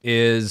that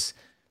is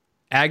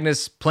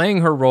Agnes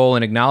playing her role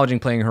and acknowledging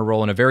playing her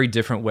role in a very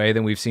different way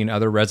than we've seen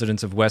other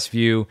residents of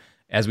Westview,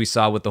 as we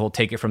saw with the whole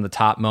take it from the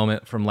top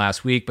moment from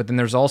last week. But then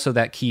there's also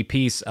that key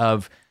piece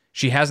of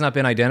she has not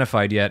been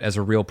identified yet as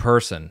a real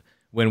person.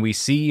 When we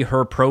see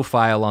her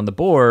profile on the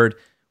board,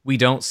 we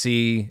don't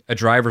see a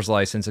driver's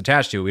license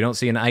attached to it. We don't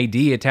see an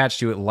ID attached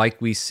to it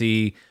like we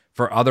see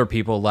for other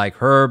people like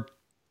her,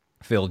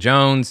 Phil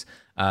Jones,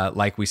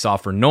 like we saw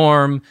for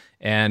Norm,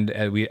 and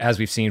as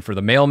we've seen for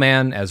the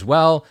mailman as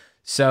well.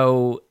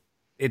 So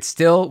it's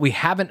still, we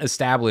haven't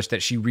established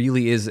that she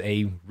really is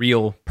a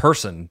real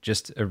person,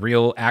 just a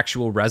real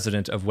actual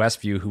resident of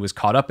Westview who was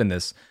caught up in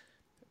this.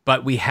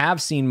 But we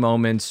have seen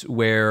moments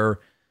where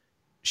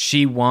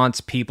she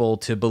wants people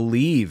to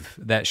believe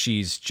that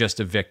she's just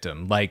a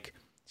victim. Like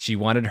she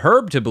wanted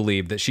Herb to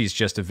believe that she's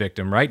just a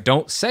victim, right?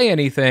 Don't say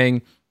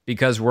anything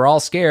because we're all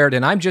scared,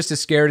 and I'm just as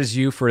scared as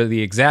you for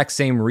the exact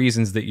same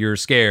reasons that you're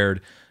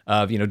scared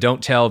of,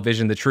 don't tell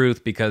Vision the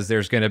truth because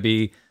there's going to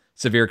be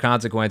severe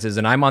consequences,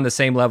 and I'm on the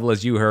same level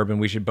as you, Herb, and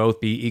we should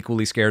both be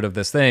equally scared of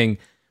this thing.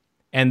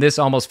 And this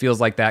almost feels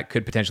like that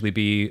could potentially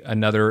be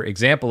another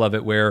example of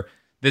it, where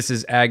this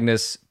is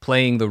Agnes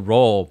playing the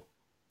role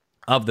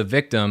of the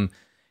victim,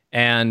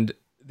 and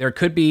there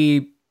could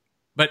be,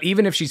 but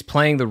even if she's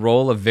playing the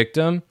role of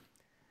victim,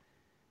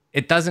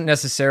 it doesn't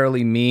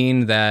necessarily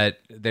mean that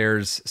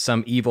there's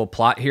some evil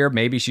plot here.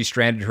 Maybe she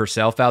stranded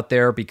herself out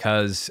there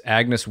because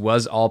Agnes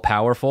was all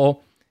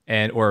powerful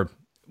or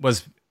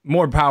was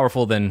more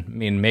powerful than, I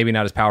mean, maybe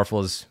not as powerful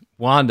as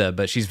Wanda,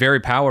 but she's very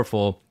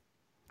powerful.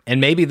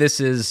 And maybe this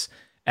is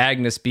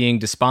Agnes being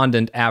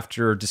despondent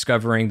after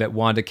discovering that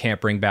Wanda can't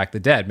bring back the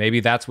dead.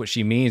 Maybe that's what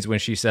she means when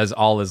she says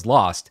all is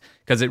lost,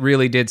 because it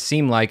really did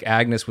seem like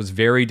Agnes was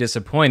very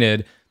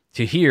disappointed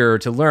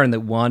to learn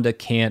that Wanda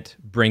can't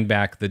bring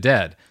back the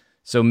dead.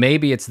 So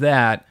maybe it's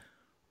that,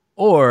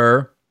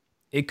 or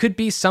it could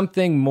be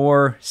something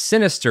more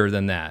sinister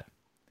than that.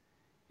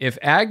 If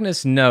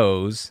Agnes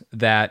knows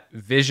that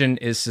Vision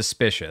is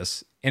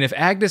suspicious, and if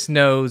Agnes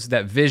knows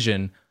that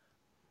Vision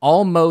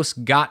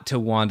almost got to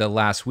Wanda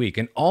last week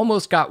and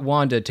almost got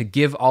Wanda to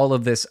give all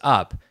of this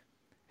up,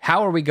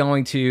 how are we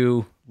going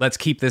to, let's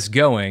keep this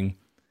going?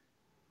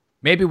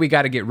 Maybe we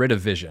got to get rid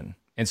of Vision.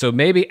 And so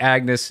maybe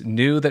Agnes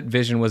knew that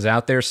Vision was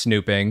out there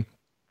snooping,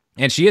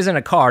 and she is in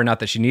a car, not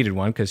that she needed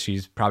one, because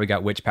she's probably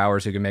got witch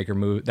powers who can make her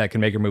move, that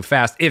can make her move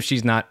fast if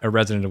she's not a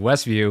resident of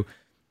Westview.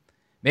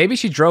 Maybe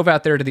she drove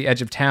out there to the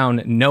edge of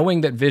town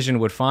knowing that Vision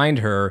would find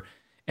her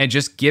and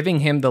just giving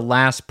him the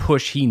last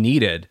push he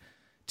needed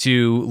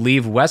to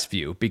leave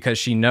Westview, because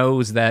she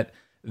knows that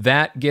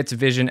that gets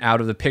Vision out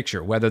of the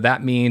picture, whether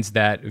that means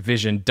that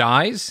Vision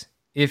dies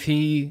if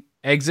he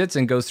exits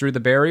and goes through the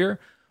barrier,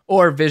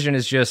 or Vision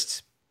is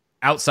just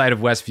outside of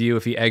Westview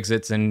if he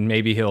exits and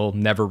maybe he'll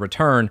never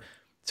return.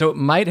 So it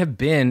might have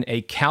been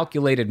a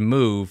calculated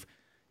move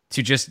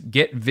to just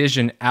get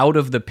Vision out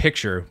of the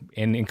picture,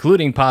 and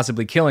including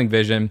possibly killing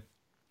Vision,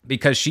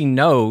 because she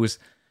knows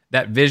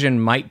that Vision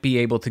might be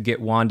able to get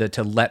Wanda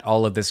to let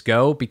all of this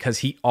go, because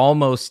he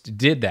almost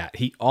did that.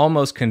 He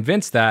almost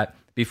convinced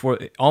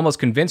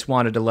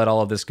Wanda to let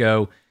all of this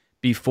go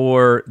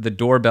before the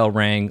doorbell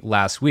rang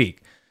last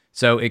week.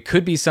 So it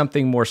could be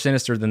something more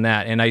sinister than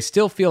that. And I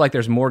still feel like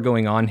there's more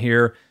going on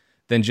here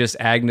than just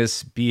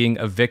Agnes being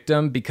a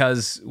victim,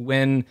 because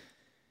when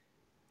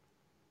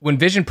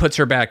Vision puts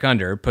her back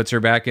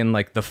in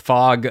like the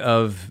fog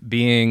of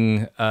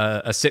being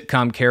a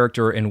sitcom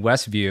character in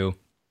Westview,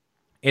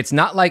 it's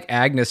not like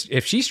Agnes,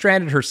 if she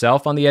stranded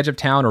herself on the edge of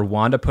town or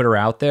Wanda put her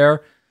out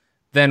there,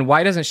 then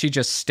why doesn't she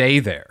just stay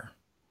there?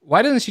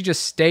 Why doesn't she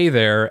just stay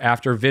there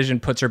after Vision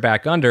puts her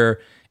back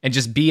under and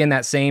just be in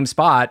that same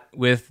spot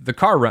with the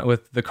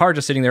car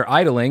just sitting there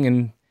idling,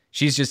 and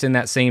she's just in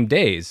that same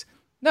daze?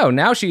 No,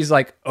 now she's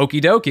like,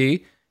 okie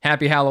dokie,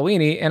 happy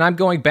Halloweeny, and I'm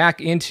going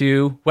back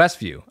into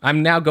Westview.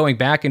 I'm now going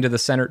back into the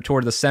center,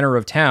 toward the center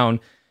of town,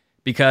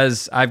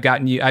 because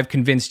I've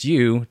convinced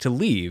you to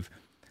leave.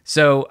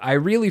 So I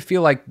really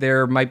feel like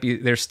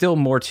there's still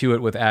more to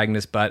it with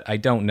Agnes, but I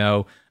don't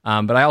know.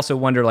 But I also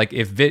wonder, like,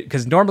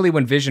 because normally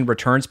when Vision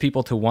returns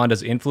people to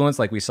Wanda's influence,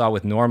 like we saw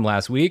with Norm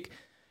last week,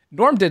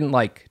 Norm didn't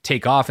like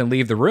take off and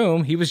leave the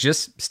room. He was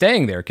just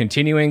staying there,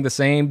 continuing the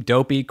same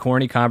dopey,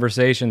 corny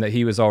conversation that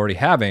he was already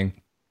having.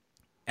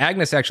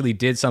 Agnes actually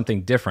did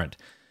something different.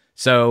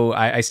 So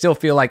I still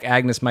feel like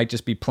Agnes might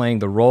just be playing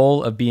the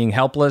role of being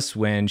helpless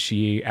when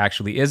she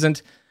actually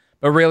isn't.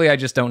 But really, I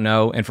just don't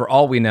know. And for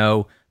all we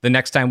know, the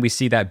next time we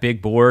see that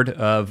big board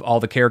of all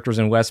the characters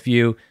in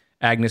Westview,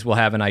 Agnes will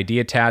have an ID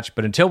attached.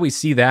 But until we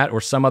see that,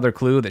 or some other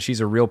clue that she's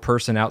a real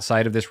person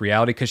outside of this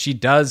reality, because she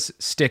does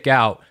stick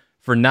out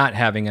for not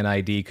having an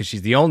ID, because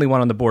she's the only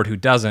one on the board who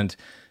doesn't,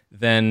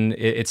 then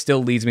it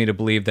still leads me to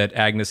believe that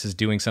Agnes is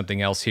doing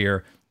something else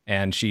here,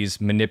 and she's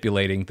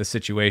manipulating the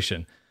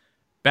situation.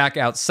 Back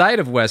outside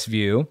of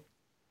Westview,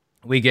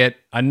 we get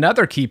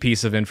another key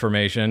piece of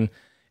information,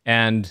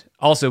 and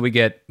also we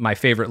get my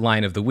favorite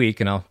line of the week,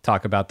 and I'll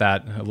talk about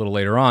that a little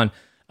later on.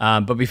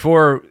 But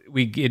before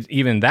we get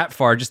even that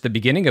far, just the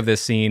beginning of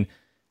this scene,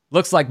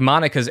 looks like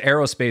Monica's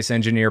aerospace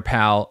engineer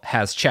pal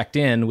has checked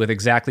in with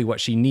exactly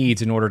what she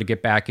needs in order to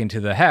get back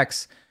into the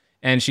Hex,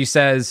 and she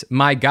says,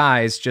 "My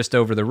guy's just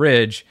over the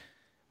ridge."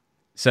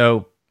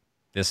 So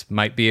this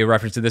might be a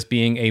reference to this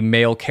being a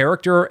male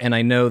character, and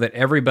I know that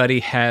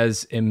everybody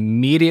has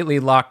immediately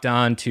locked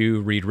on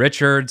to Reed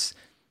Richards,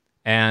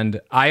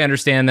 and I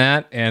understand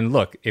that. And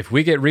look, if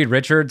we get Reed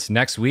Richards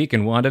next week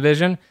in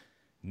WandaVision,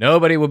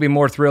 nobody will be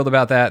more thrilled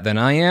about that than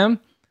I am.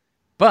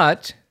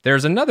 But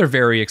there's another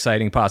very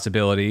exciting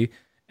possibility,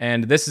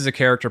 and this is a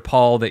character,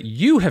 Paul, that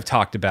you have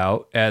talked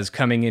about as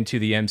coming into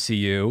the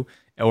MCU,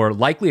 or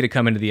likely to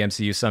come into the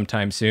MCU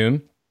sometime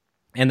soon,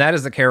 and that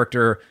is the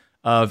character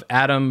of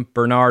Adam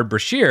Bernard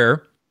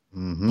Brashear,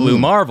 Blue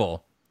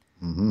Marvel.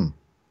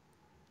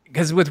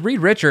 Because with Reed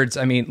Richards,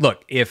 I mean,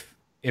 look, if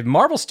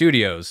Marvel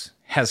Studios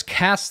has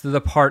cast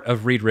the part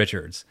of Reed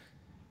Richards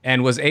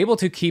and was able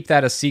to keep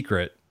that a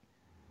secret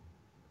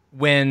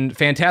when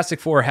Fantastic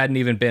Four hadn't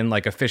even been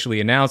like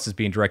officially announced as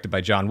being directed by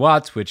John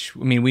Watts, which,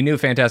 I mean, we knew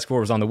Fantastic Four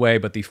was on the way,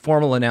 but the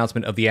formal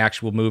announcement of the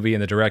actual movie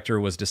and the director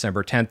was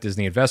December 10th,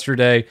 Disney Investor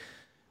Day.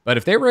 But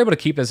if they were able to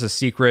keep this a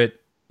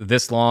secret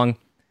this long,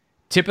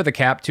 tip of the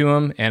cap to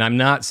him. And I'm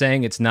not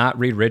saying it's not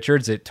Reed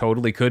Richards. It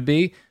totally could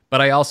be.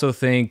 But I also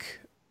think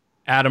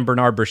Adam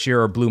Bernard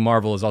Brashear or Blue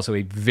Marvel is also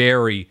a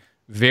very,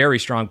 very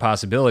strong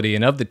possibility.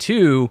 And of the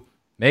two,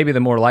 maybe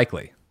the more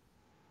likely.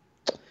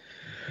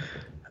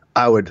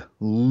 I would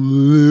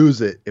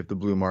lose it if the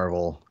Blue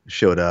Marvel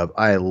showed up.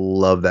 I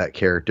love that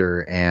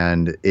character,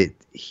 and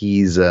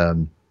he's a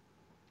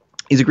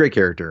great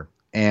character,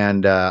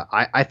 and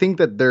I think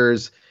that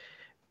this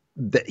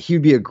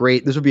would be a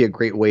great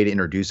way to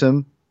introduce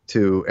him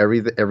to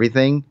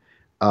everything.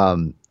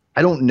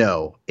 I don't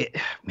know,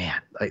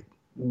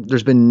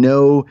 there's been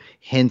no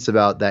hints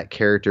about that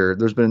character.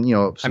 There's been,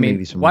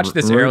 maybe some. Watch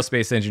this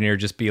aerospace engineer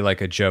just be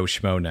like a Joe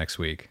Schmo next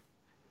week.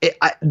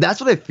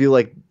 That's what I feel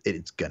like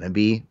it's gonna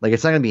be. Like,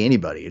 it's not gonna be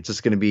anybody. It's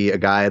just gonna be a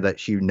guy that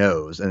she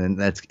knows, and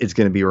then it's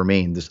gonna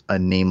remain just a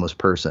nameless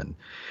person,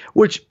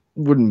 which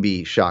wouldn't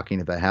be shocking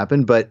if that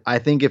happened. But I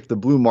think if the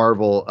Blue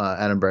Marvel,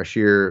 Adam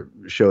Brashear,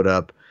 showed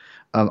up,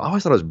 I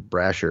always thought it was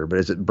Brasher, but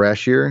is it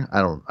Brashear?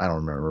 I don't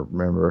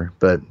remember.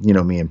 But you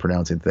know me and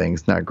pronouncing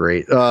things, not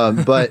great.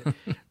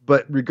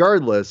 But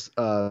regardless,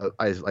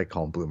 I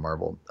call him Blue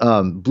Marvel.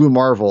 Blue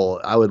Marvel,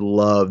 I would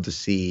love to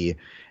see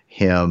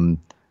him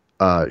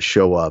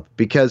show up,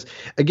 because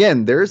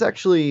again, there's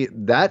actually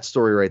that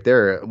story right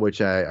there, which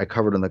I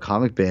covered on the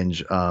Comic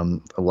Binge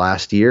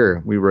last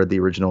year. We read the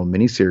original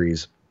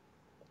miniseries.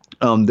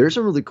 There's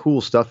some really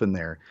cool stuff in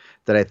there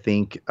that I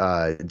think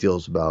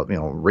deals about,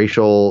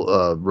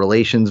 racial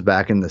relations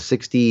back in the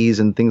 60s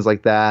and things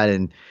like that,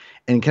 and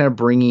kind of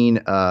bringing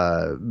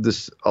a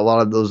lot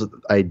of those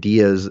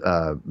ideas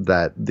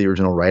that the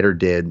original writer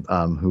did,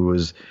 who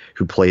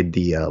played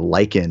the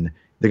Lycan.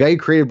 The guy who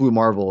created Blue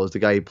Marvel is the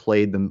guy who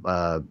played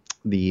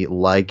the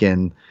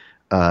Lycan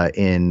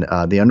in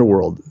the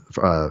Underworld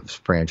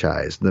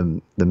franchise,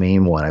 the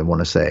main one, I want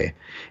to say,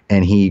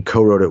 and he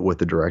co-wrote it with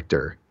the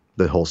director,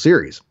 the whole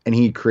series, and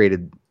he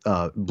created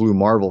Blue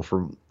Marvel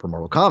for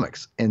Marvel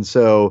Comics. And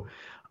so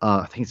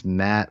I think it's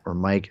Matt or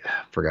Mike,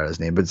 I forgot his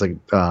name, but it's like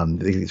I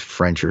think he's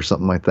French or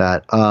something like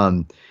that.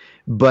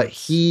 But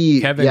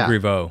Kevin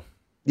Griveau.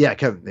 Yeah,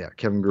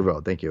 Kevin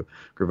Griveau. Thank you,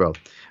 Griveau.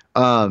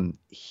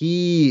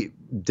 He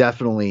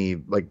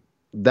definitely, like,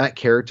 that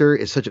character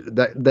is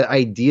the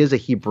ideas that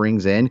he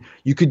brings in.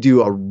 You could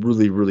do a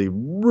really, really,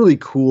 really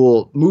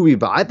cool movie,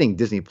 but I think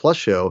Disney Plus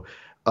show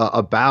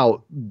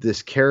about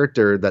this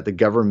character that the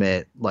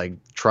government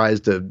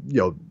tries to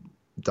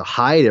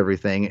hide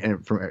everything,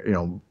 and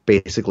from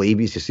basically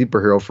he's a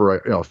superhero for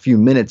a few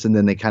minutes, and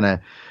then they kind of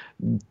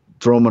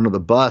throw him under the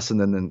bus,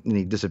 and then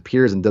he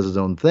disappears and does his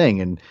own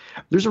thing. And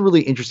there's a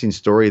really interesting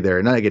story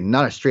there.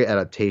 Not a straight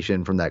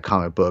adaptation from that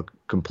comic book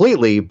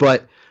completely,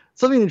 but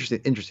something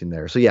interesting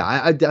there. So yeah,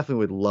 I definitely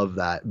would love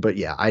that. But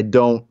yeah, I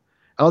don't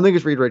think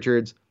it's Reed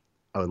Richards.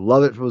 I would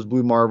love it if it was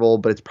Blue Marvel,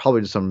 but it's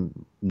probably just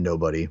some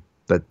nobody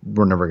that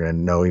we're never going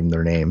to know even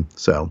their name.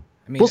 So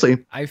we'll see.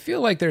 I feel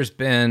like there's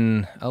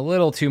been a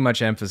little too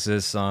much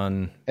emphasis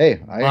on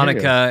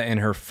Monica and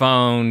her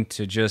phone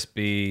to just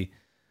be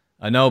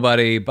a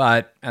nobody.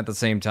 But at the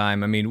same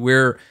time,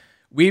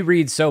 we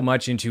read so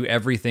much into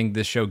everything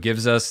this show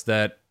gives us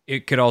that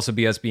it could also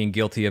be us being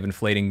guilty of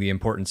inflating the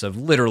importance of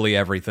literally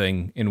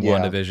everything in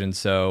WandaVision.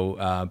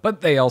 So,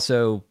 but they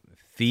also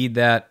feed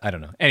that. I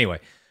don't know. Anyway,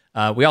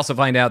 we also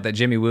find out that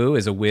Jimmy Woo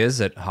is a whiz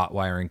at hot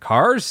wiring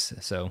cars.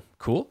 So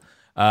cool.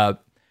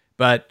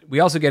 But we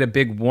also get a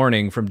big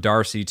warning from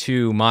Darcy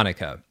to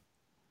Monica,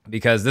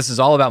 because this is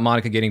all about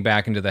Monica getting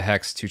back into the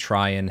Hex to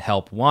try and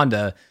help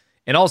Wanda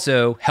and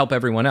also help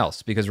everyone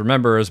else. Because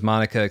remember, as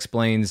Monica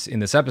explains in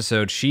this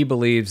episode, she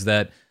believes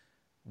that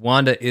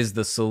Wanda is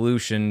the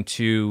solution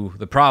to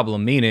the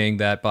problem, meaning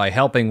that by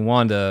helping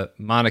Wanda,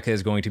 Monica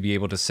is going to be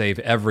able to save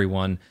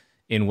everyone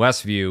in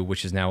Westview,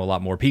 which is now a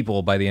lot more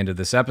people by the end of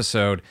this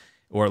episode,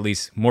 or at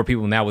least more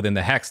people now within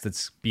the Hex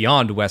that's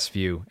beyond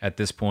Westview at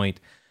this point.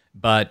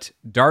 But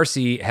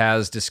Darcy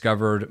has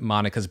discovered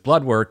Monica's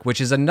blood work,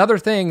 which is another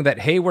thing that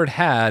Hayward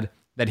had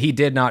that he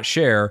did not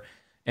share,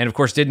 and of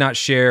course did not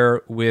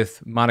share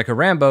with Monica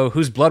Rambeau,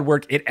 whose blood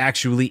work it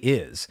actually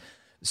is.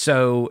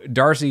 So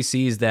Darcy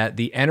sees that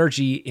the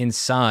energy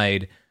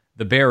inside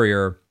the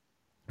barrier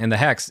and the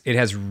Hex, it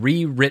has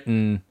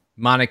rewritten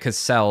Monica's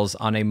cells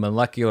on a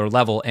molecular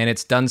level, and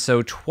it's done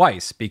so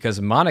twice,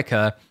 because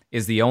Monica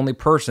is the only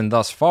person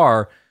thus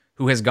far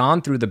who has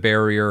gone through the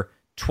barrier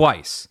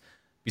twice.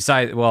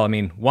 Besides,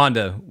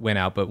 Wanda went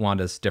out, but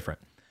Wanda's different.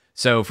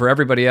 So for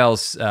everybody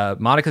else,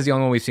 Monica's the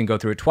only one we've seen go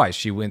through it twice.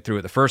 She went through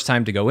it the first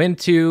time to go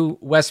into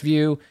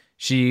Westview.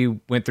 She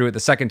went through it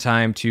the second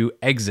time to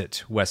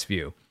exit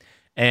Westview.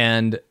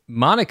 And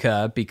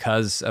Monica,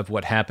 because of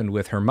what happened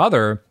with her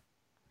mother,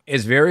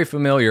 is very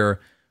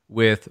familiar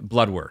with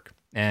blood work.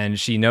 And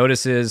she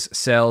notices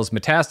cells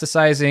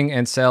metastasizing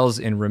and cells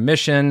in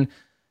remission.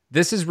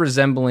 This is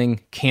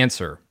resembling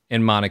cancer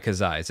in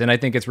Monica's eyes. And I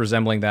think it's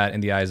resembling that in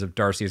the eyes of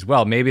Darcy as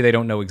well. Maybe they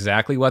don't know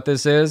exactly what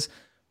this is,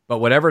 but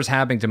whatever's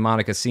happening to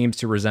Monica seems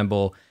to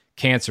resemble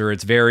cancer.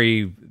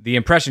 The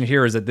impression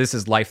here is that this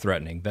is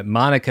life-threatening, that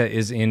Monica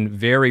is in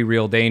very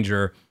real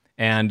danger,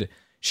 and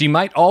she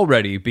might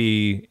already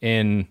be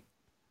in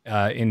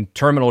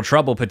terminal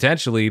trouble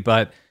potentially,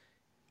 but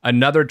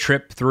another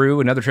trip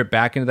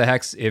back into the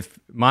Hex, if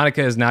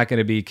Monica is not going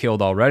to be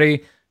killed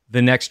already,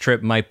 the next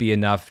trip might be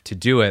enough to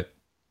do it.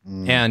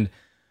 And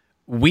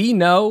we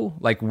know,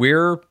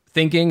 we're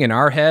thinking in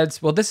our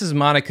heads, well, this is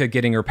Monica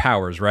getting her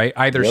powers, right?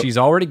 Either she's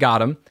already got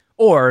them,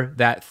 or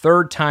that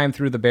third time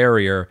through the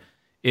barrier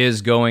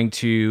is going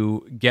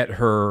to get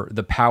her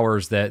the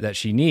powers that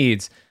she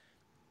needs.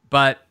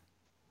 But,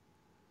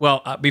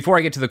 well, before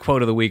I get to the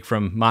quote of the week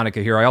from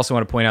Monica here, I also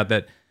want to point out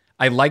that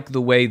I like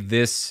the way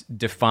this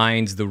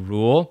defines the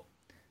rule.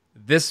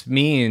 This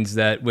means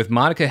that with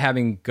Monica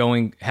having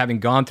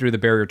gone through the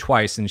barrier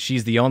twice, and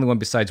she's the only one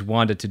besides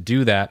Wanda to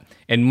do that,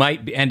 and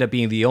might end up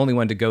being the only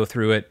one to go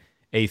through it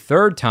a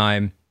third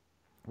time,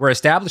 we're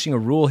establishing a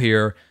rule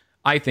here,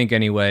 I think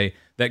anyway,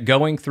 that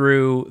going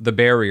through the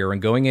barrier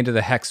and going into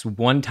the hex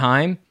one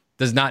time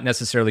does not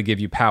necessarily give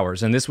you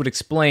powers. And this would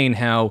explain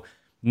how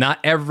not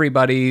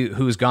everybody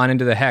who's gone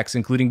into the hex,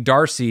 including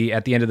Darcy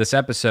at the end of this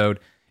episode,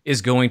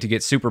 is going to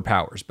get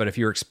superpowers. But if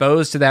you're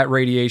exposed to that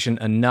radiation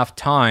enough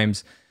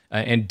times,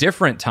 and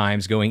different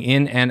times going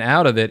in and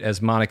out of it, as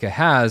Monica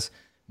has,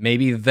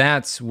 maybe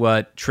that's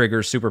what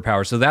triggers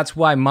superpowers. So that's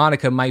why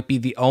Monica might be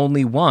the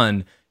only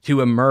one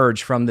to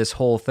emerge from this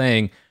whole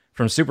thing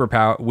with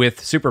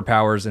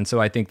superpowers. And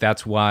so I think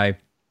that's why,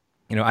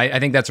 I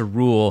think that's a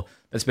rule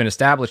that's been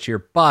established here.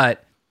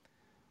 But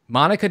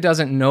Monica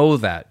doesn't know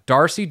that.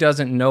 Darcy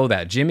doesn't know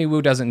that. Jimmy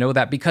Woo doesn't know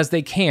that because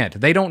they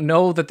can't. They don't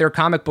know that they're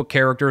comic book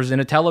characters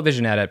in a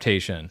television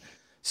adaptation.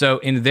 So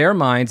in their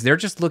minds, they're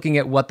just looking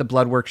at what the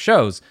blood work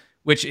shows,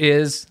 which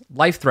is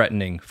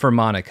life-threatening for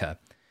Monica.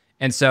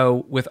 And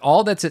so with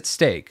all that's at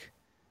stake,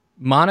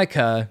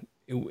 Monica,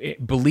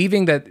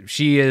 believing that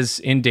she is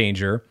in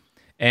danger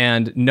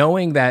and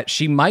knowing that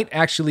she might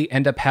actually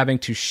end up having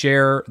to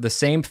share the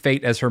same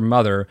fate as her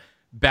mother,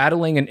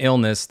 battling an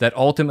illness that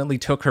ultimately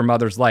took her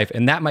mother's life,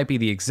 and that might be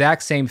the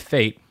exact same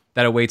fate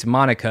that awaits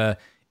Monica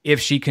if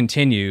she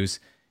continues,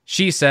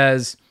 she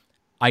says,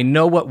 I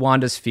know what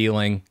Wanda's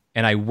feeling,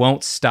 and I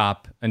won't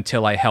stop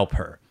until I help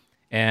her.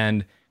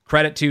 And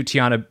credit to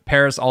Tiana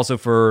Paris also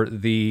for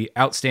the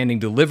outstanding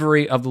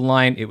delivery of the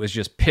line. It was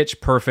just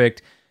pitch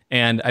perfect,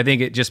 and I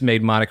think it just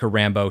made Monica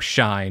Rambeau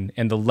shine.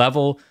 And the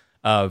level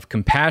of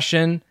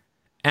compassion,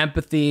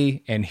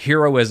 empathy, and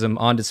heroism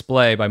on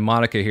display by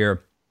Monica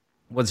here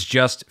was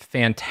just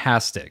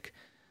fantastic.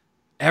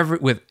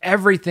 With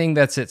everything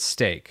that's at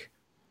stake,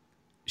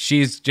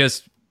 she's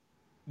just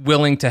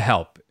willing to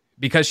help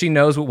because she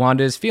knows what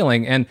Wanda is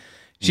feeling. And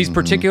she's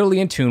particularly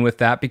in tune with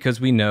that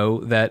because we know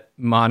that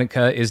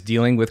Monica is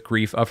dealing with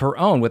grief of her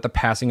own with the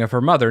passing of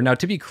her mother. Now,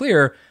 to be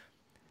clear,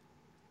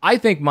 I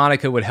think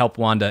Monica would help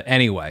Wanda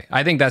anyway.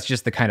 I think that's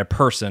just the kind of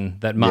person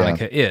that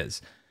Monica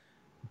is.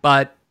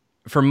 But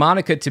for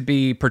Monica to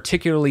be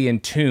particularly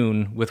in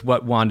tune with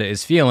what Wanda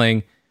is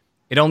feeling,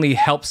 it only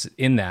helps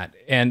in that.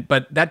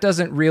 But that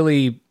doesn't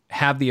really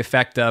have the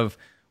effect of,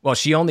 well,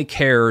 she only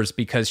cares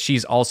because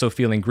she's also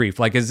feeling grief.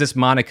 Like, is this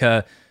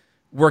Monica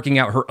working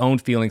out her own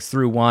feelings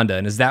through Wanda?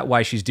 And is that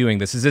why she's doing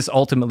this? Is this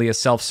ultimately a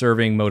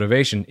self-serving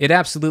motivation? It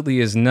absolutely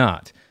is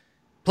not.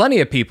 Plenty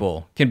of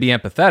people can be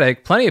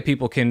empathetic. Plenty of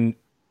people can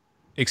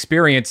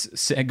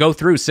go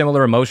through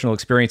similar emotional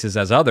experiences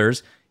as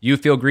others. You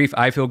feel grief,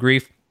 I feel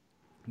grief.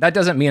 That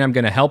doesn't mean I'm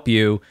going to help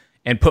you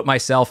and put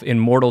myself in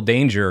mortal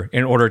danger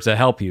in order to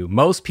help you.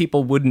 Most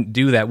people wouldn't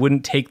do that,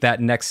 wouldn't take that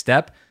next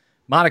step.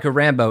 Monica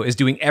Rambeau is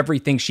doing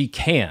everything she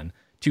can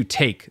to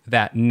take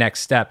that next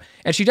step.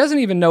 And she doesn't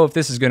even know if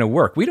this is going to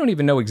work. We don't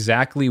even know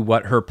exactly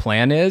what her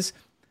plan is.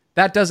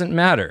 That doesn't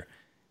matter.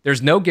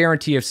 There's no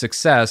guarantee of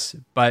success,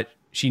 but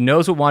she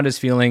knows what Wanda's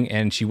feeling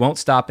and she won't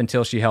stop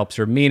until she helps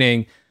her,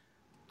 meaning,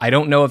 I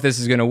don't know if this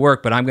is going to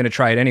work, but I'm going to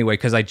try it anyway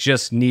because I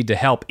just need to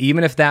help.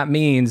 Even if that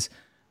means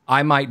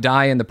I might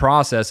die in the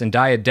process and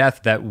die a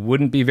death that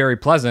wouldn't be very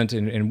pleasant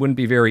and wouldn't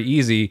be very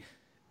easy,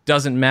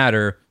 doesn't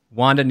matter.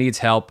 Wanda needs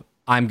help.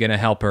 I'm going to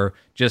help her.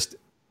 Just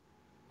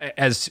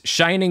as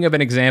shining of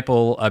an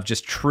example of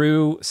just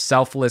true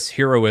selfless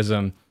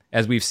heroism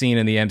as we've seen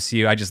in the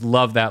MCU. I just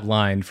love that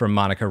line from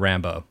Monica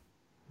Rambeau.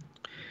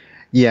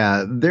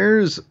 Yeah,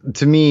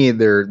 to me,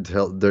 they're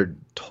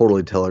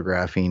totally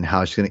telegraphing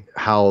how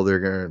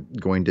they're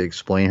going to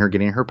explain her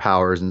getting her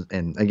powers.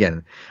 And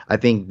again, I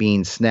think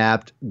being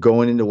snapped,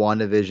 going into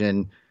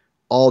WandaVision,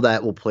 all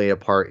that will play a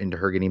part into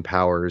her getting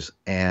powers.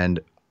 And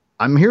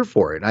I'm here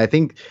for it. I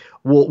think,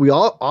 well,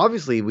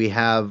 we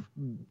have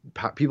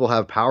people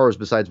have powers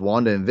besides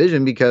Wanda and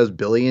Vision because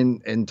Billy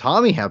and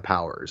Tommy have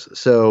powers.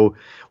 So,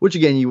 which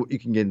again, you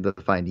can get into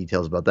the fine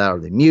details about that. Are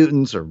they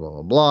mutants or blah,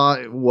 blah,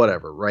 blah,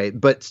 whatever, right?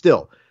 But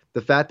still,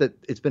 the fact that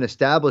it's been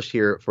established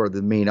here for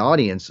the main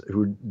audience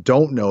who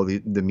don't know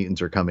the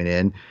mutants are coming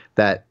in,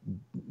 that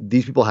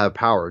these people have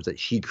powers that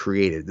she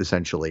created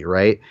essentially,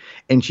 right?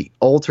 And she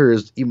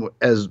alters, even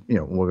as,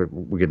 we'll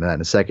get into that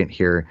in a second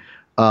here.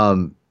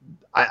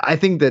 I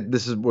think that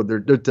this is what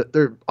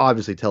they're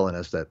obviously telling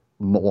us that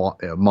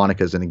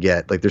Monica's going to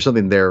get. Like, there's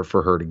something there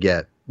for her to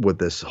get with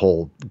this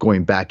whole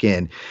going back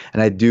in.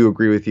 And I do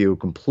agree with you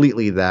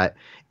completely that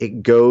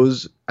it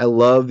goes. I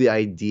love the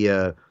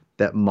idea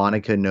that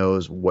Monica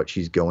knows what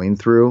she's going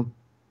through,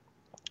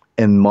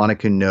 and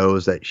Monica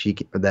knows that she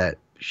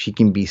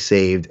can be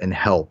saved and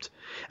helped.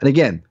 And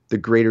again, the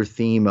greater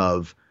theme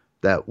of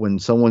that when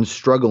someone's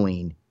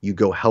struggling, you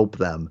go help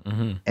them.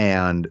 Mm-hmm.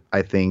 And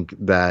I think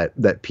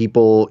that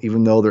people,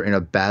 even though they're in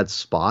a bad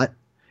spot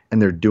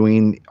and they're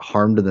doing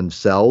harm to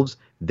themselves,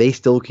 they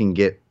still can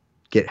get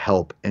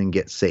help and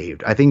get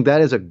saved. I think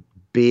that is a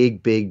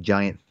big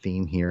giant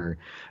theme here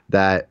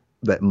that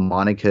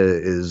Monica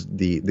is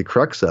the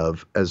crux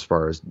of as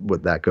far as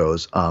what that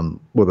goes.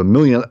 With a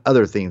million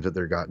other themes that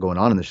they're got going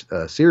on in this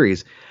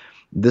series,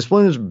 this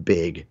one is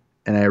big,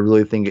 and I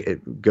really think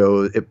it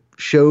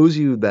shows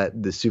you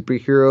that the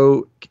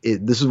superhero,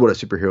 this is what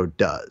a superhero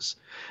does.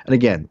 And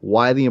again,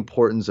 why the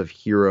importance of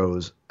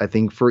heroes, I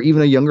think, for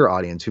even a younger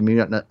audience who may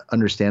not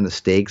understand the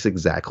stakes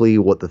exactly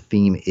what the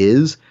theme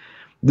is.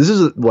 This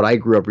is what I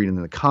grew up reading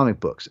in the comic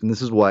books, and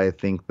this is why I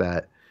think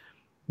that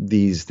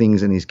these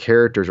things and these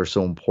characters are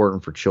so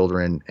important for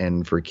children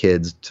and for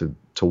kids to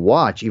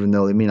watch, even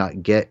though they may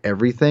not get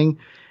everything.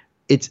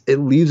 It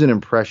leaves an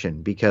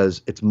impression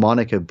because it's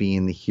Monica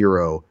being the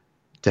hero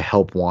to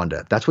help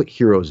Wanda. That's what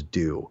heroes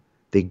do.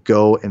 They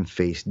go and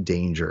face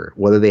danger,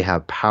 whether they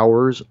have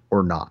powers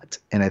or not.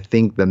 And I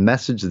think the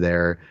message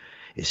there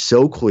is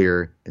so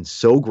clear and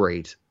so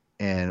great,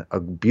 and a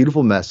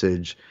beautiful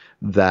message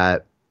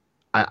that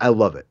I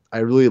love it. I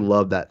really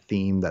love that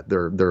theme that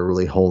they're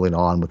really holding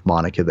on with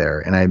Monica there,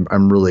 and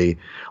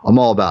I'm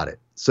all about it.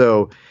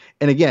 So,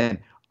 and again,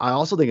 I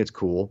also think it's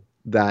cool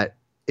that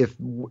if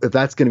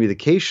that's going to be the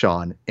case,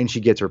 Sean, and she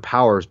gets her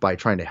powers by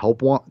trying to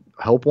help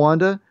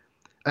Wanda,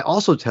 it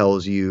also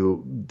tells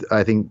you,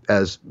 I think,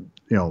 as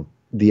you know,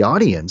 the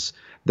audience,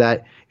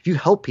 that if you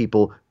help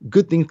people,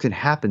 good things can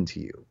happen to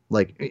you.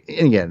 Like,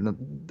 and again,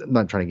 I'm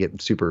not trying to get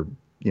super,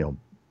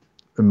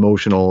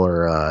 emotional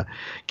or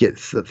get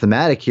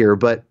thematic here,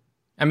 but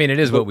I mean, it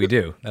is what we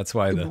do. That's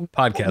why the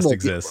podcast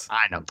exists.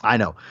 I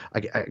know. I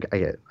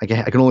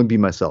can only be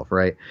myself,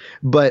 right?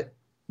 But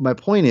my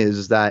point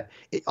is that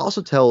it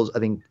also tells, I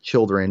think,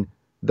 children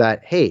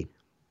that, hey,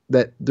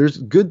 that there's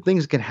good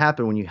things that can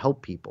happen when you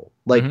help people.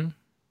 Like,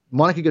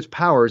 Monica gets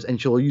powers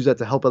and she'll use that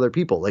to help other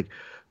people. Like,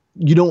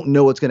 you don't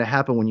know what's going to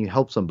happen when you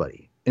help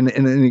somebody in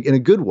a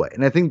good way.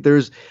 And I think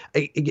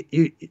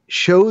it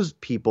shows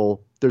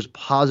people there's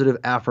positive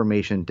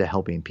affirmation to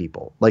helping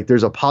people. Like,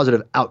 there's a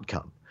positive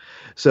outcome.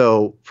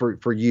 So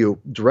for you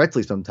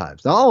directly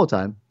sometimes, not all the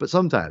time, but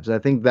sometimes. And I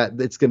think that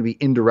it's going to be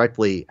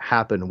indirectly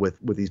happen with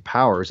these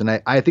powers. And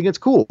I think it's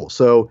cool.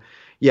 So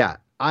yeah,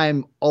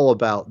 I'm all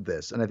about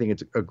this. And I think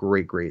it's a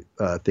great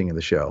thing in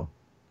the show.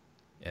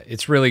 Yeah,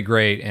 it's really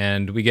great.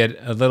 And we get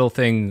a little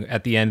thing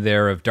at the end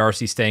there of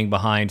Darcy staying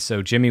behind.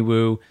 So Jimmy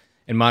Woo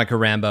and Monica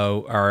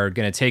Rambeau are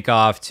going to take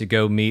off to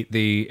go meet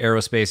the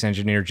aerospace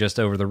engineer just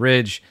over the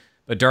ridge.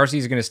 But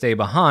Darcy's going to stay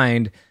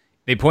behind.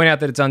 They point out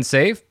that it's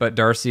unsafe, but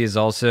Darcy is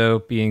also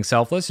being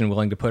selfless and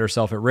willing to put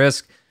herself at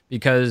risk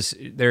because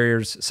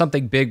there's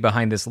something big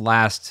behind this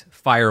last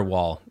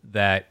firewall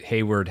that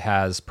Hayward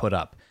has put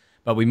up.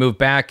 But we move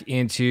back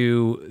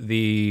into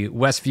the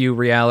Westview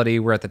reality.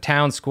 We're at the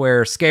town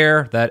square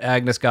scare that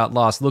Agnes got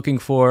lost looking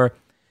for.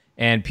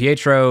 And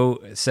Pietro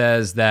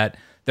says that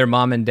their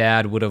mom and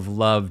dad would have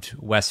loved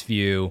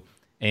Westview,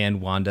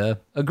 and Wanda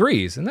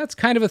agrees. And that's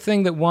kind of a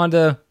thing that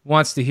Wanda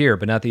wants to hear,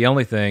 but not the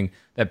only thing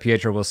that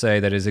Pietro will say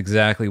that is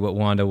exactly what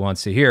Wanda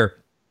wants to hear.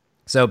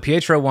 So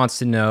Pietro wants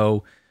to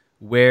know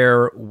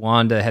where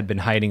Wanda had been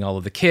hiding all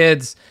of the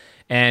kids,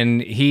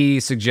 and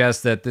he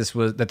suggests that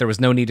there was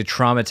no need to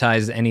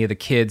traumatize any of the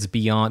kids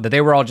beyond, that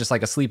they were all just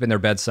like asleep in their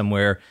bed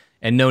somewhere,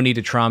 and no need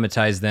to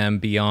traumatize them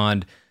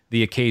beyond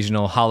the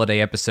occasional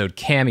holiday episode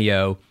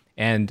cameo,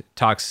 and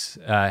has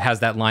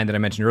that line that I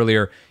mentioned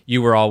earlier,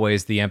 you were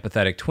always the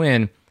empathetic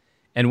twin.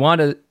 And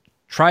Wanda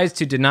tries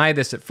to deny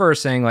this at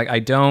first, saying like, I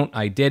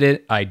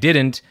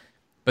didn't.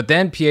 But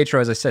then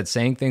Pietro, as I said,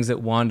 saying things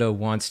that Wanda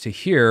wants to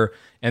hear.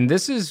 And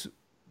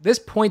this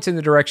points in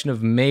the direction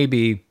of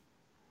maybe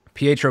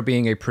Pietro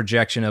being a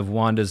projection of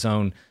Wanda's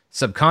own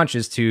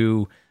subconscious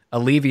to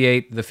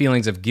alleviate the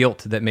feelings of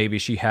guilt that maybe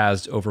she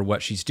has over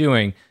what she's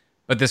doing.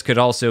 But this could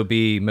also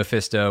be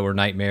Mephisto or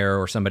Nightmare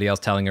or somebody else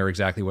telling her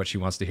exactly what she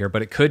wants to hear.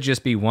 But it could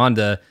just be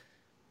Wanda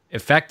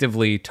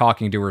effectively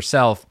talking to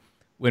herself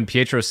when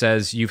Pietro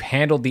says, you've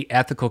handled the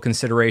ethical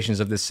considerations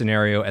of this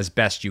scenario as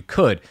best you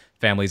could.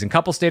 Families and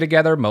couples stay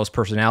together. Most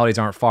personalities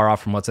aren't far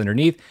off from what's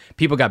underneath.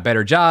 People got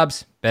better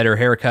jobs, better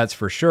haircuts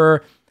for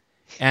sure.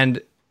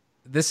 And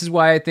this is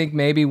why I think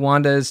maybe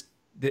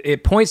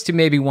it points to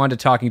maybe Wanda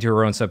talking to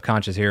her own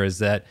subconscious here, is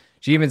that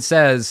she even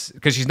says,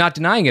 because she's not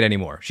denying it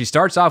anymore. She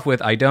starts off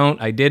with, I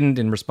didn't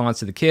in response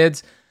to the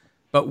kids.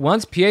 But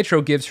once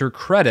Pietro gives her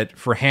credit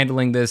for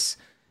handling this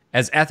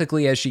as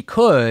ethically as she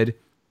could,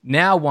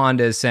 now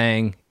Wanda is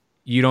saying,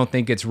 you don't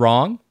think it's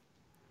wrong?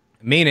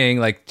 Meaning,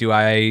 like, do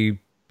I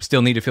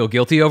still need to feel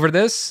guilty over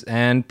this?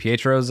 And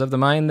Pietro's of the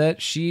mind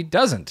that she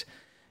doesn't.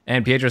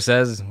 And Pietro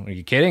says, are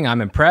you kidding? I'm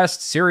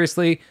impressed.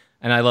 Seriously.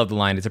 And I love the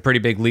line. It's a pretty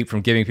big leap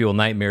from giving people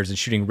nightmares and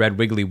shooting red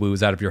wiggly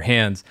woos out of your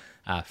hands.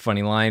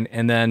 Funny line.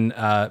 And then,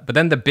 but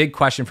then the big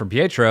question from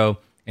Pietro,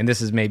 and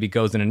this is maybe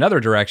goes in another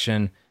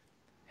direction,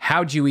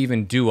 how'd you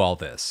even do all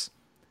this?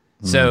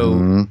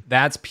 So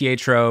that's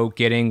Pietro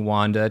getting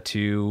Wanda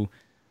to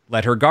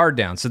let her guard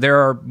down. So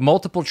there are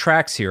multiple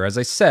tracks here. As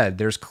I said,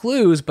 there's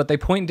clues, but they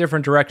point in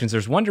different directions.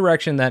 There's one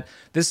direction that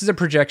this is a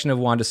projection of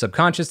Wanda's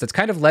subconscious that's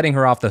kind of letting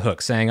her off the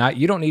hook, saying,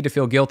 you don't need to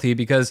feel guilty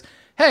because,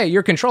 hey,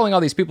 you're controlling all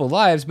these people's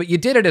lives, but you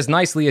did it as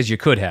nicely as you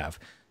could have.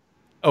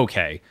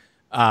 Okay.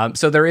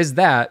 So there is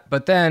that,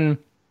 but then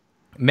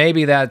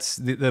maybe that's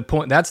the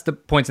point. That's the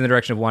points in the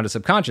direction of Wanda's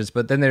subconscious.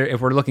 But then if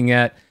we're looking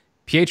at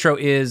Pietro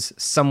is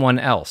someone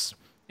else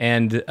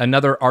and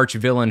another arch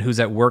villain who's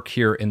at work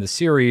here in the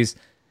series,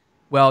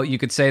 well, you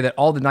could say that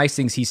all the nice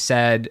things he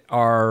said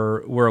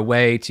were a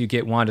way to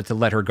get Wanda to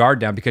let her guard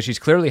down, because she's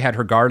clearly had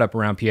her guard up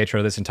around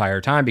Pietro this entire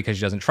time because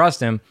she doesn't trust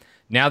him.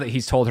 Now that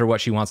he's told her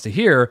what she wants to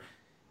hear,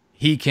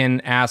 he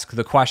can ask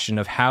the question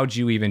of how'd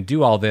you even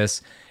do all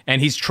this?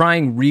 And he's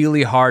trying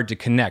really hard to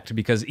connect,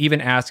 because even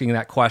asking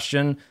that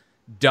question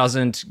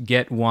doesn't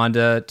get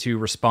Wanda to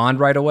respond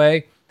right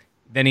away.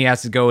 Then he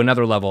has to go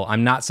another level.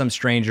 I'm not some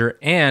stranger,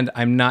 and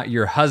I'm not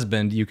your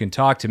husband. You can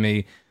talk to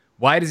me.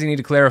 Why does he need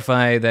to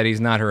clarify that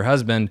he's not her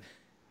husband?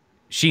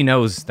 She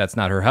knows that's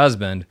not her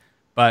husband.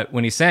 But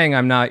when he's saying,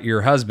 I'm not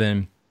your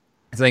husband,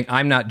 he's saying,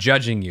 I'm not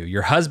judging you.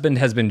 Your husband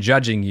has been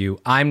judging you.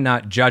 I'm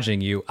not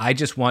judging you. I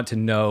just want to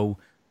know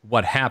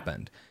what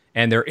happened.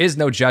 And there is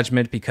no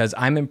judgment because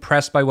I'm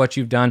impressed by what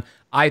you've done.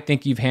 I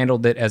think you've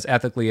handled it as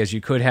ethically as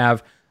you could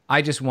have.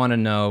 I just want to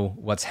know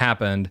what's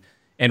happened.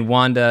 And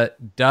Wanda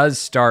does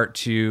start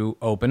to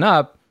open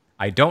up.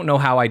 I don't know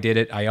how I did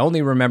it. I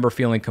only remember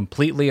feeling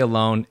completely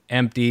alone,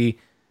 empty,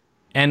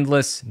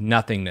 endless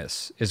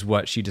nothingness is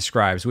what she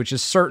describes, which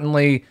is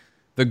certainly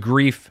the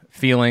grief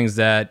feelings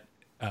that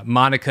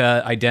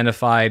Monica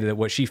identified, that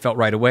what she felt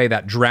right away,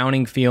 that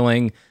drowning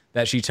feeling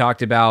that she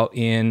talked about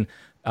in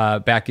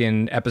back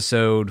in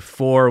episode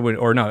 4,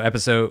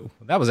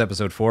 that was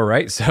episode 4,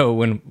 right? So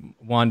when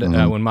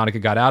when Monica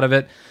got out of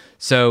it.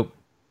 So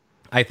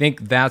I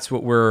think that's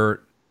what we're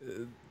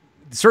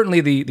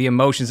certainly the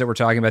emotions that we're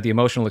talking about, the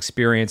emotional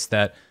experience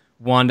that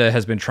Wanda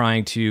has been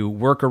trying to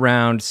work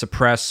around,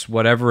 suppress,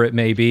 whatever it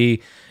may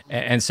be.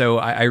 And so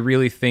I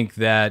really think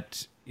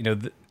that,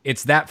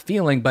 it's that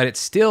feeling, but it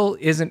still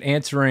isn't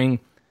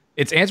answering.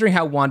 It's answering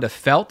how Wanda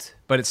felt,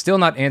 but it's still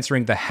not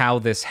answering the how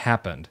this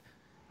happened.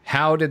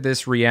 How did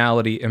this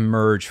reality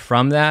emerge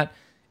from that?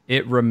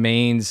 It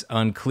remains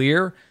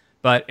unclear.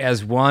 But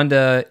as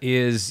Wanda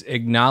is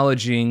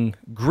acknowledging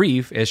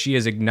grief, as she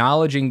is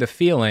acknowledging the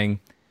feeling,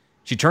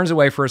 she turns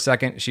away for a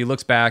second, she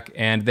looks back,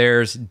 and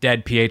there's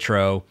dead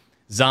Pietro,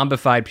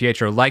 zombified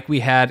Pietro, like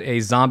we had a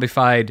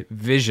zombified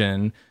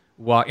Vision,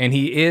 and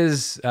he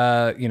is,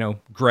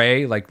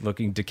 gray, like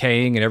looking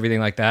decaying and everything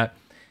like that.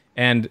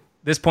 And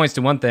this points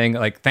to one thing,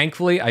 like,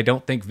 thankfully, I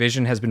don't think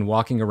Vision has been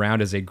walking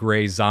around as a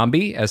gray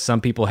zombie, as some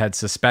people had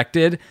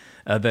suspected,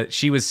 that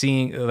she was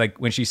seeing, like,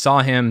 when she saw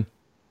him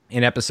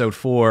in episode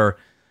 4,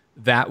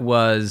 that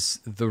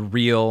was the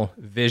real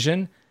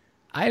Vision.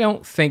 I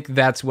don't think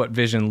that's what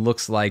Vision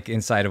looks like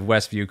inside of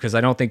Westview, because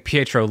I don't think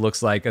Pietro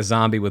looks like a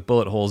zombie with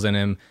bullet holes in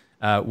him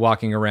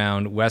walking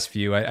around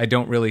Westview. I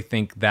don't really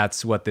think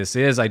that's what this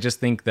is. I just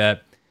think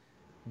that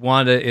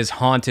Wanda is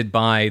haunted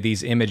by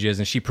these images,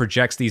 and she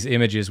projects these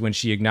images when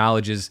she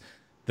acknowledges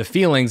the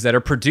feelings that are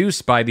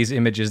produced by these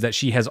images that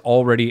she has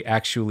already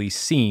actually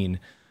seen.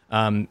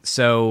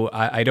 So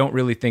I don't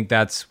really think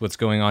that's what's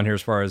going on here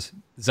as far as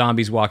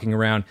zombies walking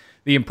around.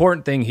 The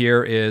important thing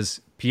here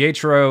is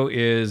Pietro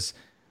is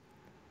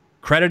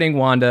crediting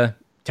Wanda,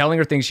 telling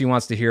her things she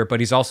wants to hear, but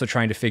he's also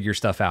trying to figure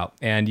stuff out.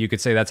 And you could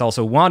say that's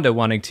also Wanda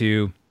wanting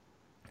to,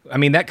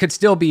 that could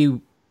still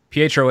be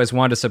Pietro as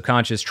Wanda's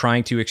subconscious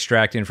trying to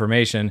extract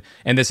information.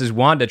 And this is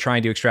Wanda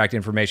trying to extract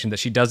information that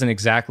she doesn't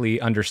exactly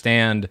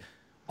understand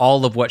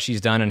all of what she's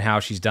done and how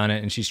she's done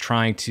it. And she's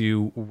trying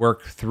to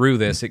work through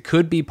this. It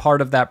could be part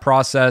of that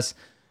process,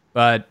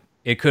 but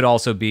it could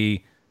also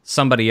be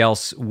somebody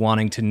else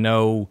wanting to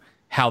know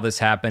how this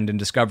happened and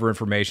discover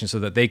information so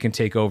that they can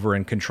take over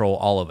and control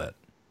all of it.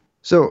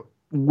 So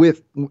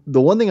with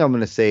the one thing I'm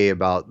going to say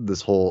about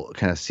this whole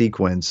kind of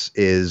sequence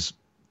is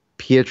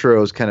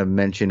Pietro's kind of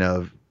mention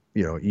of,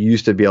 you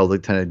used to be able to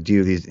kind of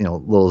do these,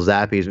 little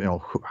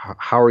zappies,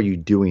 how are you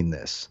doing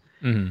this?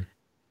 Mm-hmm.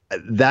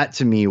 That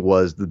to me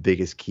was the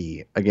biggest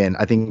key. Again,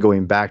 I think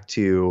going back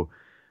to,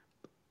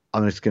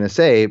 I'm just going to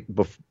say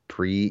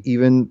pre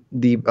even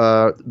the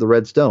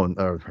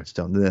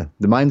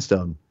Mind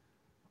Stone.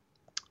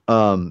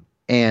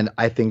 And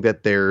I think that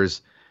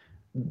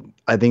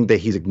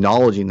he's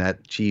acknowledging that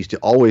she used to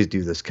always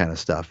do this kind of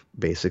stuff,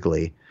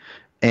 basically.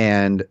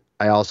 And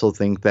I also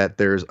think that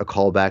there's a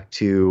callback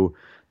to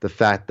the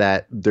fact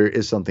that there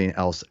is something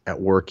else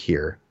at work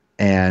here.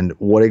 And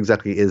what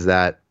exactly is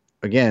that?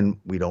 Again,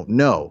 we don't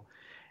know.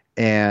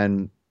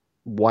 And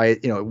why,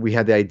 we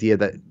had the idea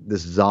that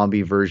this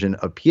zombie version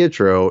of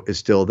Pietro is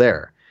still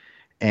there.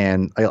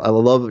 And I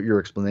love your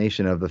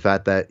explanation of the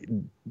fact that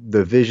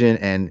the Vision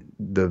and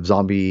the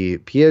zombie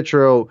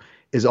Pietro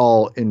is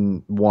all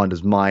in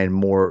Wanda's mind,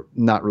 more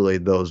not really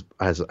those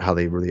as how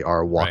they really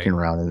are walking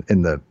around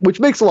in the, which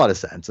makes a lot of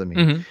sense.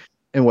 And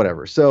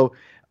whatever. So,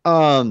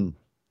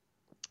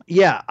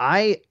 yeah,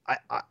 I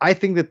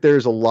think that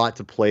there's a lot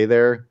to play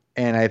there.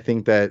 And I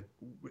think that,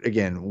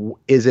 again,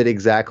 is it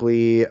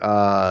exactly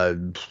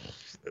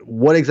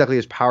what exactly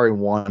is powering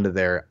Wanda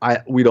there?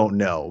 We don't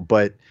know,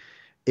 but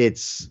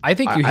I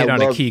think you hit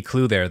on a love, key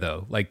clue there,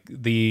 though. Like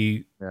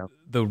yeah.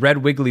 the red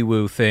wiggly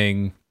woo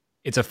thing.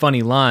 It's a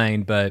funny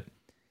line, but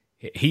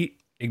he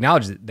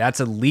acknowledges it. That's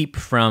a leap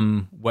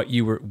from what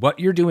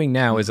you're doing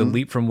now is a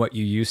leap from what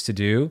you used to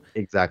do.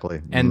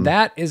 Exactly. And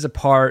that is a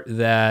part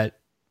that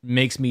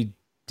makes me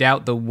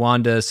doubt the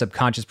Wanda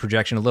subconscious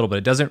projection a little bit.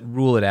 It doesn't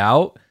rule it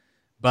out,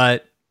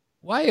 but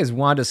why is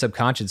Wanda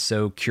subconscious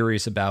so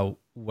curious about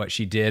what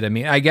she did? I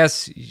mean, I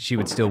guess she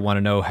would still want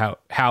to know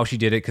how she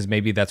did it, because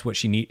maybe that's what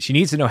she needs. She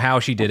needs to know how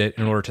she did it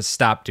in order to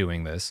stop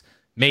doing this.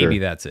 Maybe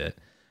that's it.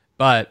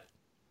 But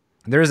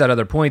there's that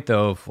other point,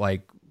 though, of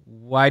like,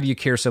 why do you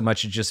care so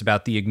much just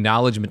about the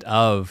acknowledgement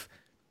of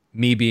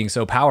me being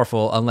so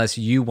powerful unless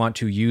you want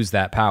to use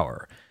that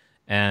power?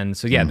 And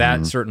so, yeah,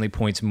 that certainly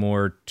points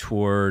more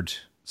toward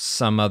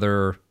some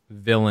other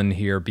villain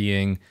here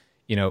being,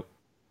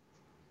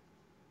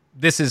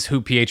 this is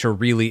who Pietro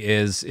really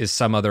is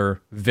some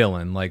other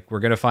villain. Like, we're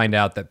going to find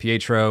out that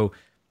Pietro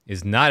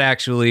is not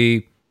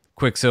actually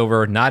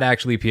Quicksilver, not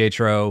actually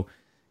Pietro.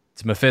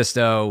 It's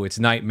Mephisto, it's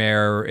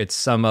Nightmare, it's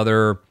some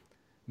other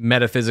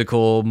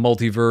metaphysical,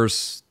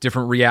 multiverse,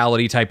 different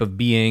reality type of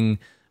being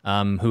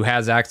who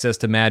has access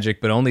to magic,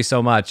 but only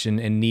so much,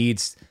 and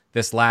needs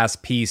this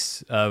last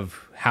piece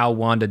of how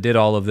Wanda did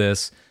all of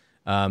this.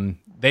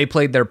 They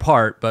played their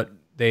part, but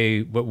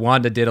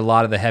Wanda did a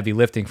lot of the heavy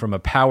lifting from a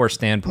power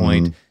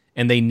standpoint,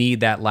 and they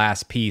need that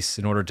last piece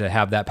in order to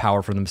have that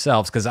power for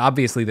themselves, because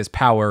obviously this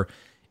power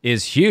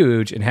is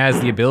huge and has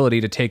the ability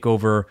to take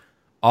over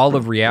all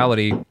of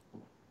reality,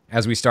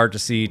 as we start to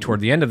see toward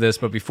the end of this.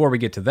 But before we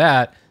get to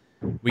that,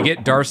 we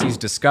get Darcy's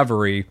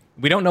discovery.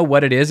 We don't know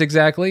what it is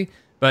exactly,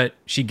 but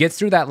she gets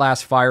through that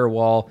last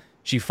firewall.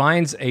 She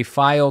finds a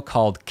file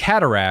called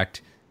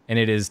Cataract, and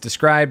it is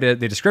described, the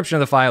description of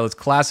the file is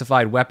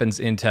classified weapons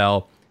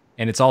intel,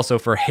 and it's also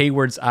for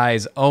Hayward's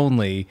eyes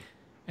only.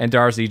 And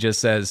Darcy just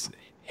says,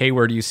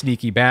 "Hayward, you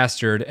sneaky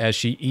bastard," as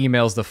she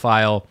emails the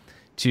file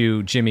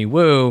to Jimmy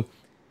Woo.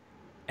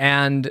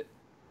 And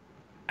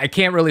I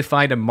can't really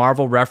find a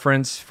Marvel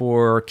reference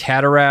for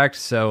cataract,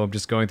 so I'm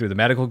just going through the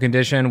medical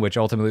condition, which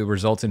ultimately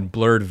results in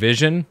blurred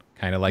vision,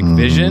 kind of like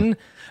vision.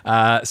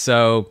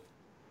 So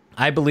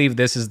I believe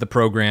this is the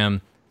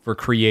program for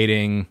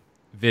creating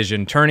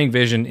Vision, turning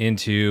Vision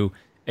into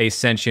a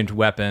sentient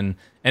weapon,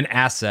 an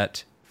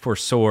asset for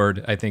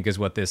S.W.O.R.D., I think is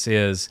what this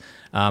is.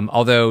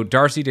 Although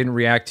Darcy didn't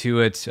react to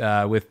it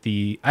with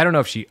I don't know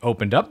if she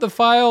opened up the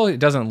file. It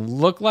doesn't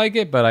look like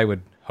it, but I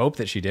would hope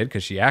that she did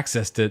because she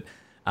accessed it.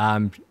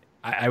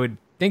 I would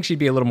think she'd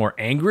be a little more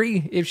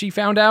angry if she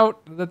found out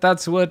that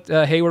that's what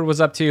Hayward was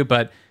up to.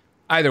 But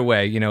either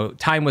way,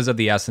 time was of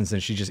the essence,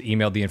 and she just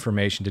emailed the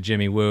information to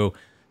Jimmy Woo.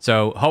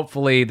 So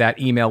hopefully that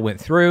email went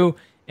through,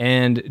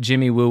 and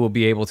Jimmy Woo will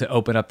be able to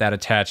open up that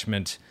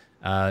attachment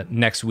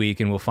next week,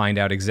 and we'll find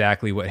out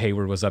exactly what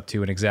Hayward was up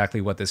to and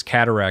exactly what this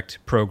cataract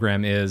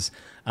program is.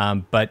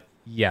 But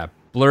yeah,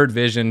 blurred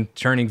vision,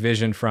 turning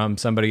Vision from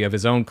somebody of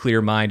his own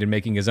clear mind and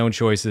making his own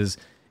choices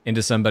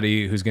into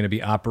somebody who's going to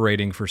be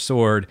operating for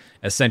S.W.O.R.D.,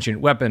 a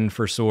sentient weapon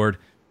for S.W.O.R.D.,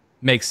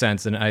 makes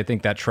sense, and I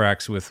think that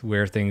tracks with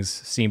where things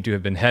seem to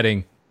have been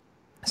heading.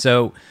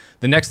 So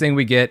the next thing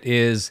we get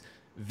is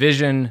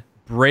Vision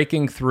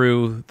breaking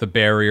through the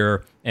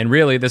barrier, and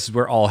really this is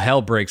where all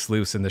hell breaks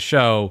loose in the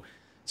show.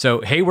 So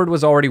Hayward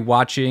was already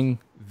watching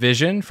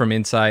Vision from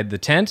inside the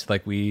tent.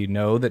 Like, we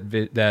know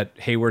that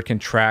Hayward can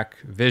track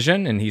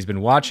Vision, and he's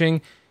been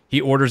watching. He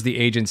orders the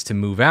agents to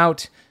move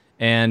out,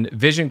 and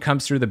Vision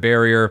comes through the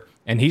barrier,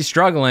 and he's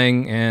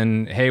struggling,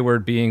 and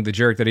Hayward, being the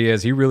jerk that he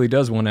is, he really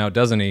does one out,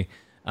 doesn't he?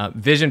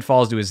 Vision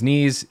falls to his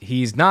knees.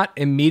 He's not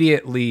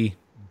immediately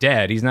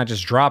dead. He's not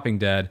just dropping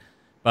dead,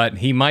 but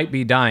he might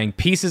be dying.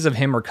 Pieces of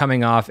him are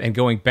coming off and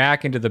going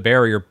back into the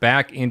barrier,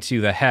 back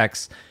into the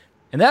hex.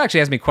 And that actually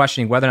has me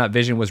questioning whether or not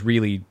Vision was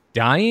really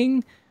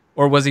dying,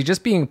 or was he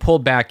just being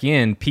pulled back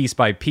in piece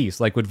by piece?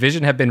 Like, would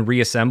Vision have been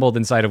reassembled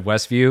inside of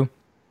Westview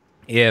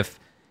if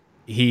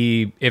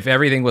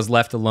everything was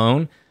left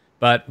alone?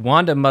 But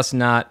Wanda must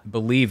not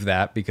believe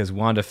that, because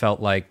Wanda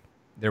felt like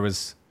there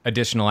was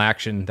additional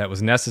action that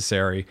was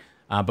necessary.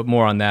 But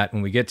more on that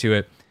when we get to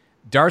it.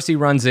 Darcy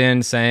runs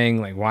in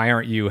saying, like, why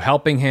aren't you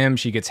helping him?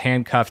 She gets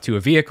handcuffed to a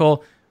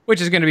vehicle,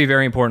 which is going to be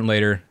very important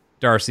later.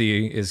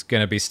 Darcy is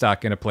going to be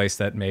stuck in a place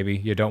that maybe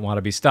you don't want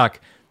to be stuck.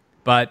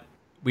 But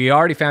we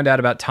already found out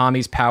about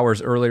Tommy's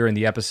powers earlier in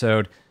the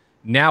episode.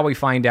 Now we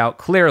find out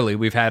clearly.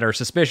 We've had our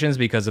suspicions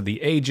because of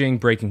the aging,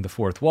 breaking the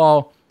fourth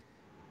wall.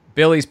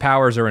 Billy's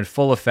powers are in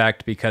full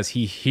effect because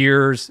he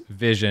hears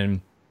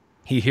Vision.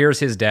 He hears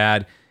his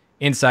dad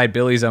inside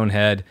Billy's own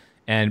head.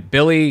 And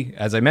Billy,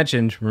 as I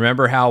mentioned,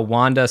 remember how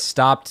Wanda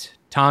stopped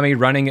Tommy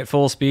running at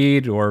full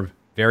speed or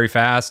very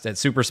fast at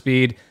super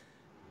speed?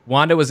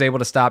 Wanda was able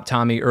to stop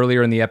Tommy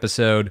earlier in the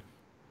episode.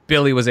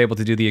 Billy was able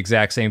to do the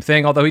exact same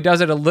thing, although he does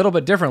it a little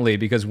bit differently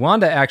because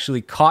Wanda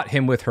actually caught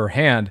him with her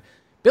hand.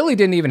 Billy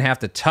didn't even have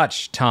to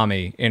touch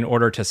Tommy in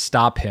order to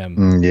stop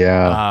him,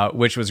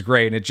 which was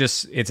great. And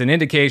it's an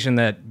indication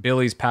that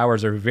Billy's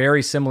powers are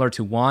very similar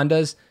to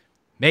Wanda's.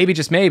 Maybe,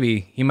 just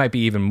maybe, he might be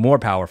even more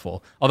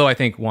powerful. Although I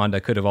think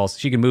Wanda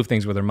she can move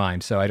things with her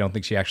mind, so I don't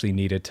think she actually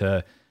needed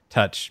to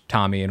touch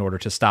Tommy in order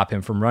to stop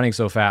him from running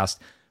so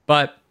fast.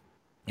 But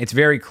it's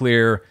very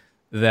clear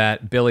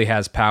that Billy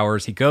has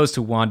powers. He goes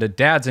to Wanda,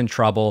 Dad's in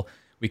trouble.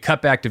 We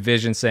cut back to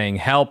Vision saying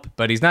help,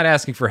 but he's not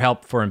asking for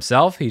help for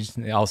himself.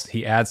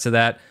 He adds to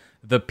that,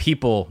 the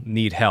people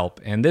need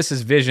help. And this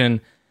is Vision.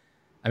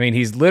 I mean,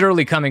 he's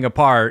literally coming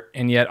apart,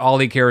 and yet all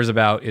he cares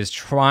about is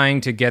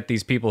trying to get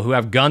these people who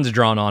have guns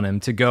drawn on him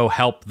to go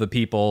help the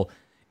people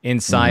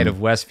inside of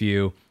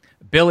Westview.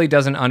 Billy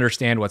doesn't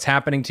understand what's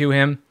happening to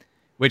him,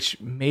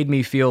 which made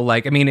me feel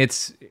like, I mean,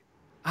 it's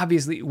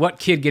obviously what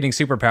kid getting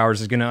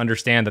superpowers is going to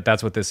understand that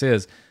that's what this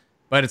is,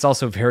 but it's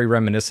also very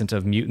reminiscent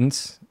of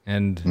mutants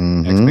and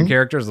X-Men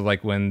characters,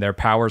 like when their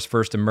powers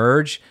first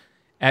emerge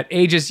at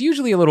ages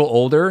usually a little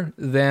older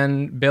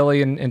than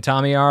Billy and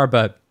Tommy are,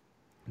 but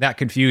that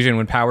confusion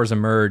when powers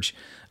emerge,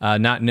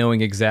 not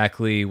knowing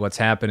exactly what's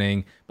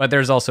happening. But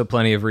there's also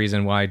plenty of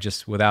reason why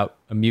just without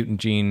a mutant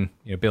gene,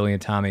 Billy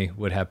and Tommy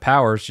would have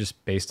powers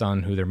just based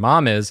on who their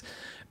mom is.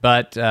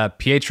 But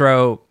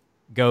Pietro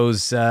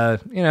goes,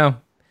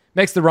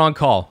 makes the wrong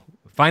call.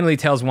 Finally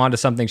tells Wanda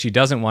something she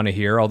doesn't want to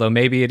hear, although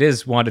maybe it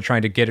is Wanda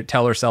trying to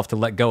tell herself to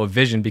let go of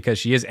Vision because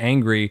she is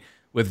angry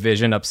with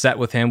Vision, upset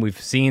with him. We've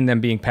seen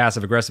them being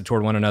passive-aggressive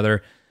toward one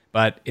another,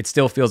 but it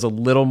still feels a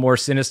little more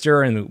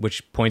sinister, and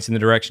which points in the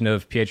direction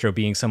of Pietro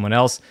being someone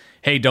else.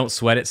 Hey, don't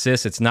sweat it,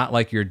 sis. It's not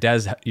like your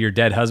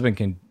dead husband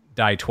can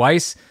die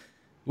twice.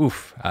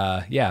 Oof.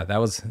 Yeah, that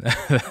was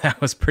that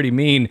was pretty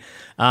mean.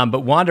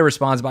 But Wanda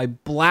responds by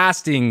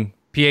blasting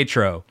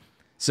Pietro.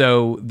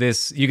 So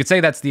you could say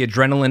that's the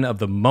adrenaline of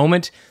the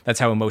moment. That's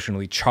how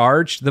emotionally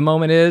charged the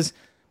moment is.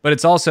 But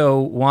it's also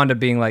Wanda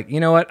being like, you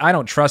know what? I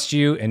don't trust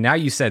you. And now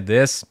you said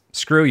this.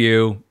 Screw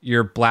you.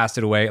 You're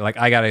blasted away. Like,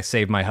 I got to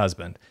save my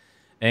husband.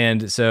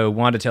 And so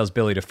Wanda tells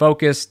Billy to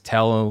focus,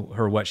 tell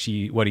her what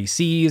he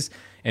sees.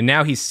 And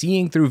now he's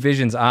seeing through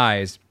Vision's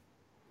eyes.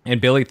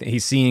 And Billy,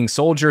 he's seeing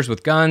soldiers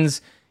with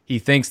guns. He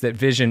thinks that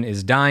Vision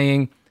is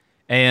dying.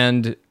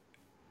 And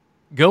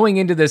going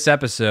into this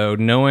episode,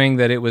 knowing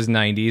that it was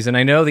 90s, and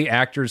I know the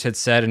actors had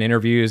said in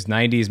interviews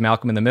 90s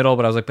Malcolm in the Middle,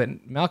 but I was like, but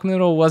Malcolm in the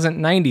Middle wasn't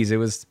 90s. It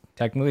was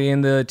technically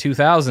in the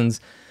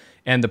 2000s.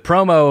 And the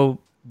promo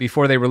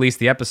before they released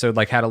the episode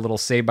had a little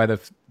Saved by the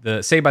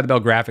Bell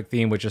graphic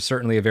theme, which is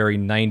certainly a very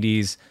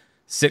 90s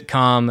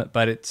sitcom,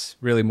 but it's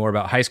really more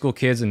about high school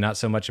kids and not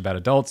so much about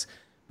adults.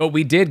 But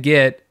we did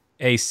get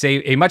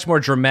a much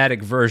more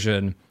dramatic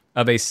version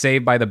of a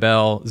Saved by the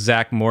Bell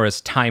Zach Morris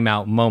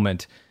timeout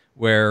moment,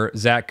 where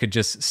Zach could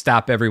just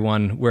stop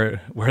everyone where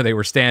they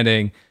were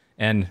standing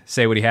and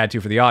say what he had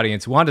to for the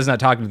audience. Wanda's not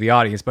talking to the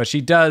audience, but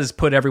she does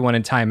put everyone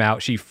in timeout.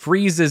 She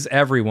freezes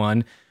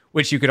everyone,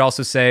 which you could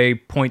also say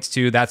points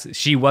to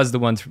she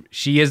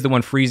is the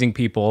one freezing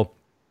people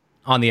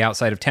on the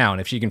outside of town.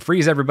 If she can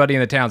freeze everybody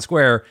in the town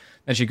square,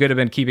 then she could have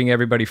been keeping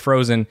everybody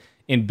frozen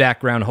in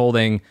background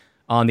holding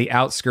on the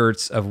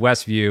outskirts of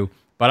Westview.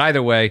 But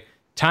either way,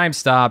 time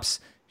stops.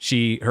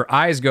 Her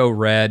eyes go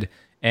red,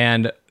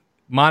 and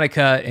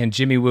Monica and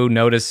Jimmy Woo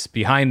notice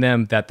behind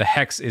them that the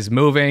hex is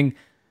moving.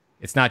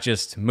 It's not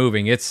just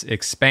moving, it's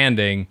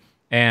expanding.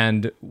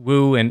 And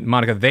Woo and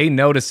Monica, they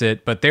notice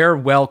it, but they're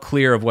well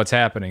clear of what's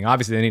happening.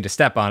 Obviously, they need to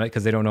step on it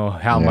because they don't know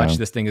how much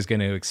this thing is going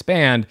to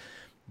expand.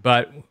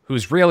 But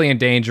who's really in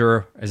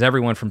danger is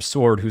everyone from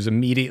SWORD, who's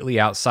immediately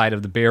outside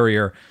of the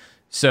barrier.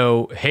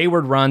 So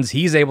Hayward runs.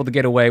 He's able to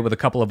get away with a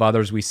couple of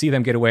others. We see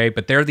them get away,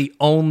 but they're the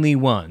only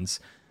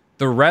ones.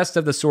 The rest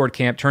of the SWORD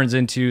camp turns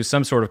into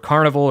some sort of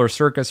carnival or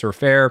circus or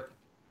fair.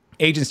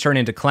 Agents turn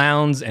into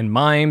clowns and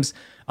mimes.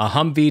 A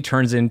Humvee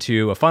turns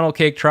into a funnel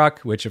cake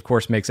truck, which of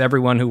course makes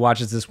everyone who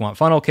watches this want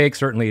funnel cake.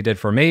 Certainly it did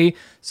for me.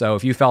 So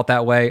if you felt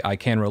that way, I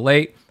can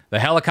relate. The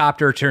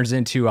helicopter turns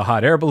into a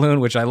hot air balloon,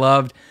 which I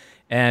loved.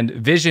 And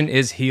Vision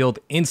is healed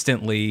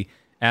instantly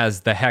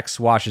as the hex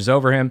washes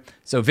over him.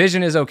 So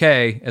Vision is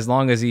okay as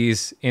long as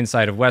he's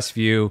inside of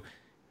Westview.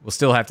 We'll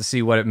still have to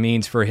see what it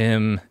means for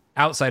him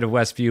outside of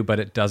Westview, but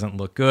it doesn't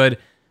look good.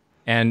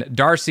 And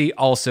Darcy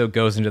also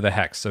goes into the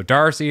hex. So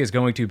Darcy is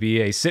going to be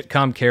a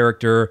sitcom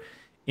character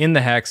in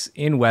the hex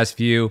in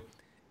Westview.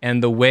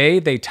 And the way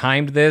they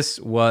timed this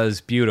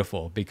was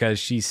beautiful because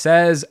she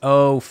says,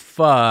 oh,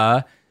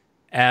 fuh,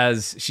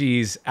 as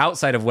she's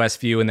outside of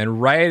Westview. And then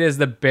right as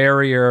the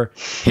barrier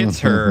hits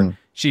her,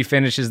 she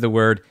finishes the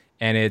word,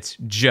 and it's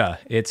juh.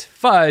 It's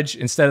fudge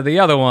instead of the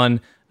other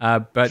one.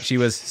 But she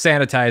was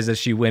sanitized as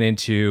she went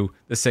into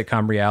the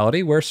sitcom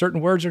reality where certain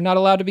words are not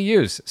allowed to be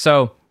used.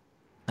 So,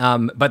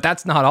 but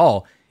that's not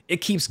all. It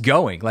keeps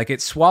going.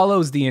 It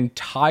swallows the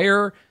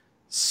entire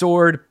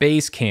SWORD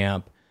base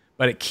camp,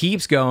 but it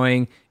keeps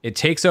going. It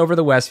takes over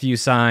the Westview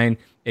sign.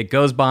 It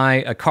goes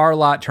by a car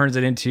lot, turns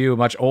it into a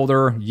much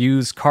older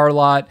used car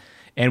lot.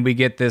 and we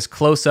get this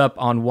close up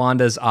on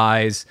Wanda's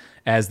eyes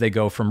as they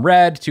go from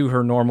red to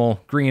her normal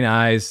green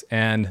eyes,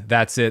 and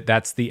that's it.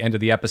 That's the end of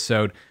the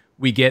episode.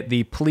 We get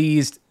the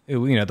please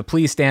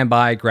stand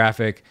by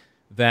graphic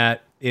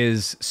that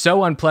is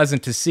so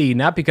unpleasant to see,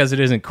 not because it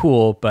isn't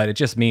cool, but it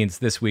just means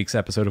this week's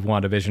episode of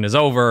WandaVision is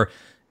over,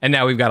 and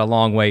now we've got a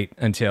long wait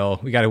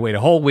until we got to wait a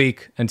whole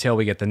week until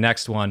we get the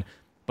next one.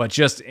 But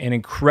just an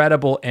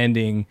incredible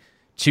ending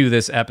to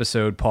this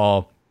episode,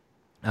 Paul.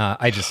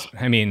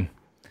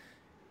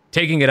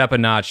 Taking it up a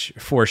notch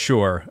for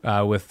sure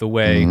with the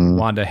way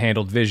Wanda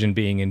handled Vision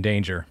being in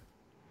danger.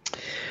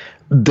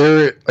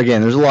 There's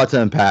a lot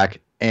to unpack,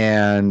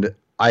 and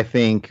I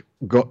think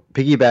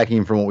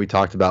piggybacking from what we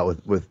talked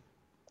about with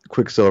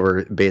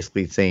Quicksilver,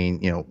 basically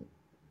saying,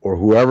 or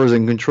whoever's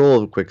in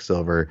control of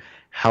Quicksilver,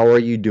 how are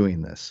you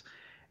doing this?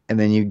 And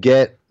then you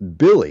get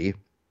Billy.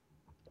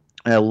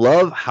 And I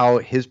love how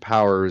his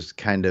powers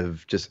kind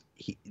of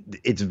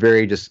it's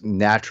very just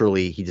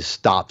naturally, he just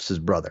stops his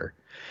brother.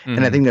 Mm-hmm.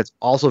 And I think that's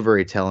also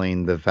very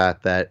telling, the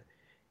fact that,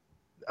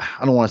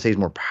 I don't want to say he's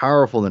more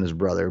powerful than his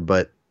brother,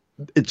 but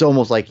it's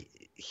almost like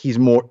he's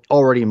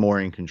already more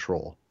in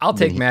control. I'll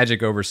take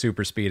magic over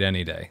super speed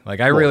any day. Like,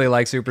 I really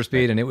like super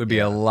speed, and it would be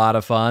a lot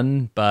of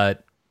fun,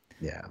 but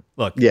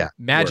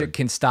magic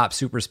can stop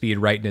super speed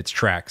right in its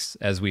tracks,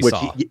 as we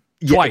saw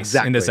twice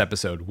in this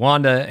episode,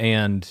 Wanda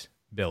and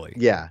Billy.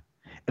 Yeah.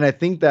 And I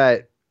think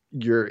that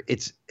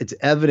it's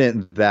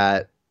evident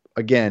that,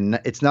 again,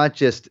 it's not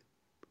just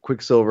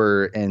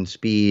Quicksilver and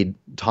Speed,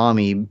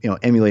 Tommy,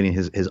 emulating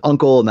his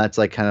uncle, and that's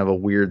like kind of a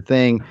weird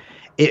thing.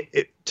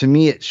 To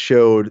me, it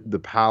showed the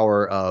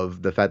power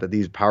of the fact that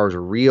these powers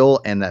are real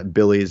and that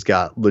Billy's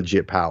got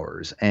legit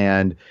powers,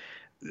 and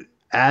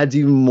adds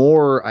even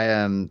more,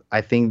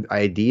 I think, the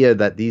idea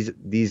that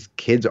these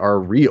kids are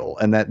real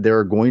and that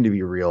they're going to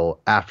be real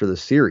after the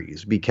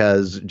series,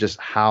 because just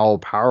how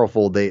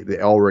powerful they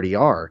already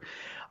are.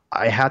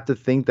 I have to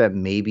think that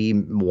maybe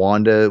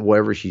Wanda,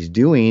 whatever she's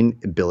doing,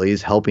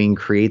 Billy's helping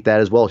create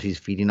that as well. She's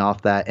feeding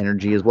off that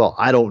energy as well.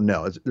 I don't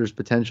know. There's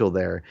potential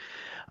there.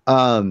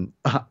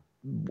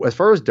 As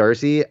far as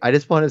Darcy, I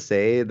just want to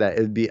say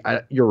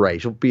that you're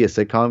right. She'll be a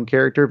sitcom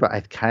character, but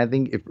I kind of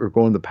think if we're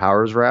going the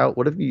powers route,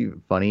 would it be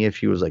funny if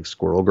she was like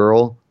Squirrel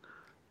Girl?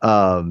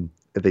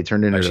 If they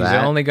turned into that.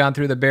 She's only gone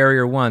through the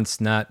barrier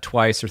once, not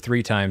twice or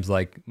three times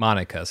like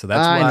Monica. So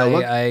that's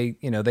why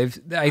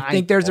I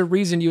think there's a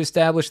reason you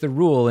establish the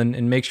rule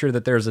and make sure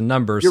that there's a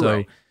number.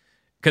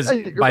 Because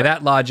by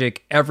that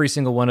logic, every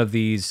single one of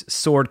these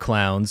sword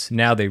clowns,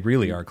 now they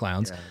really are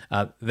clowns,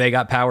 they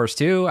got powers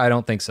too? I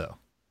don't think so.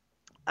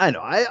 I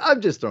know.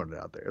 I'm just throwing it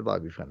out there. I thought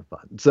it'd be kind of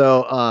fun.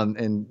 So,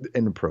 and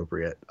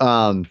inappropriate.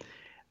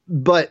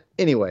 But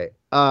anyway,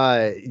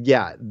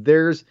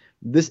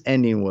 this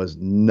ending was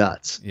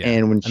nuts. Yeah.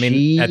 And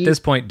when at this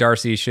point,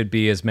 Darcy should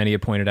be, as many have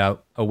pointed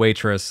out, a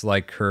waitress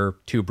like her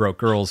Two Broke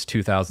Girls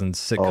 2000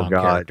 sitcom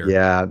character.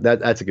 Yeah,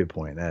 that's a good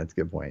point. That's a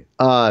good point.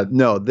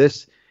 No,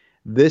 this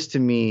to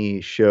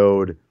me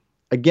showed,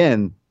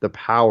 again, the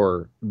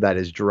power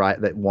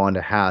that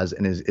Wanda has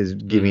and is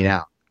giving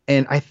out.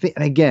 And I think,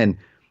 and again,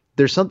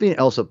 there's something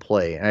else at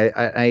play. And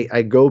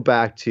I go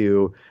back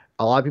to,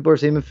 a lot of people are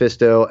saying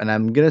Mephisto, and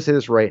I'm going to say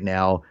this right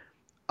now.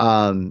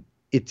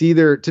 It's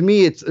either, to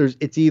me,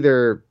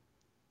 there's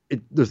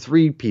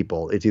three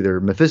people. It's either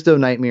Mephisto,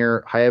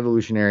 Nightmare, High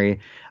Evolutionary.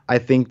 I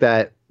think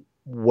that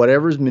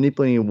whatever's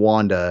manipulating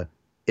Wanda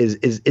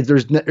is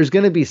there's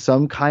going to be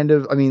some kind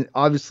of,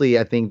 obviously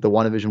I think the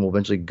WandaVision will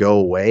eventually go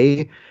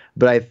away,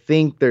 but I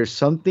think there's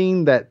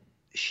something that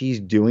she's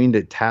doing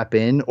to tap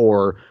in,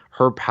 or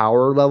her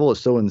power level is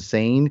so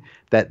insane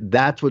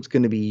that's what's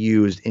going to be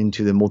used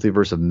into the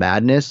multiverse of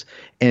madness.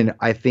 And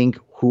I think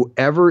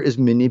whoever is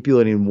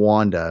manipulating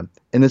Wanda,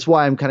 and that's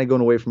why I'm kind of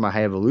going away from my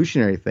High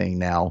Evolutionary thing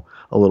now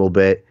a little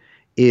bit,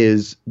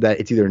 is that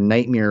it's either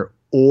Nightmare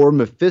or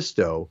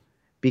Mephisto,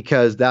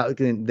 because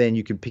then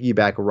you can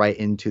piggyback right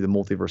into the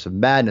multiverse of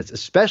madness,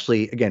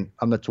 especially, again,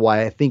 that's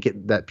why I think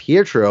that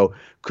Pietro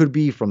could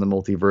be from the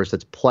multiverse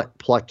that's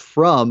plucked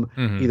from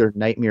either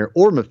Nightmare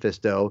or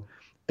Mephisto.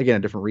 Again, a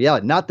different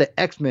reality, not the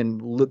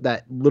X-Men,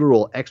 that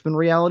literal X-Men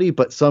reality,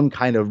 but some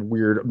kind of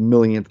weird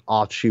millionth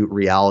offshoot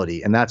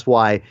reality. And that's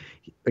why,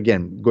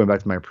 again, going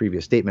back to my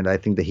previous statement, I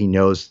think that he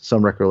knows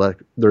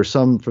there's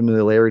some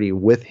familiarity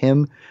with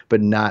him, but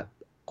not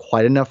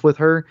quite enough with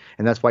her.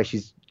 And that's why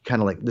she's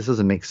kind of like, this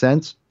doesn't make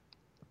sense.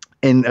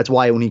 And that's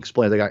why when he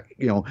explains, I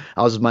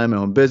was just minding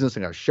my own business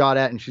and got shot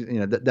at, and she,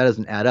 that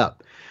doesn't add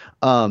up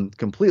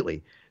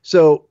completely.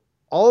 So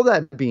all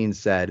that being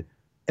said,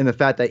 and the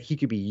fact that he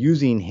could be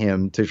using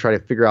him to try to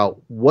figure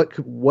out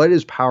what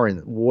is power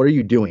and what are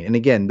you doing? And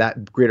again,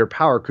 that greater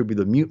power could be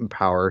the mutant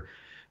power,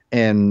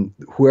 and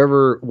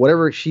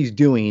whatever she's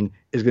doing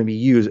is going to be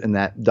used in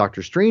that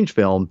Doctor Strange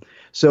film.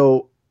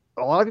 So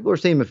a lot of people are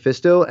saying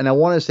Mephisto, and I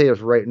want to say this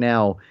right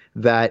now,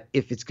 that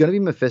if it's going to be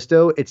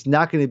Mephisto, it's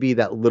not going to be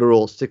that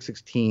literal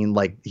 616,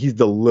 like he's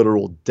the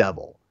literal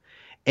devil.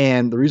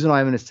 And the reason why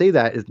I'm going to say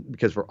that is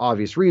because, for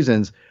obvious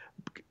reasons,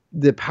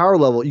 the power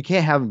level, you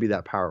can't have him be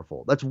that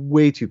powerful. That's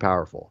way too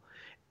powerful.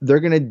 they're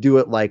going to do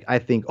it like, I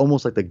think,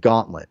 almost like the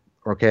Gauntlet.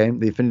 Okay,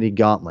 the Infinity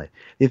Gauntlet.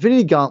 The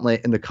Infinity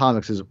Gauntlet in the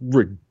comics is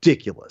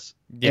ridiculous,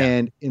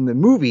 and in the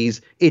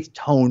movies, it's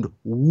toned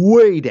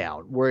way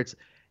down. Where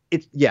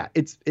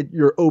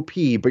you're OP,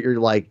 but you're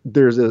like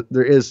there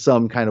is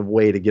some kind of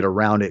way to get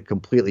around it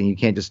completely, and you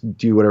can't just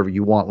do whatever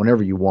you want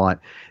whenever you want.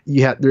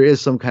 There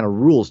is some kind of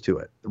rules to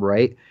it,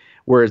 right?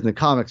 Whereas in the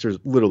comics, there's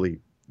literally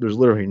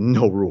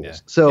no rules. Yeah.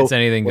 So it's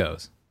anything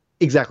goes.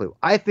 Exactly.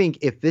 I think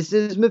if this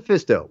is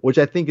Mephisto, which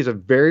I think is a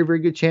very, very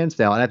good chance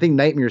now, and I think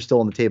Nightmare is still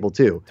on the table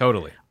too.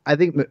 Totally. I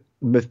think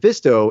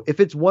Mephisto, if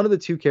it's one of the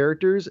two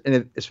characters,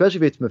 and especially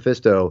if it's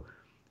Mephisto,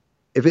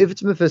 if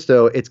it's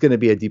Mephisto, it's going to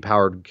be a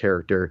depowered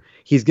character.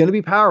 He's going to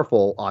be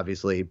powerful,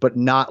 obviously, but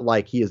not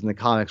like he is in the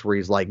comics where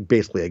he's like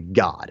basically a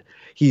god.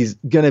 He's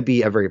going to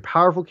be a very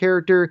powerful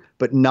character,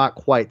 but not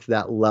quite to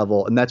that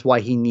level. And that's why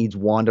he needs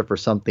Wanda for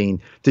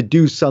something, to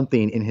do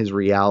something in his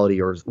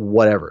reality or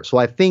whatever. So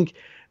I think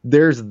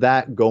there's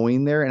that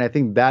going there, and I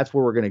think that's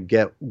where we're going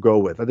to go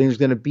with. I think there's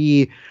going to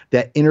be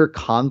that inner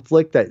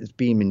conflict that is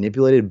being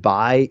manipulated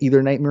by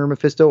either Nightmare or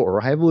Mephisto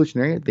or High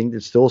Evolutionary. I think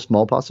there's still a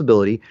small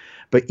possibility,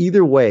 but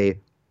either way,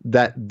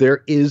 that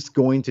there is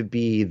going to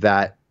be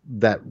that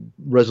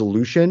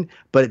resolution,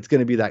 but it's going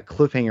to be that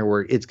cliffhanger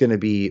where it's going to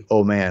be,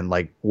 oh man,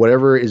 like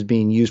whatever is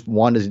being used,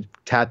 Wanda's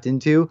tapped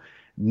into.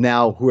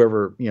 Now,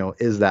 whoever,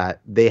 is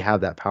that, they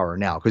have that power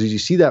now. Because as you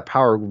see that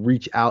power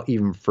reach out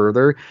even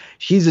further,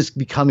 she's just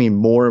becoming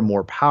more and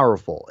more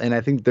powerful. And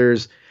I think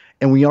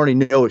and we already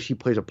know she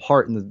plays a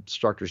part in the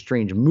Doctor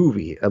Strange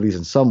movie, at least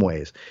in some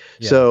ways.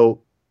 Yeah.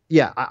 So,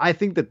 yeah, I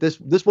think that this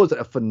was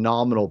a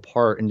phenomenal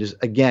part and just,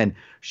 again,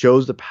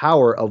 shows the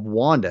power of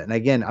Wanda. And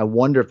again, I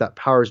wonder if that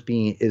power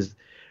is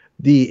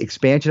the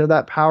expansion of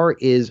that power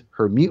is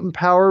her mutant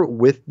power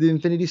with the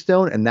Infinity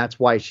Stone, and that's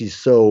why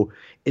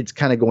it's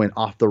kind of going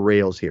off the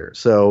rails here.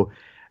 So,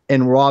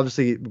 and we're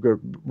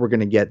going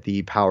to get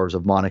the powers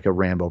of Monica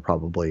Rambeau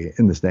probably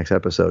in this next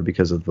episode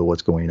because of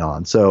what's going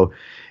on. So,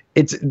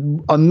 it's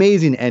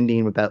amazing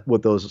ending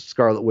with those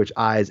Scarlet Witch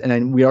eyes, and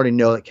then we already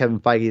know that Kevin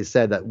Feige has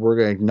said that we're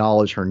going to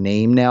acknowledge her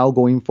name now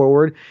going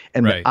forward,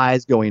 and the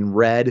eyes going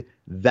red.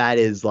 That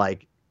is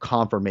like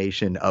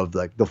confirmation of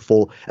like the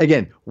full,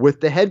 again,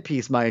 with the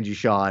headpiece, mind you,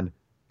 Sean,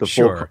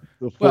 confirmation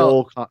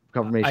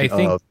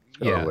of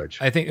Scarlet Witch.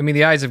 I mean,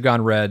 the eyes have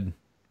gone red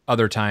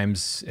other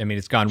times. I mean,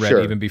 it's gone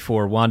red even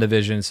before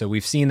WandaVision, so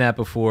we've seen that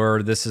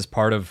before. This is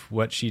part of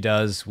what she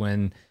does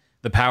when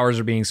the powers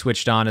are being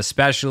switched on,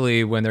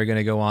 especially when they're going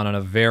to go on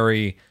a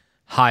very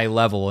high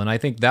level. And I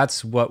think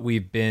that's what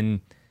we've been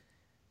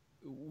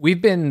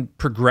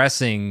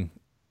progressing,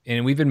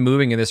 and we've been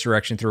moving in this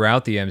direction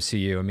throughout the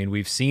MCU. I mean,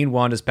 we've seen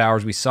Wanda's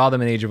powers. We saw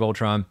them in Age of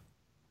Ultron,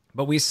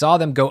 but we saw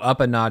them go up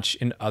a notch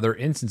in other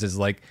instances,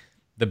 like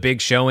the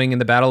big showing in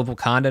the Battle of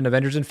Wakanda in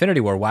Avengers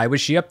Infinity War. Why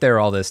was she up there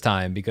all this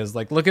time? Because,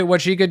 like, look at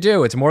what she could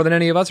do. It's more than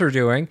any of us are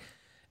doing.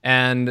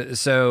 And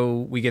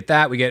so we get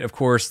that. We get, of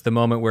course, the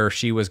moment where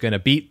she was going to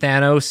beat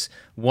Thanos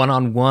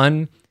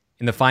one-on-one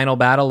in the final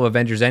battle of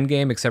Avengers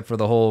Endgame, except for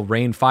the whole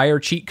rain fire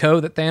cheat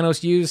code that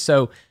Thanos used.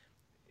 So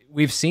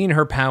we've seen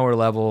her power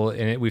level,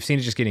 and we've seen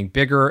it just getting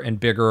bigger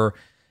and bigger.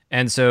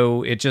 And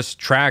so it just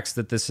tracks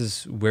that this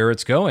is where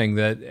it's going,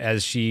 that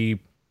as she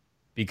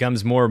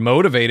becomes more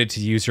motivated to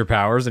use her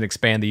powers and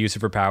expand the use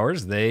of her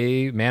powers,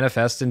 they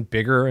manifest in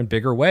bigger and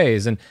bigger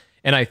ways. And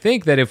I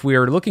think that if we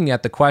are looking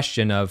at the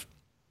question of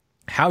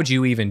how do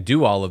you even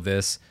do all of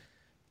this,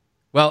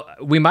 well,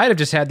 we might have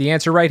just had the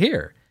answer right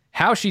here.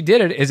 How she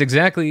did it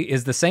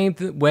is the same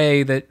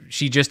way that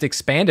she just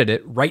expanded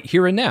it right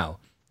here and now,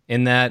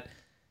 in that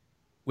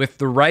with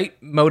the right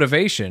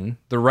motivation,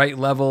 the right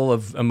level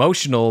of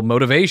emotional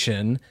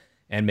motivation,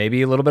 and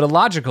maybe a little bit of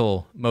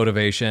logical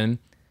motivation,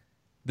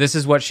 this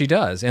is what she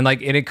does. And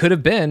it could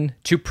have been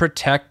to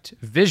protect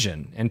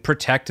Vision and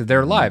protect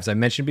their lives. I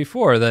mentioned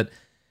before that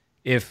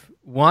if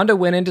Wanda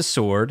went into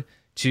Sword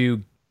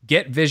to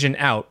get Vision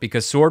out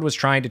because Sword was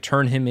trying to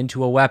turn him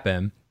into a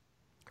weapon,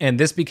 and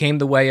this became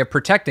the way of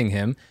protecting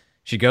him,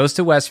 she goes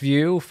to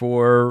Westview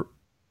for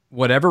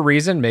whatever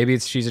reason. Maybe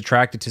she's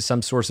attracted to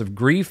some source of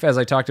grief, as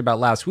I talked about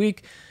last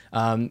week.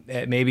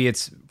 Maybe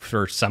it's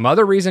for some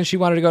other reason she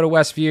wanted to go to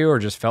Westview, or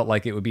just felt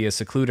like it would be a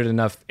secluded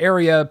enough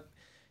area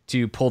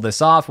to pull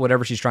this off,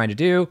 whatever she's trying to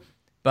do.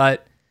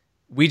 But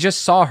we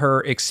just saw her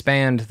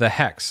expand the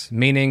Hex,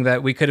 meaning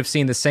that we could have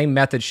seen the same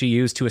method she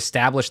used to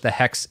establish the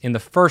Hex in the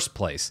first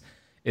place.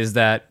 Is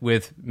that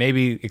with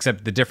maybe,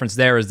 except the difference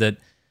there is that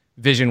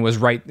Vision was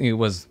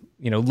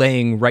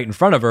laying right in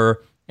front of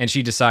her, and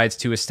she decides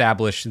to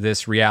establish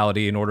this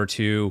reality in order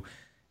to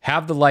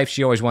have the life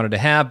she always wanted to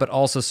have, but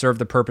also serve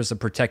the purpose of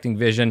protecting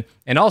Vision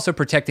and also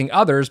protecting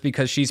others,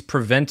 because she's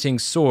preventing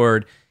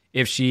Sword.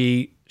 If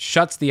she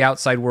shuts the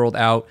outside world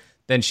out,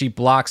 then she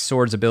blocks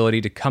Sword's ability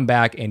to come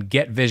back and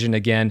get Vision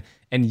again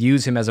and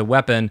use him as a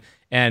weapon.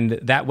 And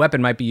that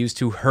weapon might be used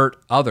to hurt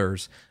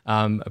others,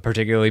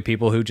 particularly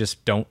people who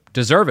just don't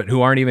deserve it,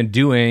 who aren't even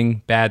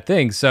doing bad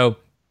things. So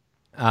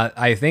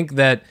I think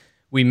that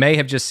we may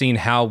have just seen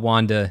how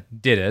Wanda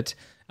did it,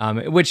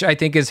 which I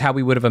think is how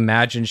we would have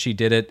imagined she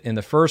did it in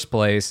the first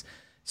place.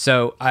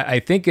 So I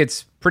think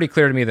it's pretty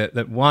clear to me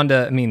that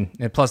Wanda,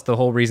 and plus the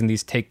whole reason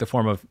these take the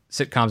form of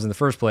sitcoms in the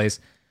first place,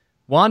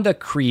 Wanda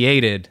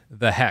created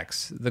the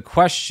Hex. The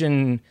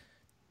question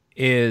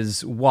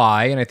is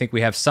why, and I think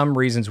we have some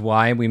reasons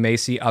why, and we may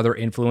see other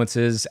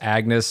influences.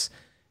 Agnes,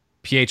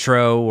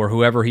 Pietro, or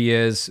whoever he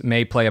is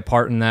may play a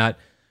part in that.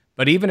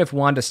 But even if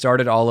Wanda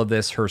started all of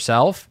this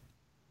herself,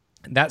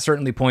 that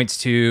certainly points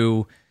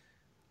to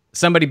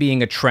somebody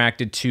being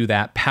attracted to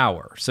that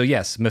power. So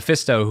yes,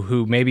 Mephisto,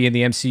 who maybe in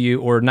the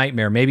MCU, or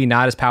Nightmare, maybe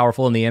not as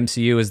powerful in the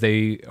MCU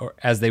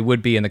as they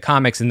would be in the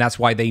comics, and that's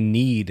why they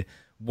need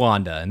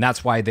Wanda, and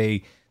that's why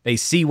they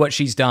see what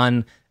she's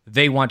done.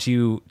 They want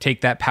to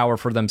take that power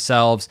for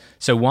themselves.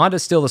 So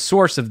Wanda's still the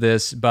source of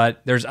this,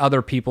 but there's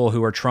other people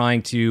who are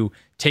trying to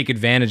take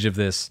advantage of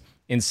this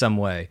in some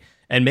way.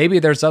 And maybe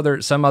there's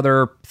some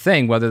other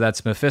thing, whether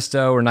that's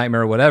Mephisto or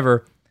Nightmare or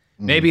whatever.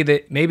 Maybe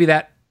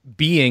that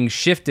being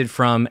shifted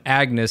from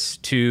Agnes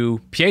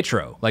to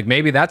Pietro. Like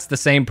maybe that's the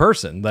same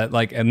person. That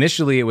like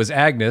initially it was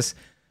Agnes,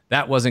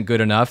 that wasn't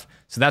good enough.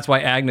 So that's why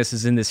Agnes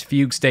is in this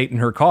fugue state in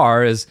her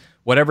car, is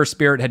whatever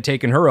spirit had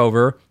taken her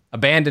over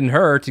abandoned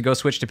her to go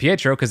switch to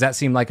Pietro, because that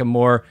seemed like a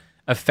more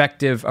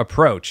effective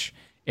approach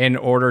in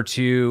order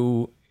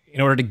to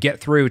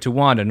get through to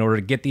Wanda, in order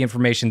to get the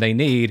information they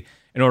need,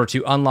 in order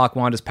to unlock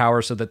Wanda's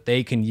power so that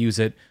they can use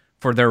it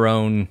for their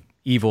own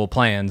evil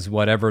plans,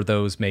 whatever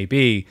those may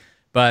be.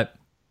 But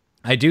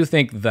I do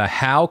think the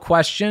how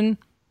question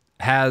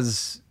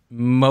has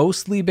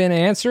mostly been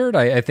answered.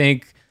 I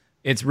think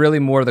it's really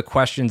more the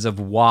questions of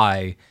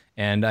why,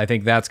 and I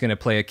think that's going to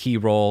play a key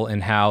role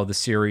in how the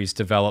series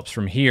develops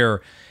from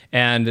here.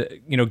 And,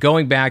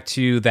 going back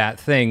to that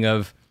thing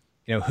of,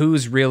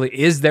 who's really,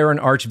 is there an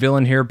arch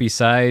villain here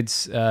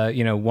besides,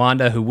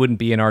 Wanda, who wouldn't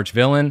be an arch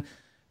villain,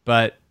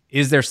 but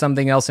is there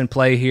something else in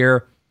play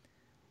here?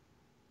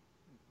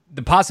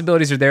 The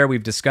possibilities are there.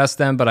 We've discussed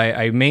them, but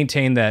I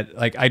maintain that,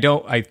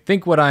 I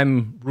think what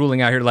I'm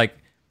ruling out here,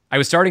 I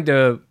was starting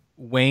to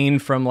wane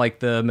from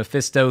the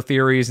Mephisto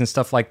theories and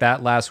stuff like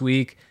that last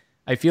week.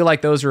 I feel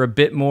like those are a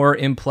bit more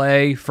in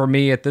play for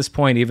me at this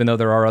point, even though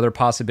there are other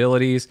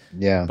possibilities.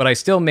 Yeah. But I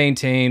still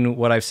maintain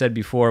what I've said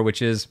before,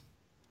 which is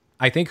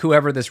I think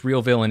whoever this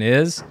real villain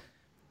is,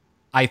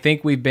 I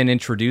think we've been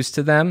introduced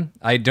to them.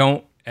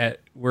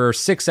 We're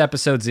 6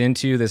 episodes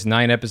into this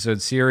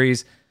 9-episode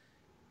series.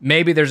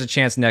 Maybe there's a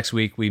chance next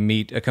week we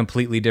meet a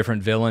completely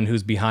different villain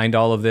who's behind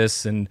all of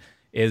this and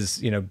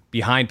is,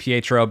 behind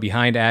Pietro,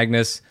 behind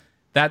Agnes.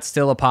 That's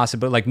still a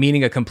possibility,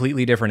 meaning a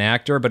completely different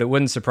actor, but it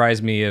wouldn't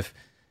surprise me if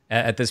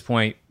at this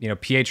point,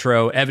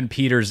 Pietro, Evan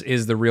Peters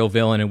is the real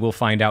villain, and we'll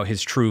find out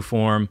his true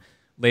form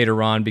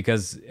later on,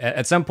 because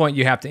at some point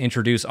you have to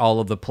introduce all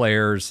of the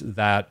players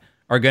that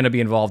are going to be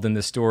involved in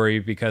this story,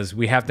 because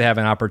we have to have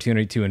an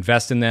opportunity to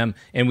invest in them,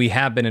 and we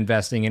have been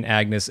investing in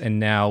Agnes and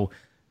now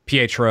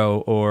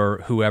Pietro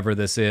or whoever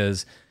this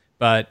is.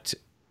 But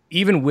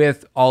even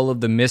with all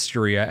of the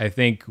mystery, I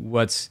think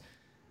what's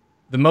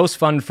the most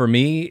fun for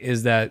me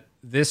is that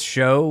this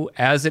show,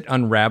 as it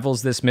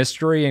unravels this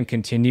mystery and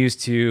continues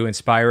to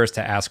inspire us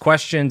to ask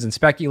questions and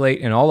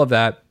speculate and all of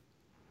that,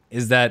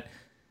 is that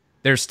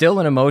there's still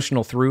an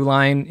emotional through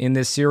line in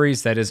this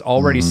series that is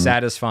already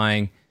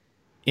satisfying,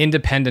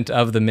 independent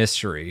of the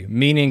mystery.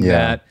 Meaning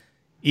that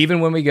even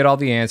when we get all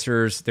the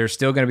answers, there's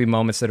still going to be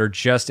moments that are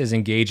just as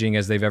engaging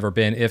as they've ever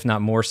been, if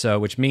not more so,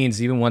 which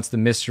means even once the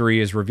mystery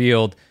is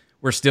revealed,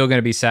 we're still going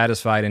to be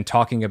satisfied and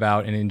talking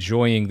about and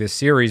enjoying this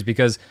series,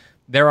 because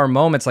there are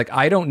moments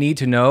I don't need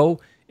to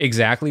know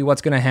exactly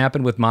what's going to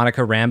happen with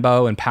Monica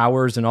Rambeau and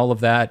powers and all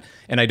of that,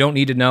 and I don't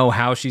need to know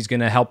how she's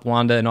going to help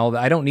Wanda and all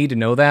that. I don't need to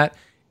know that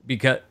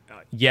because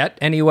yet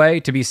anyway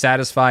to be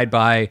satisfied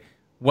by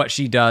what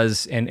she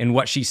does and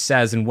what she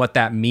says and what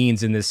that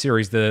means in this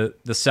series, the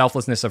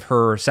selflessness of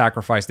her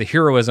sacrifice, the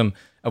heroism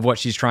of what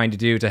she's trying to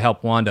do to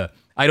help Wanda.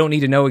 I don't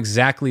need to know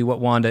exactly what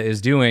Wanda is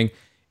doing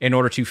in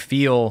order to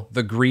feel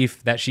the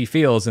grief that she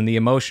feels and the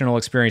emotional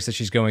experience that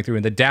she's going through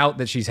and the doubt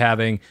that she's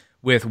having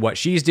with what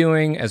she's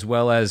doing, as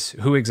well as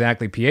who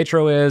exactly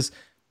Pietro is.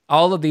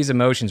 All of these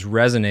emotions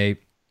resonate,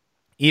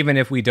 even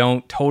if we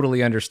don't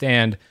totally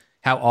understand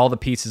how all the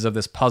pieces of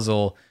this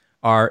puzzle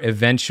are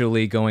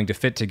eventually going to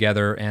fit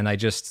together. And I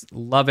just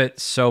love it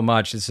so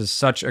much. This is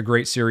such a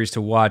great series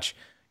to watch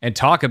and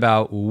talk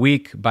about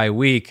week by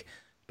week.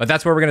 But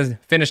that's where we're going to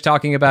finish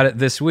talking about it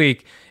this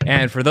week.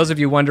 And for those of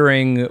you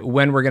wondering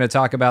when we're going to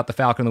talk about the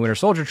Falcon and the Winter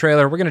Soldier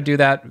trailer, we're going to do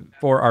that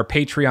for our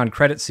Patreon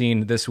credit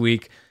scene this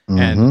week.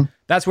 And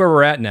that's where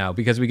we're at now,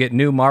 because we get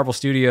new Marvel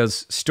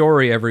Studios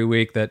story every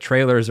week that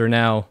trailers are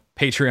now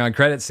Patreon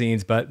credit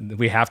scenes, but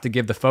we have to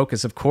give the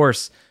focus, of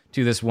course,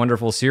 to this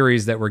wonderful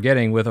series that we're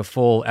getting with a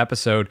full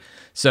episode.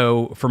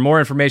 So for more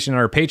information on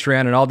our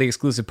Patreon and all the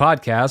exclusive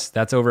podcasts,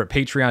 that's over at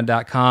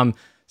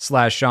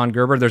patreon.com/Sean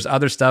Gerber. There's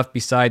other stuff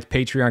besides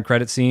Patreon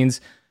credit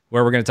scenes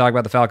where we're going to talk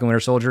about the Falcon Winter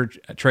Soldier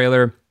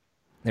trailer.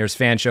 There's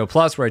Fan Show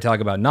Plus, where I talk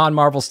about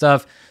non-Marvel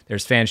stuff.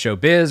 There's Fan Show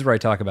Biz, where I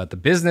talk about the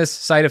business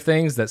side of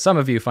things that some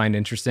of you find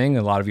interesting.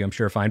 A lot of you, I'm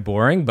sure, find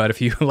boring. But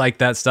if you like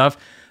that stuff,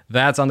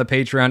 that's on the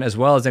Patreon, as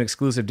well as an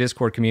exclusive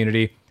Discord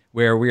community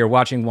where we are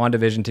watching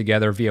WandaVision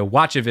together via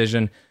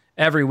Watchavision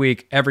every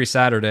week, every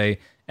Saturday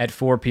at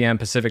 4 p.m.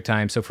 Pacific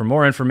time. So for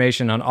more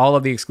information on all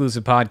of the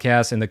exclusive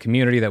podcasts and the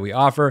community that we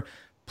offer,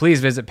 please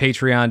visit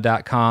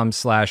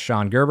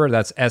patreon.com/Sean Gerber.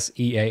 That's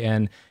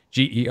SeanGerber.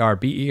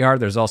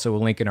 There's also a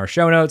link in our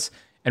show notes.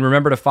 And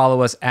remember to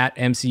follow us at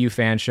MCU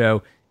Fan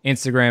Show,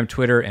 Instagram,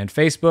 Twitter, and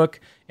Facebook.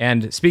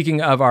 And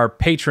speaking of our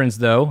patrons,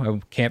 though, I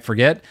can't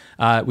forget,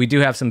 we do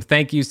have some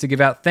thank yous to give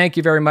out. Thank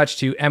you very much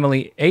to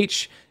Emily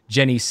H.,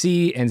 Jenny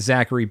C., and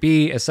Zachary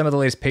B. as some of the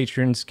latest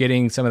patrons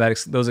getting some of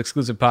those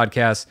exclusive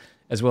podcasts,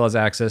 as well as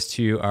access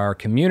to our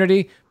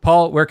community.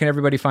 Paul, where can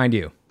everybody find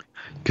you?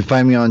 You can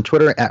find me on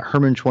Twitter at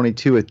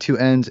Herman22 with 2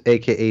 N's,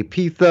 a.k.a.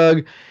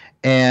 P-Thug.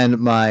 And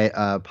my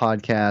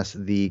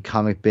podcast, the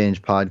Comic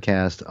Binge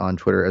Podcast, on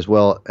Twitter as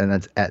well. And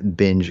that's at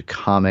Binge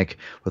Comic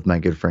with my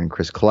good friend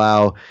Chris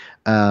Clow.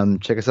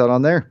 Check us out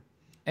on there.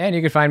 And you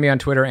can find me on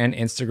Twitter and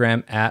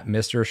Instagram at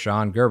Mr.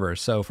 Sean Gerber.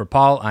 So for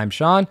Paul, I'm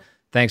Sean.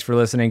 Thanks for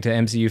listening to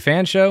MCU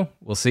Fan Show.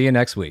 We'll see you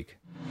next week.